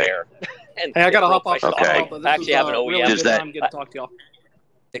I hit a bear. Hey, I got to hop off. I actually have an OEM. Does that I'm good to talk to y'all.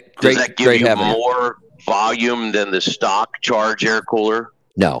 Does that give you more volume than the stock Charge air cooler?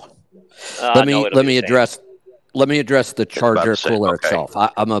 No. Let me address the Charge air cooler itself.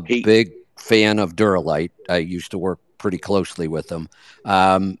 I'm a big fan of Duralite. I used to work pretty closely with them.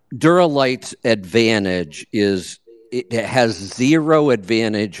 Duralite's advantage is it has zero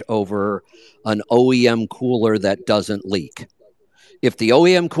advantage over an OEM cooler that doesn't leak. If the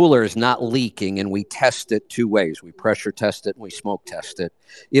OEM cooler is not leaking, and we test it two ways, we pressure test it and we smoke test it.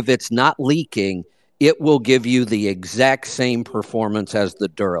 If it's not leaking, it will give you the exact same performance as the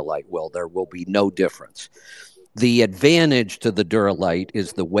Duralite will. There will be no difference. The advantage to the Duralite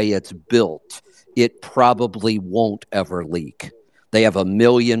is the way it's built. It probably won't ever leak. They have a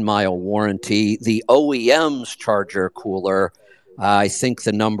 1,000,000-mile warranty. The OEM's Charge air cooler, I think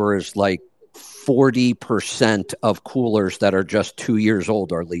the number is 40% of coolers that are just 2 years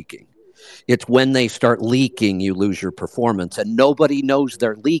old are leaking. It's when they start leaking, you lose your performance, and nobody knows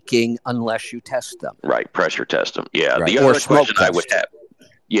they're leaking unless you test them. Right, pressure test them. Yeah. Right. The other question I would have.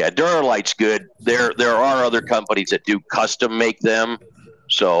 Yeah, Duralite's good. There are other companies that do custom make them.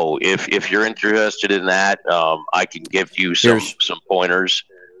 So if you're interested in that, I can give you some pointers.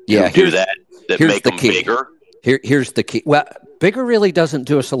 Yeah, do that make them key. bigger. Here's the key. Well, bigger really doesn't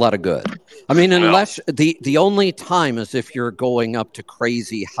do us a lot of good. I mean, unless the only time is if you're going up to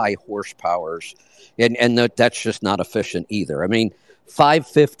crazy high horsepowers, and that's just not efficient either. I mean,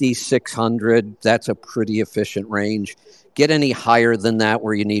 550, 600, that's a pretty efficient range. Get any higher than that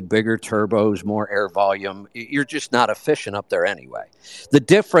where you need bigger turbos, more air volume, you're just not efficient up there anyway. The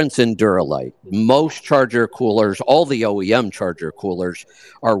difference in Duralite, most charger coolers, all the OEM charger coolers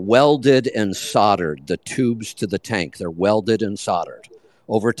are welded and soldered, the tubes to the tank. They're welded and soldered.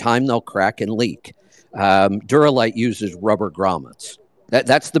 Over time, they'll crack and leak. Duralite uses rubber grommets.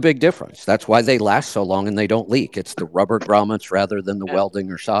 That's the big difference. That's why they last so long and they don't leak. It's the rubber grommets rather than the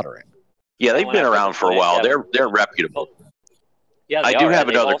welding or soldering. Yeah, they've been around for a while. They're reputable. Yeah, I do have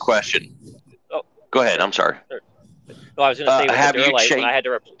another question. Oh, go ahead. I'm sorry. No, I was going to say with have the Duralite, you when I had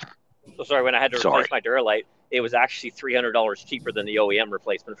to replace my Duralite, it was actually $300 cheaper than the OEM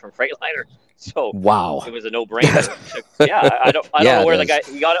replacement from Freightliner. So wow, it was a no-brainer. Yeah, I don't know where the guy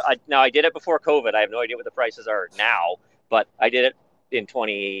he got it. Now I did it before COVID. I have no idea what the prices are now, but I did it in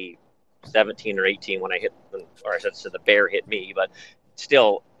 2017 or 18 when I hit, or I said so the bear hit me, but.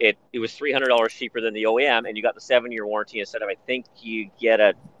 Still, it was $300 cheaper than the OEM, and you got the 7-year warranty instead of, I think you get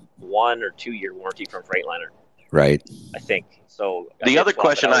a 1 or 2 year warranty from Freightliner. Right. I think so. The other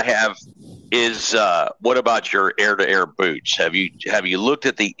question I have is, what about your air-to-air boots? Have you looked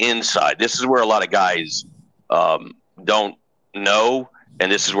at the inside? This is where a lot of guys don't know,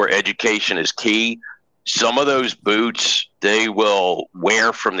 and this is where education is key. Some of those boots, they will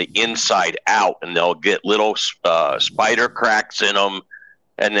wear from the inside out, and they'll get little spider cracks in them,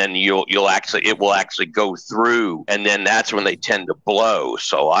 and then it will actually go through, and then that's when they tend to blow.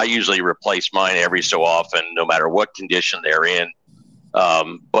 So I usually replace mine every so often, no matter what condition they're in.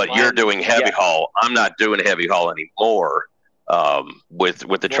 But you're doing heavy haul. I'm not doing heavy haul anymore with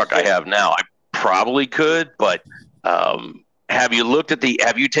the truck I have now. I probably could, but have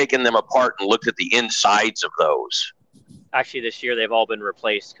you taken them apart and looked at the insides of those? Actually, this year they've all been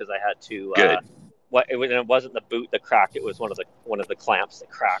replaced because I had to. Good. It wasn't the boot that cracked; it was one of the clamps that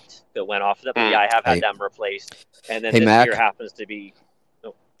cracked that went off of it. But yeah, I have had them replaced. And then this Mac, year happens to be.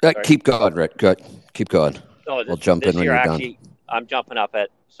 Keep going, Rick. Good. Keep going. We'll jump in when you're done. I'm jumping up at.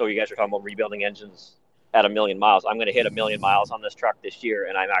 So you guys are talking about rebuilding engines at 1 million miles. I'm going to hit 1 million miles on this truck this year,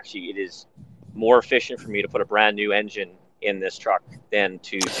 and it is more efficient for me to put a brand new engine in this truck than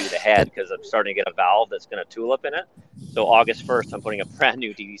to do the head because I'm starting to get a valve that's going to tulip in it. So August 1st, I'm putting a brand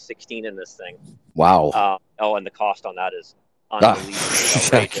new DD16 in this thing. Wow. And the cost on that is unbelievably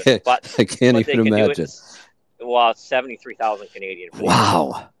outrageous. I can't even imagine. It's $73,000 Canadian.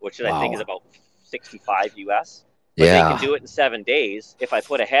 Wow. Which I think is about 65 US. But yeah. They can do it in 7 days. If I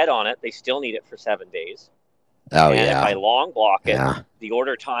put a head on it, they still need it for 7 days. Oh, and yeah. if I long block it, the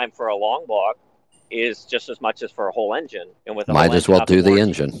order time for a long block is just as much as for a whole engine. And with might as well do the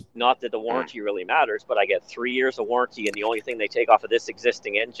engine. Not that the warranty really matters, but I get 3 years of warranty, and the only thing they take off of this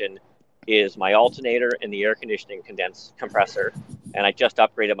existing engine is my alternator and the air conditioning compressor. And I just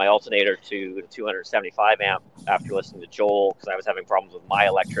upgraded my alternator to 275 amp after listening to Joel because I was having problems with my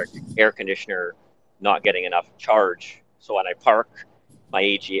electric air conditioner not getting enough charge. So when I park, my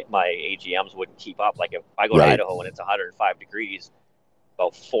AGMs wouldn't keep up. Like if I go to Idaho and it's 105 degrees,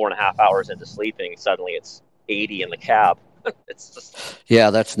 about 4.5 hours into sleeping, suddenly it's 80 in the cab. It's just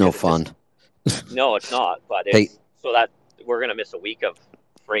that's no fun. No, it's not. But so that we're gonna miss a week of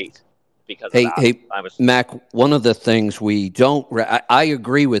freight because of that. Hey, Mac. One of the things we don't. I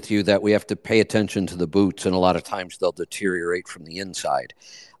agree with you that we have to pay attention to the boots, and a lot of times they'll deteriorate from the inside.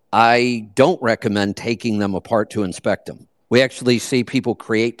 I don't recommend taking them apart to inspect them. We actually see people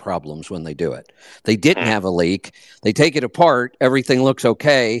create problems when they do it. They didn't have a leak. They take it apart. Everything looks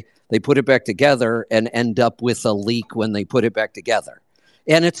okay. They put it back together and end up with a leak when they put it back together.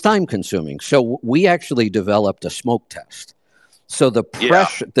 And it's time consuming. So we actually developed a smoke test. So the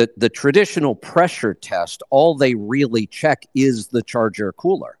pressure, the traditional pressure test, all they really check is the charger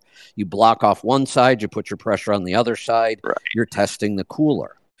cooler. You block off one side, you put your pressure on the other side. Right. You're testing the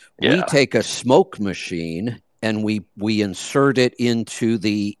cooler. Yeah. We take a smoke machine and we insert it into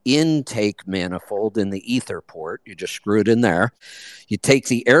the intake manifold in the ether port. You just screw it in there. You take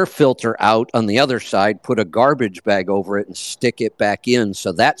the air filter out on the other side, put a garbage bag over it, and stick it back in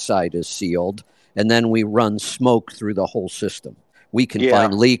so that side is sealed. And then we run smoke through the whole system. We can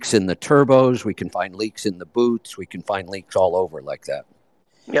find leaks in the turbos. We can find leaks in the boots. We can find leaks all over like that.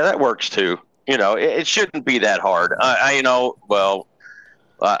 Yeah, that works too. It shouldn't be that hard.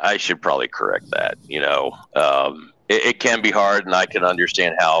 I should probably correct that. It can be hard, and I can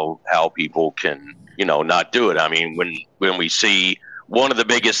understand how people can, not do it. I mean, when we see one of the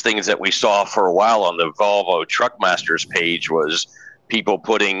biggest things that we saw for a while on the Volvo Truckmasters page was people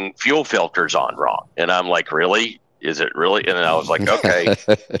putting fuel filters on wrong. And I'm like, really? Is it really? And I was like, okay,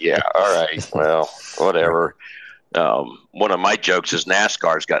 yeah, all right, well, whatever. One of my jokes is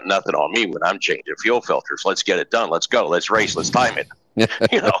NASCAR's got nothing on me when I'm changing fuel filters. Let's get it done. Let's go. Let's race. Let's time it.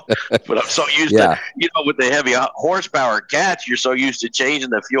 But I'm so used to, with the heavy horsepower cats, you're so used to changing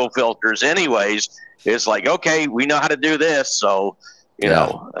the fuel filters anyways. It's like, okay, we know how to do this. So,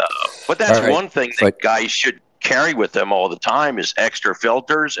 but that's one thing that guys should carry with them all the time is extra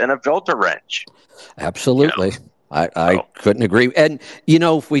filters and a filter wrench. Absolutely. I couldn't agree. And,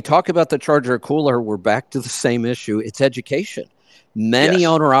 if we talk about the Charger cooler, we're back to the same issue. It's education. Many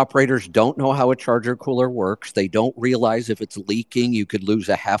owner-operators don't know how a Charger cooler works. They don't realize if it's leaking, you could lose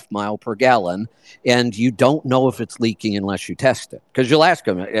a half mile per gallon. And you don't know if it's leaking unless you test it. Because you'll ask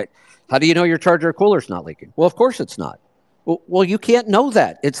them, how do you know your Charger cooler's not leaking? Well, of course it's not. Well, you can't know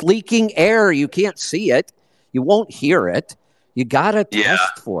that. It's leaking air. You can't see it. You won't hear it. You got to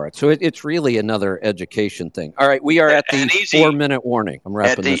test for it. So it's really another education thing. All right, we are at the 4-minute warning. I'm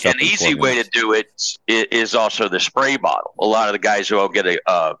wrapping this up. An easy way to do it is also the spray bottle. A lot of the guys will get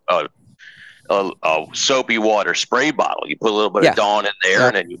a soapy water spray bottle. You put a little bit of Dawn in there,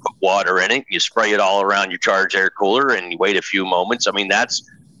 and then you put water in it. You spray it all around your Charge air cooler, and you wait a few moments. I mean, that's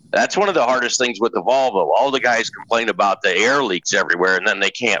one of the hardest things with the Volvo. All the guys complain about the air leaks everywhere, and then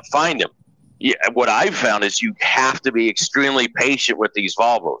they can't find them. Yeah, what I've found is you have to be extremely patient with these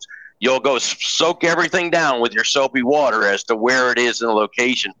Volvos. You'll go soak everything down with your soapy water as to where it is in the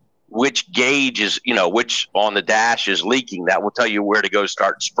location, which gauge is, which on the dash is leaking. That will tell you where to go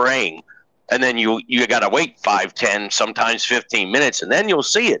start spraying. And then you got to wait 5, 10, sometimes 15 minutes, and then you'll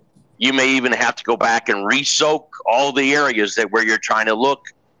see it. You may even have to go back and re-soak all the areas where you're trying to look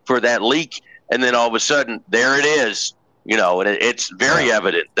for that leak. And then all of a sudden, there it is, and it's very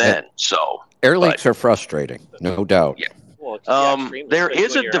evident then. So. Air leaks are frustrating, no doubt. Yeah. Well, there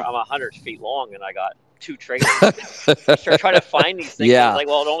is I'm 100 feet long and I got 2 trailers. Start trying to find these things. Yeah. It's like,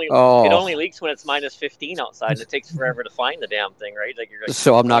 well, it only leaks when it's minus 15 outside, and it takes forever to find the damn thing, right?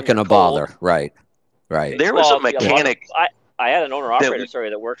 So I'm not going to bother, right? There was a mechanic. I had an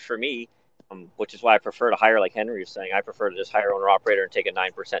owner-operator, that worked for me, which is why I prefer to hire, like Henry was saying, I prefer to just hire owner-operator and take a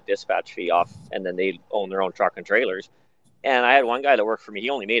 9% dispatch fee off, and then they own their own truck and trailers. And I had one guy that worked for me. He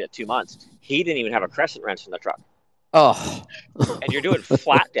only made it 2 months. He didn't even have a crescent wrench in the truck. Oh. And you're doing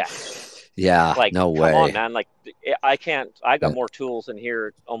flat dash. Yeah, no way. Come on, man. Like, I can't. I got more tools in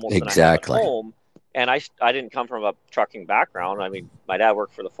here almost than I have at home. And I didn't come from a trucking background. I mean, my dad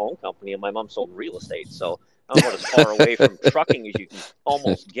worked for the phone company, and my mom sold real estate. So I'm about as far away from trucking as you can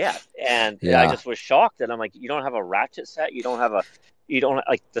almost get. And I just was shocked. And I'm like, you don't have a ratchet set? You don't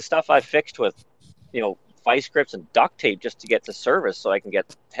like the stuff I fixed with, vice grips and duct tape just to get to service so I can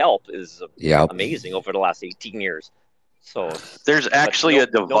get help is amazing over the last 18 years. So there's actually a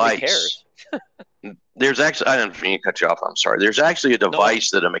device. There's actually, I didn't mean to cut you off. I'm sorry. There's actually a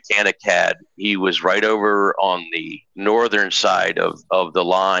device that a mechanic had. He was right over on the northern side of the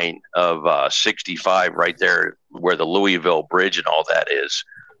line of 65, right there where the Louisville Bridge and all that is.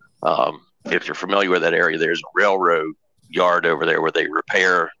 If you're familiar with that area, there's a railroad yard over there where they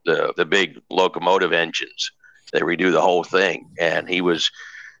repair the big locomotive engines. They redo the whole thing. And he's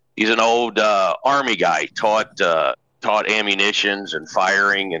an old Army guy, taught ammunitions and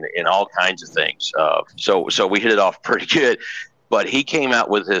firing and all kinds of things. So we hit it off pretty good. But he came out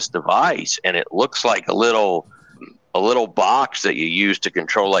with this device, and it looks like a little box that you use to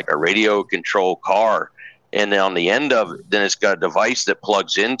control like a radio control car. And then on the end of it, then it's got a device that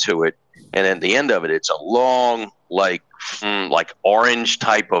plugs into it. And at the end of it, it's a long, like orange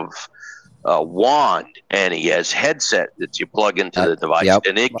type of wand, and he has headset that you plug into the device,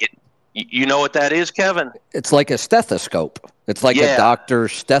 and it can. You know what that is, Kevin? It's like a stethoscope. It's like a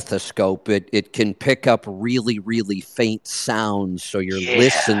doctor's stethoscope. It can pick up really, really faint sounds, so you're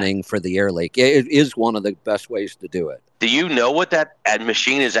listening for the air leak. It is one of the best ways to do it. Do you know what that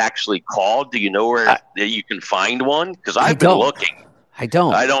machine is actually called? Do you know where you can find one? Because I've been looking. I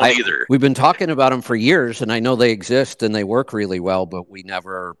don't either. We've been talking about them for years, and I know they exist and they work really well, but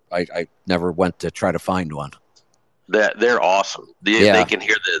I never went to try to find one. They're awesome. They can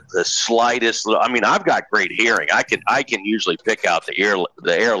hear the slightest little. I mean, I've got great hearing. I can usually pick out the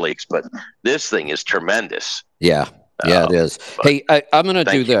air leaks, but this thing is tremendous. Yeah, it is. Hey, I'm going to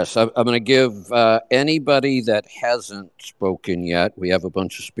do this. I'm going to give anybody that hasn't spoken yet. We have a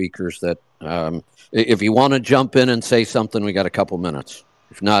bunch of speakers that. If you want to jump in and say something, we got a couple minutes.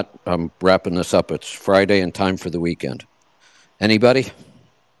 If not, I'm wrapping this up. It's Friday and time for the weekend. Anybody?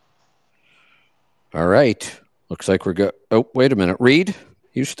 All right. Looks like we're good. Oh, wait a minute. Reed,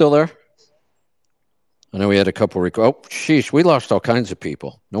 you still there? I know we had a couple. Oh, sheesh. We lost all kinds of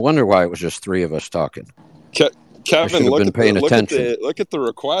people. No wonder why it was just three of us talking. Kevin, look at the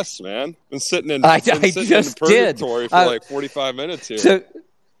requests, man. Been sitting in, I just purgatory for like 45 minutes here.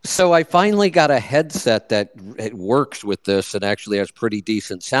 So I finally got a headset that it works with this and actually has pretty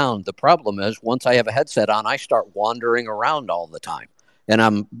decent sound. The problem is once I have a headset on, I start wandering around all the time. And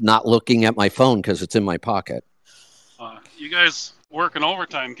I'm not looking at my phone because it's in my pocket. You guys working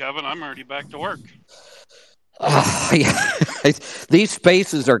overtime, Kevin. I'm already back to work. These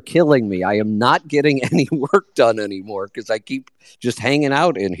spaces are killing me. I am not getting any work done anymore because I keep just hanging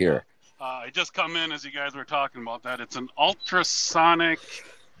out in here. I just come in as you guys were talking about that. It's an ultrasonic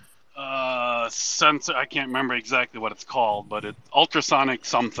sensor. I can't remember exactly what it's called, but it's ultrasonic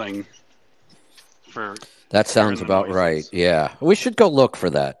something. That sounds about right. Yeah, we should go look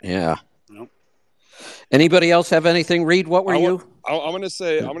for that. Yeah. Nope. Anybody else have anything? Reed, what were you? I'm gonna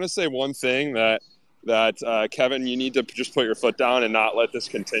say one thing that Kevin, you need to just put your foot down and not let this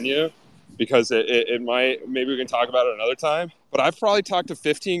continue, because it might. Maybe we can talk about it another time. But I've probably talked to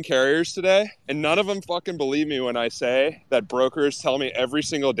 15 carriers today, and none of them fucking believe me when I say that brokers tell me every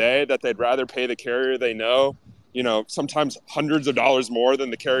single day that they'd rather pay the carrier they know, sometimes hundreds of dollars more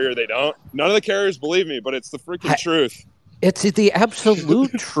than the carrier they don't. None of the carriers believe me, but it's the freaking truth. It's the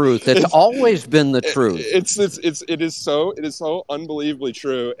absolute truth. It's always been the truth. It is so unbelievably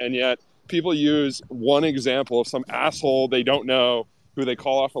true, and yet people use one example of some asshole they don't know who they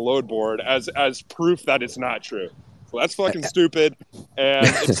call off a load board as proof that it's not true. So that's fucking stupid, and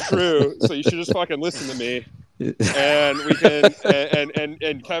it's true. So you should just fucking listen to me, and we can.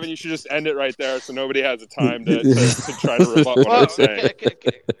 And Kevin, you should just end it right there, so nobody has the time to try to rebut what I'm saying.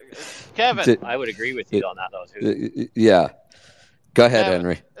 Kevin, I would agree with you on that, though. Too. Yeah, go ahead,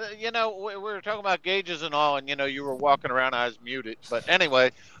 Henry. We were talking about gauges and all, and you were walking around. I was muted, but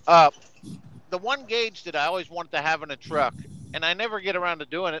anyway, the one gauge that I always wanted to have in a truck, and I never get around to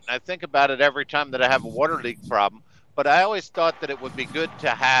doing it, and I think about it every time that I have a water leak problem. But I always thought that it would be good to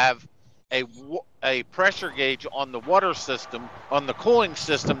have a pressure gauge on the water system, on the cooling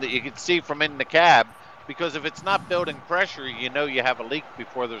system that you can see from in the cab, because if it's not building pressure, you have a leak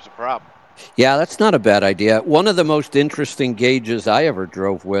before there's a problem. Yeah, that's not a bad idea. One of the most interesting gauges I ever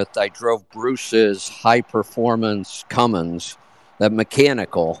drove with, I drove Bruce's high-performance Cummins, the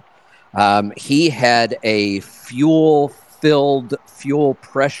mechanical. He had a fuel-filled fuel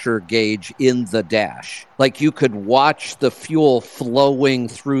pressure gauge in the dash. Like you could watch the fuel flowing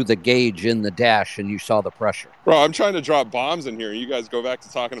through the gauge in the dash and you saw the pressure. Bro, I'm trying to drop bombs in here. You guys go back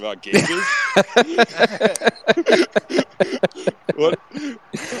to talking about gauges? What?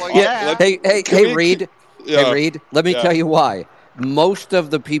 Well, yeah. Hey, Reed. Yeah. Hey, Reed, let me tell you why. Most of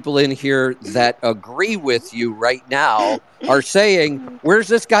the people in here that agree with you right now are saying, where's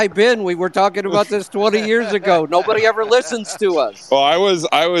this guy been? We were talking about this 20 years ago. Nobody ever listens to us. Well, I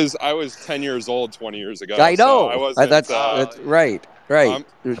was 10 years old 20 years ago. I know. So I wasn't, that's right. Right.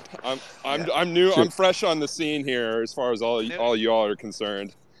 I'm new. Sure. I'm fresh on the scene here as far as all y'all are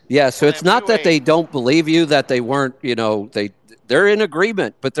concerned. Yeah, so it's not that they don't believe you, that they weren't, they're in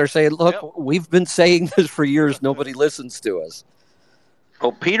agreement, but they're saying, look, we've been saying this for years. Nobody listens to us.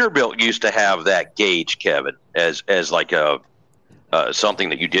 Well, Peterbilt used to have that gauge, Kevin, as like a something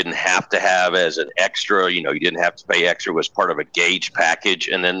that you didn't have to have as an extra. You didn't have to pay extra. It was part of a gauge package.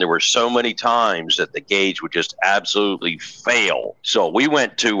 And then there were so many times that the gauge would just absolutely fail. So we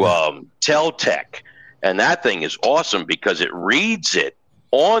went to Teltec, and that thing is awesome because it reads it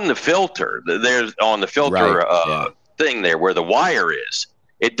on the filter. There's on the filter thing there where the wire is.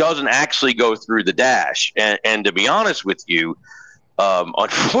 It doesn't actually go through the dash. And to be honest with you,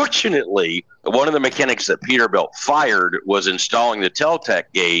 unfortunately, one of the mechanics that Peterbilt fired was installing the Teltec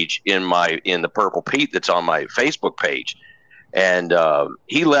gauge in the Purple Pete that's on my Facebook page, and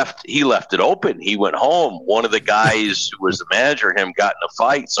he left it open. He went home. One of the guys who was the manager, got in a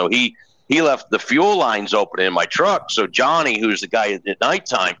fight, so he left the fuel lines open in my truck. So Johnny, who's the guy at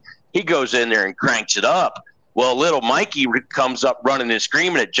nighttime, he goes in there and cranks it up. Well, little Mikey comes up running and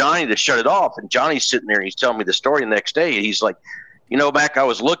screaming at Johnny to shut it off, and Johnny's sitting there and he's telling me the story the next day. He's like, back I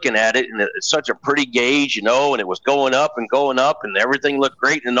was looking at it, and it's such a pretty gauge, and it was going up, and everything looked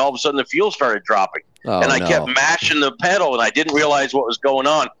great, and all of a sudden the fuel started dropping. I kept mashing the pedal, and I didn't realize what was going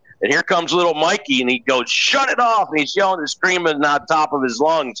on. And here comes little Mikey, and he goes, shut it off, and he's yelling and screaming on top of his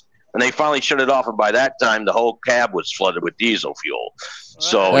lungs. And they finally shut it off, and by that time, the whole cab was flooded with diesel fuel.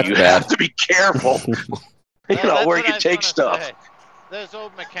 So you have to be careful, where you take stuff. those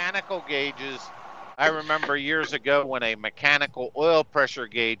old mechanical gauges. I remember years ago when a mechanical oil pressure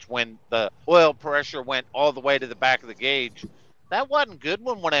gauge, when the oil pressure went all the way to the back of the gauge, that wasn't good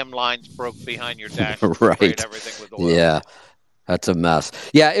when one of them lines broke behind your dash and sprayed everything with oil. Yeah. That's a mess.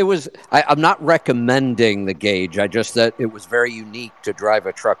 Yeah, it was. I'm not recommending the gauge. I just that it was very unique to drive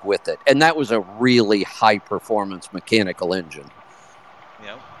a truck with it, and that was a really high performance mechanical engine.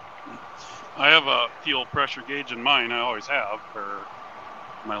 Yeah. I have a fuel pressure gauge in mine. I always have. For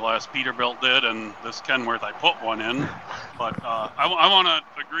my last Peterbilt did, and this Kenworth I put one in. But I want to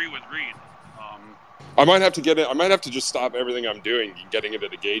agree with Reed. I might have to get it. I might have to just stop everything I'm doing and getting into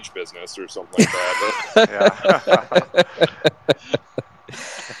the gauge business or something like that.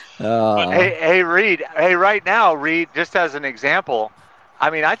 Hey, Reed. Hey, right now, Reed, just as an example, I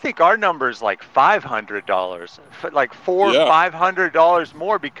mean, I think our number is like $500, like $500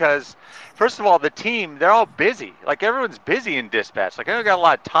 more because, first of all, the team, they're all busy. Like everyone's busy in dispatch. Like they don't got a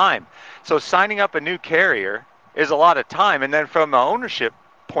lot of time. So signing up a new carrier is a lot of time. And then from an ownership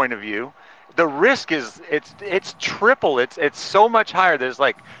point of view, the risk is it's triple. It's so much higher. There's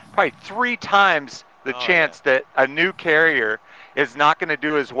like probably 3 times the chance that a new carrier is not going to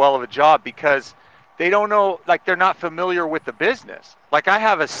do as well of a job because they don't know, like they're not familiar with the business. Like I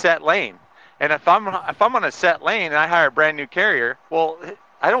have a set lane, and if I'm on a set lane and I hire a brand new carrier, well,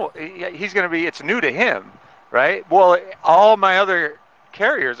 it's new to him, right? Well, all my other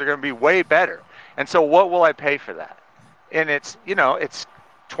carriers are going to be way better. And so what will I pay for that? And it's 20%,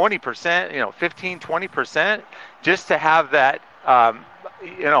 15, 20% just to have that,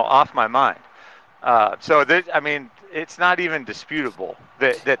 off my mind. It's not even disputable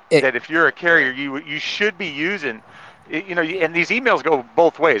that if you're a carrier, you should be using, and these emails go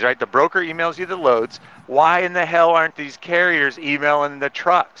both ways, right? The broker emails you the loads. Why in the hell aren't these carriers emailing the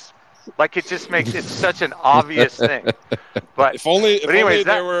trucks? Like it just makes it such an obvious thing. But if only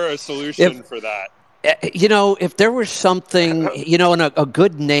there were a solution for that. If there was something, and a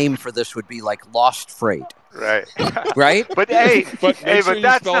good name for this would be like lost freight. Right. Right? But make sure you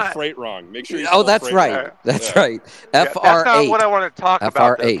that's spell not freight wrong. Make sure you spell Oh, that's freight right. wrong. That's right. That's not what I want to talk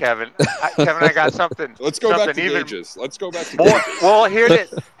about, though, FR8. Kevin. Kevin, I got something. Let's go back to gauges. Let's go back to gauges. Well, here it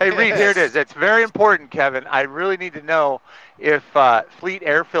is. Hey, Reed, here it is. It's very important, Kevin. I really need to know if Fleet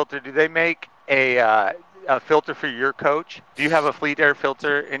Air Filter, do they make a filter for your coach? Do you have a Fleet Air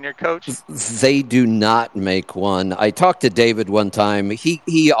filter in your coach? They do not make one. I talked to David one time.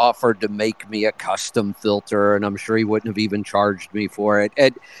 He offered to make me a custom filter, and I'm sure he wouldn't have even charged me for it.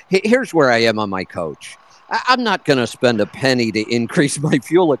 And here's where I am on my coach. I'm not going to spend a penny to increase my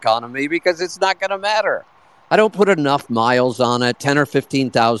fuel economy because it's not going to matter. I don't put enough miles on it, 10 or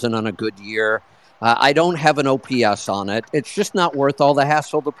 15,000 on a good year. I don't have an OPS on it. It's just not worth all the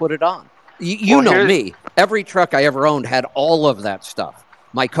hassle to put it on. You know me. Every truck I ever owned had all of that stuff.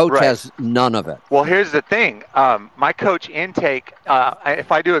 My coach has none of it. Well, here's the thing. My coach intake,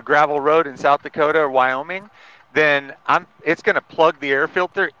 if I do a gravel road in South Dakota or Wyoming, then it's going to plug the air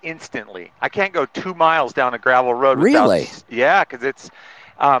filter instantly. I can't go 2 miles down a gravel road. Really? Yeah, because it's,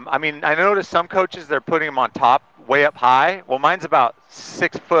 I noticed some coaches, they're putting them on top, way up high. Well, mine's about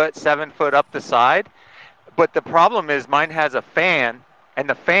 6 foot, 7 foot up the side. But the problem is mine has a fan, and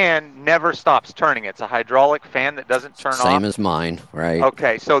the fan never stops turning. It's a hydraulic fan that doesn't turn off. Same as mine, right?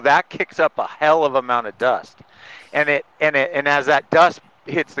 Okay, so that kicks up a hell of amount of dust, and as that dust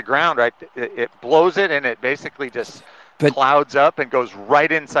hits the ground, right, it blows it, and it basically just clouds up and goes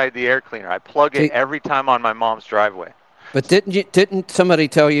right inside the air cleaner. I plug it every time on my mom's driveway. But didn't somebody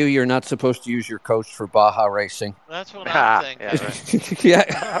tell you you're not supposed to use your coach for Baja racing? That's what I'm thinking.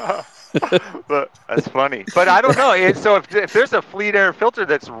 Yeah. But that's funny. But I don't know. So if there's a Fleet Air filter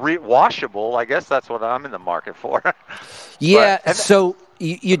that's washable, I guess that's what I'm in the market for. Yeah. So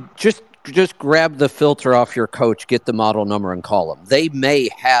you just grab the filter off your coach, get the model number, and call them. They may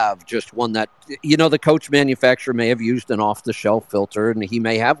have just one that, the coach manufacturer may have used an off-the-shelf filter, and he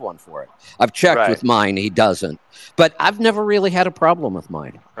may have one for it. I've checked with mine. He doesn't. But I've never really had a problem with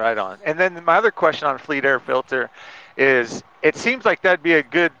mine. Right on. And then my other question on Fleet Air filter is, it seems like that'd be a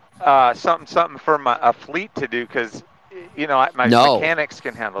good something for a fleet to do, because my mechanics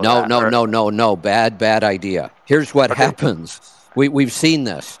can handle that. No. Bad idea. Here's what happens. We've seen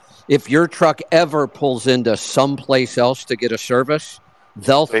this. If your truck ever pulls into someplace else to get a service,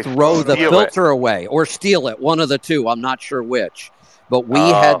 they'll throw the filter away or steal it. One of the two. I'm not sure which. But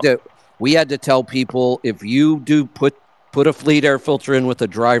we had to tell people, if you do put a Fleet Air filter in with a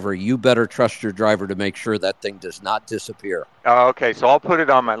driver, you better trust your driver to make sure that thing does not disappear. Oh, okay. So I'll put it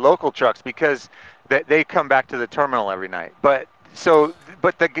on my local trucks because they come back to the terminal every night. But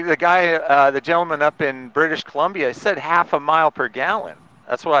But the guy, the gentleman up in British Columbia said half a mile per gallon.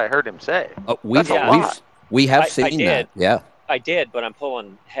 That's what I heard him say. We have seen that. Yeah, I did, but I'm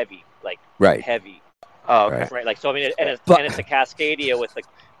pulling heavy, heavy. Oh, okay. Right, like so. I mean, and it's a Cascadia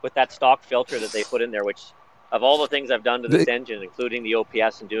with that stock filter that they put in there, which of all the things I've done to this engine, including the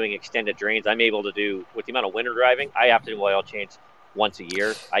OPS and doing extended drains, I'm able to do with the amount of winter driving. I have to do oil change once a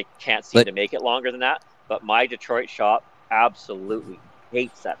year. I can't seem to make it longer than that. But my Detroit shop absolutely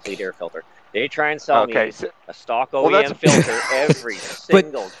hates that Fleet air filter. They try and sell me a stock OEM filter every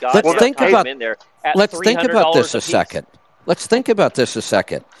single goddamn time in there. Let's think about this a second. Let's think about this a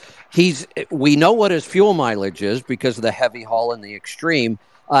second. We know what his fuel mileage is because of the heavy haul and the extreme.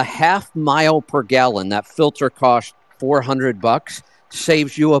 A half mile per gallon. That filter costs $400.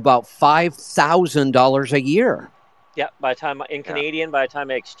 Saves you about $5,000 a year. Yeah, by the time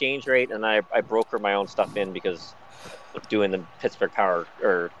I exchange rate and I broker my own stuff in because of doing the Pittsburgh Power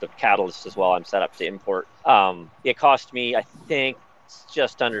or the catalyst as well, I'm set up to import. It cost me, I think,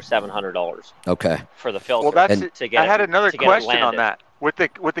 just under $700. Okay. For the filter. Well, I had another question on that with the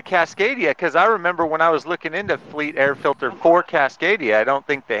Cascadia, because I remember when I was looking into Fleet air filter for Cascadia, I don't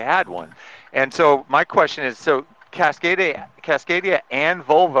think they had one, and so my question is, so Cascadia and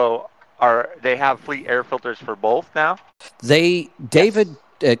Volvo they have Fleet air filters for both now? David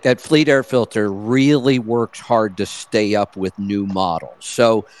at Fleet Air Filter really works hard to stay up with new models.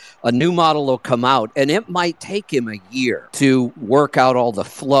 So a new model will come out, and it might take him a year to work out all the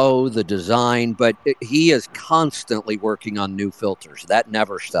flow, the design, but he is constantly working on new filters. That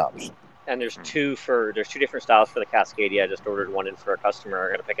never stops. And there's two different styles for the Cascadia. I just ordered one in for a customer. I'm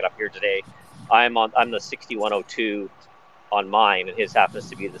going to pick it up here today. I'm the 6102 on mine, and his happens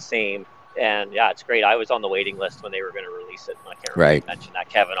to be the same. And yeah, it's great. I was on the waiting list when they were going to release it. And I can't remember if you mentioned that,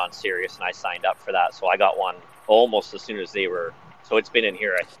 Kevin, on Sirius, and I signed up for that. So I got one almost as soon as they were. So it's been in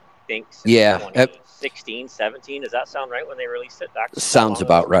here, I think, since 2016, 17. Does that sound right when they released it? Sounds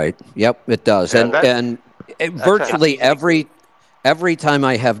about right. Yep, it does. Yeah, and virtually every time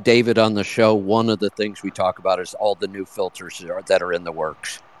I have David on the show, one of the things we talk about is all the new filters that are in the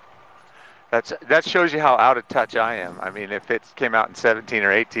works. That shows you how out of touch I am. I mean, if it came out in 17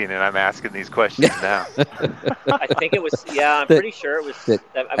 or 18 and I'm asking these questions now. I think it was, I'm pretty sure it was,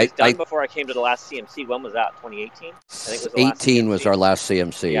 I was done before I came to the last CMC. When was that, 2018? I think it was 18 was our last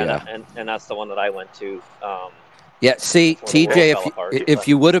CMC, And that's the one that I went to. See, TJ, if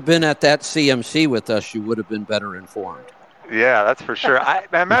you would have been at that CMC with us, you would have been better informed. Yeah, that's for sure. As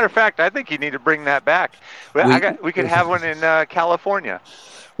a matter of fact, I think you need to bring that back. We could have one in California.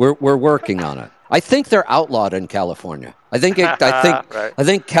 We're working on it. I think they're outlawed in California. I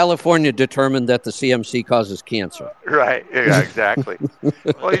think California determined that the CMC causes cancer. Right. Yeah, exactly.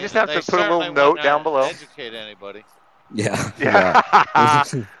 Well, you just have to put a little note down below. Educate anybody. Yeah.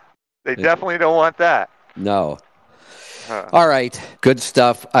 They definitely don't want that. No. All right. Good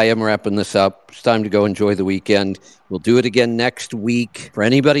stuff. I am wrapping this up. It's time to go enjoy the weekend. We'll do it again next week. For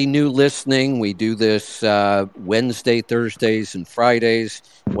anybody new listening, we do this Wednesday, Thursdays, and Fridays.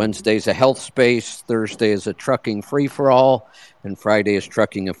 Wednesday's a health space. Thursday is a trucking free-for-all. And Friday is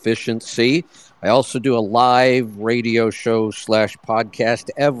trucking efficiency. I also do a live radio show / podcast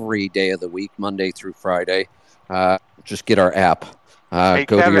every day of the week, Monday through Friday. Just get our app. Hey,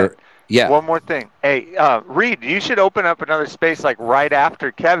 go Kevin. to your... Yeah. One more thing. Hey, Reed, you should open up another space like right after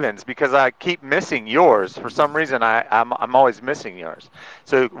Kevin's, because I keep missing yours. For some reason, I'm always missing yours.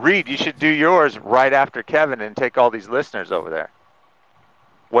 So, Reed, you should do yours right after Kevin and take all these listeners over there.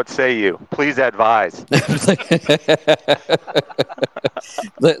 What say you? Please advise.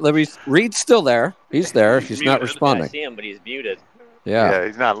 Reed's still there. He's there. He's not responding. I see him, but he's muted. Yeah,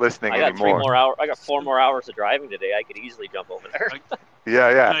 he's not listening anymore. I got 4 more hours of driving today. I could easily jump over there.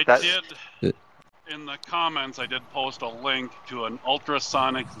 In the comments, I did post a link to an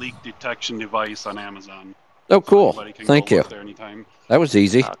ultrasonic leak detection device on Amazon. Oh, cool. Thank you. There anytime. That was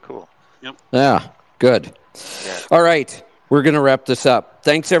easy. Cool. Yep. Yeah, good. Yeah. All right. We're going to wrap this up.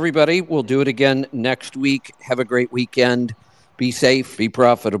 Thanks, everybody. We'll do it again next week. Have a great weekend. Be safe, be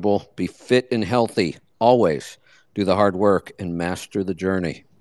profitable, be fit and healthy. Always do the hard work and master the journey.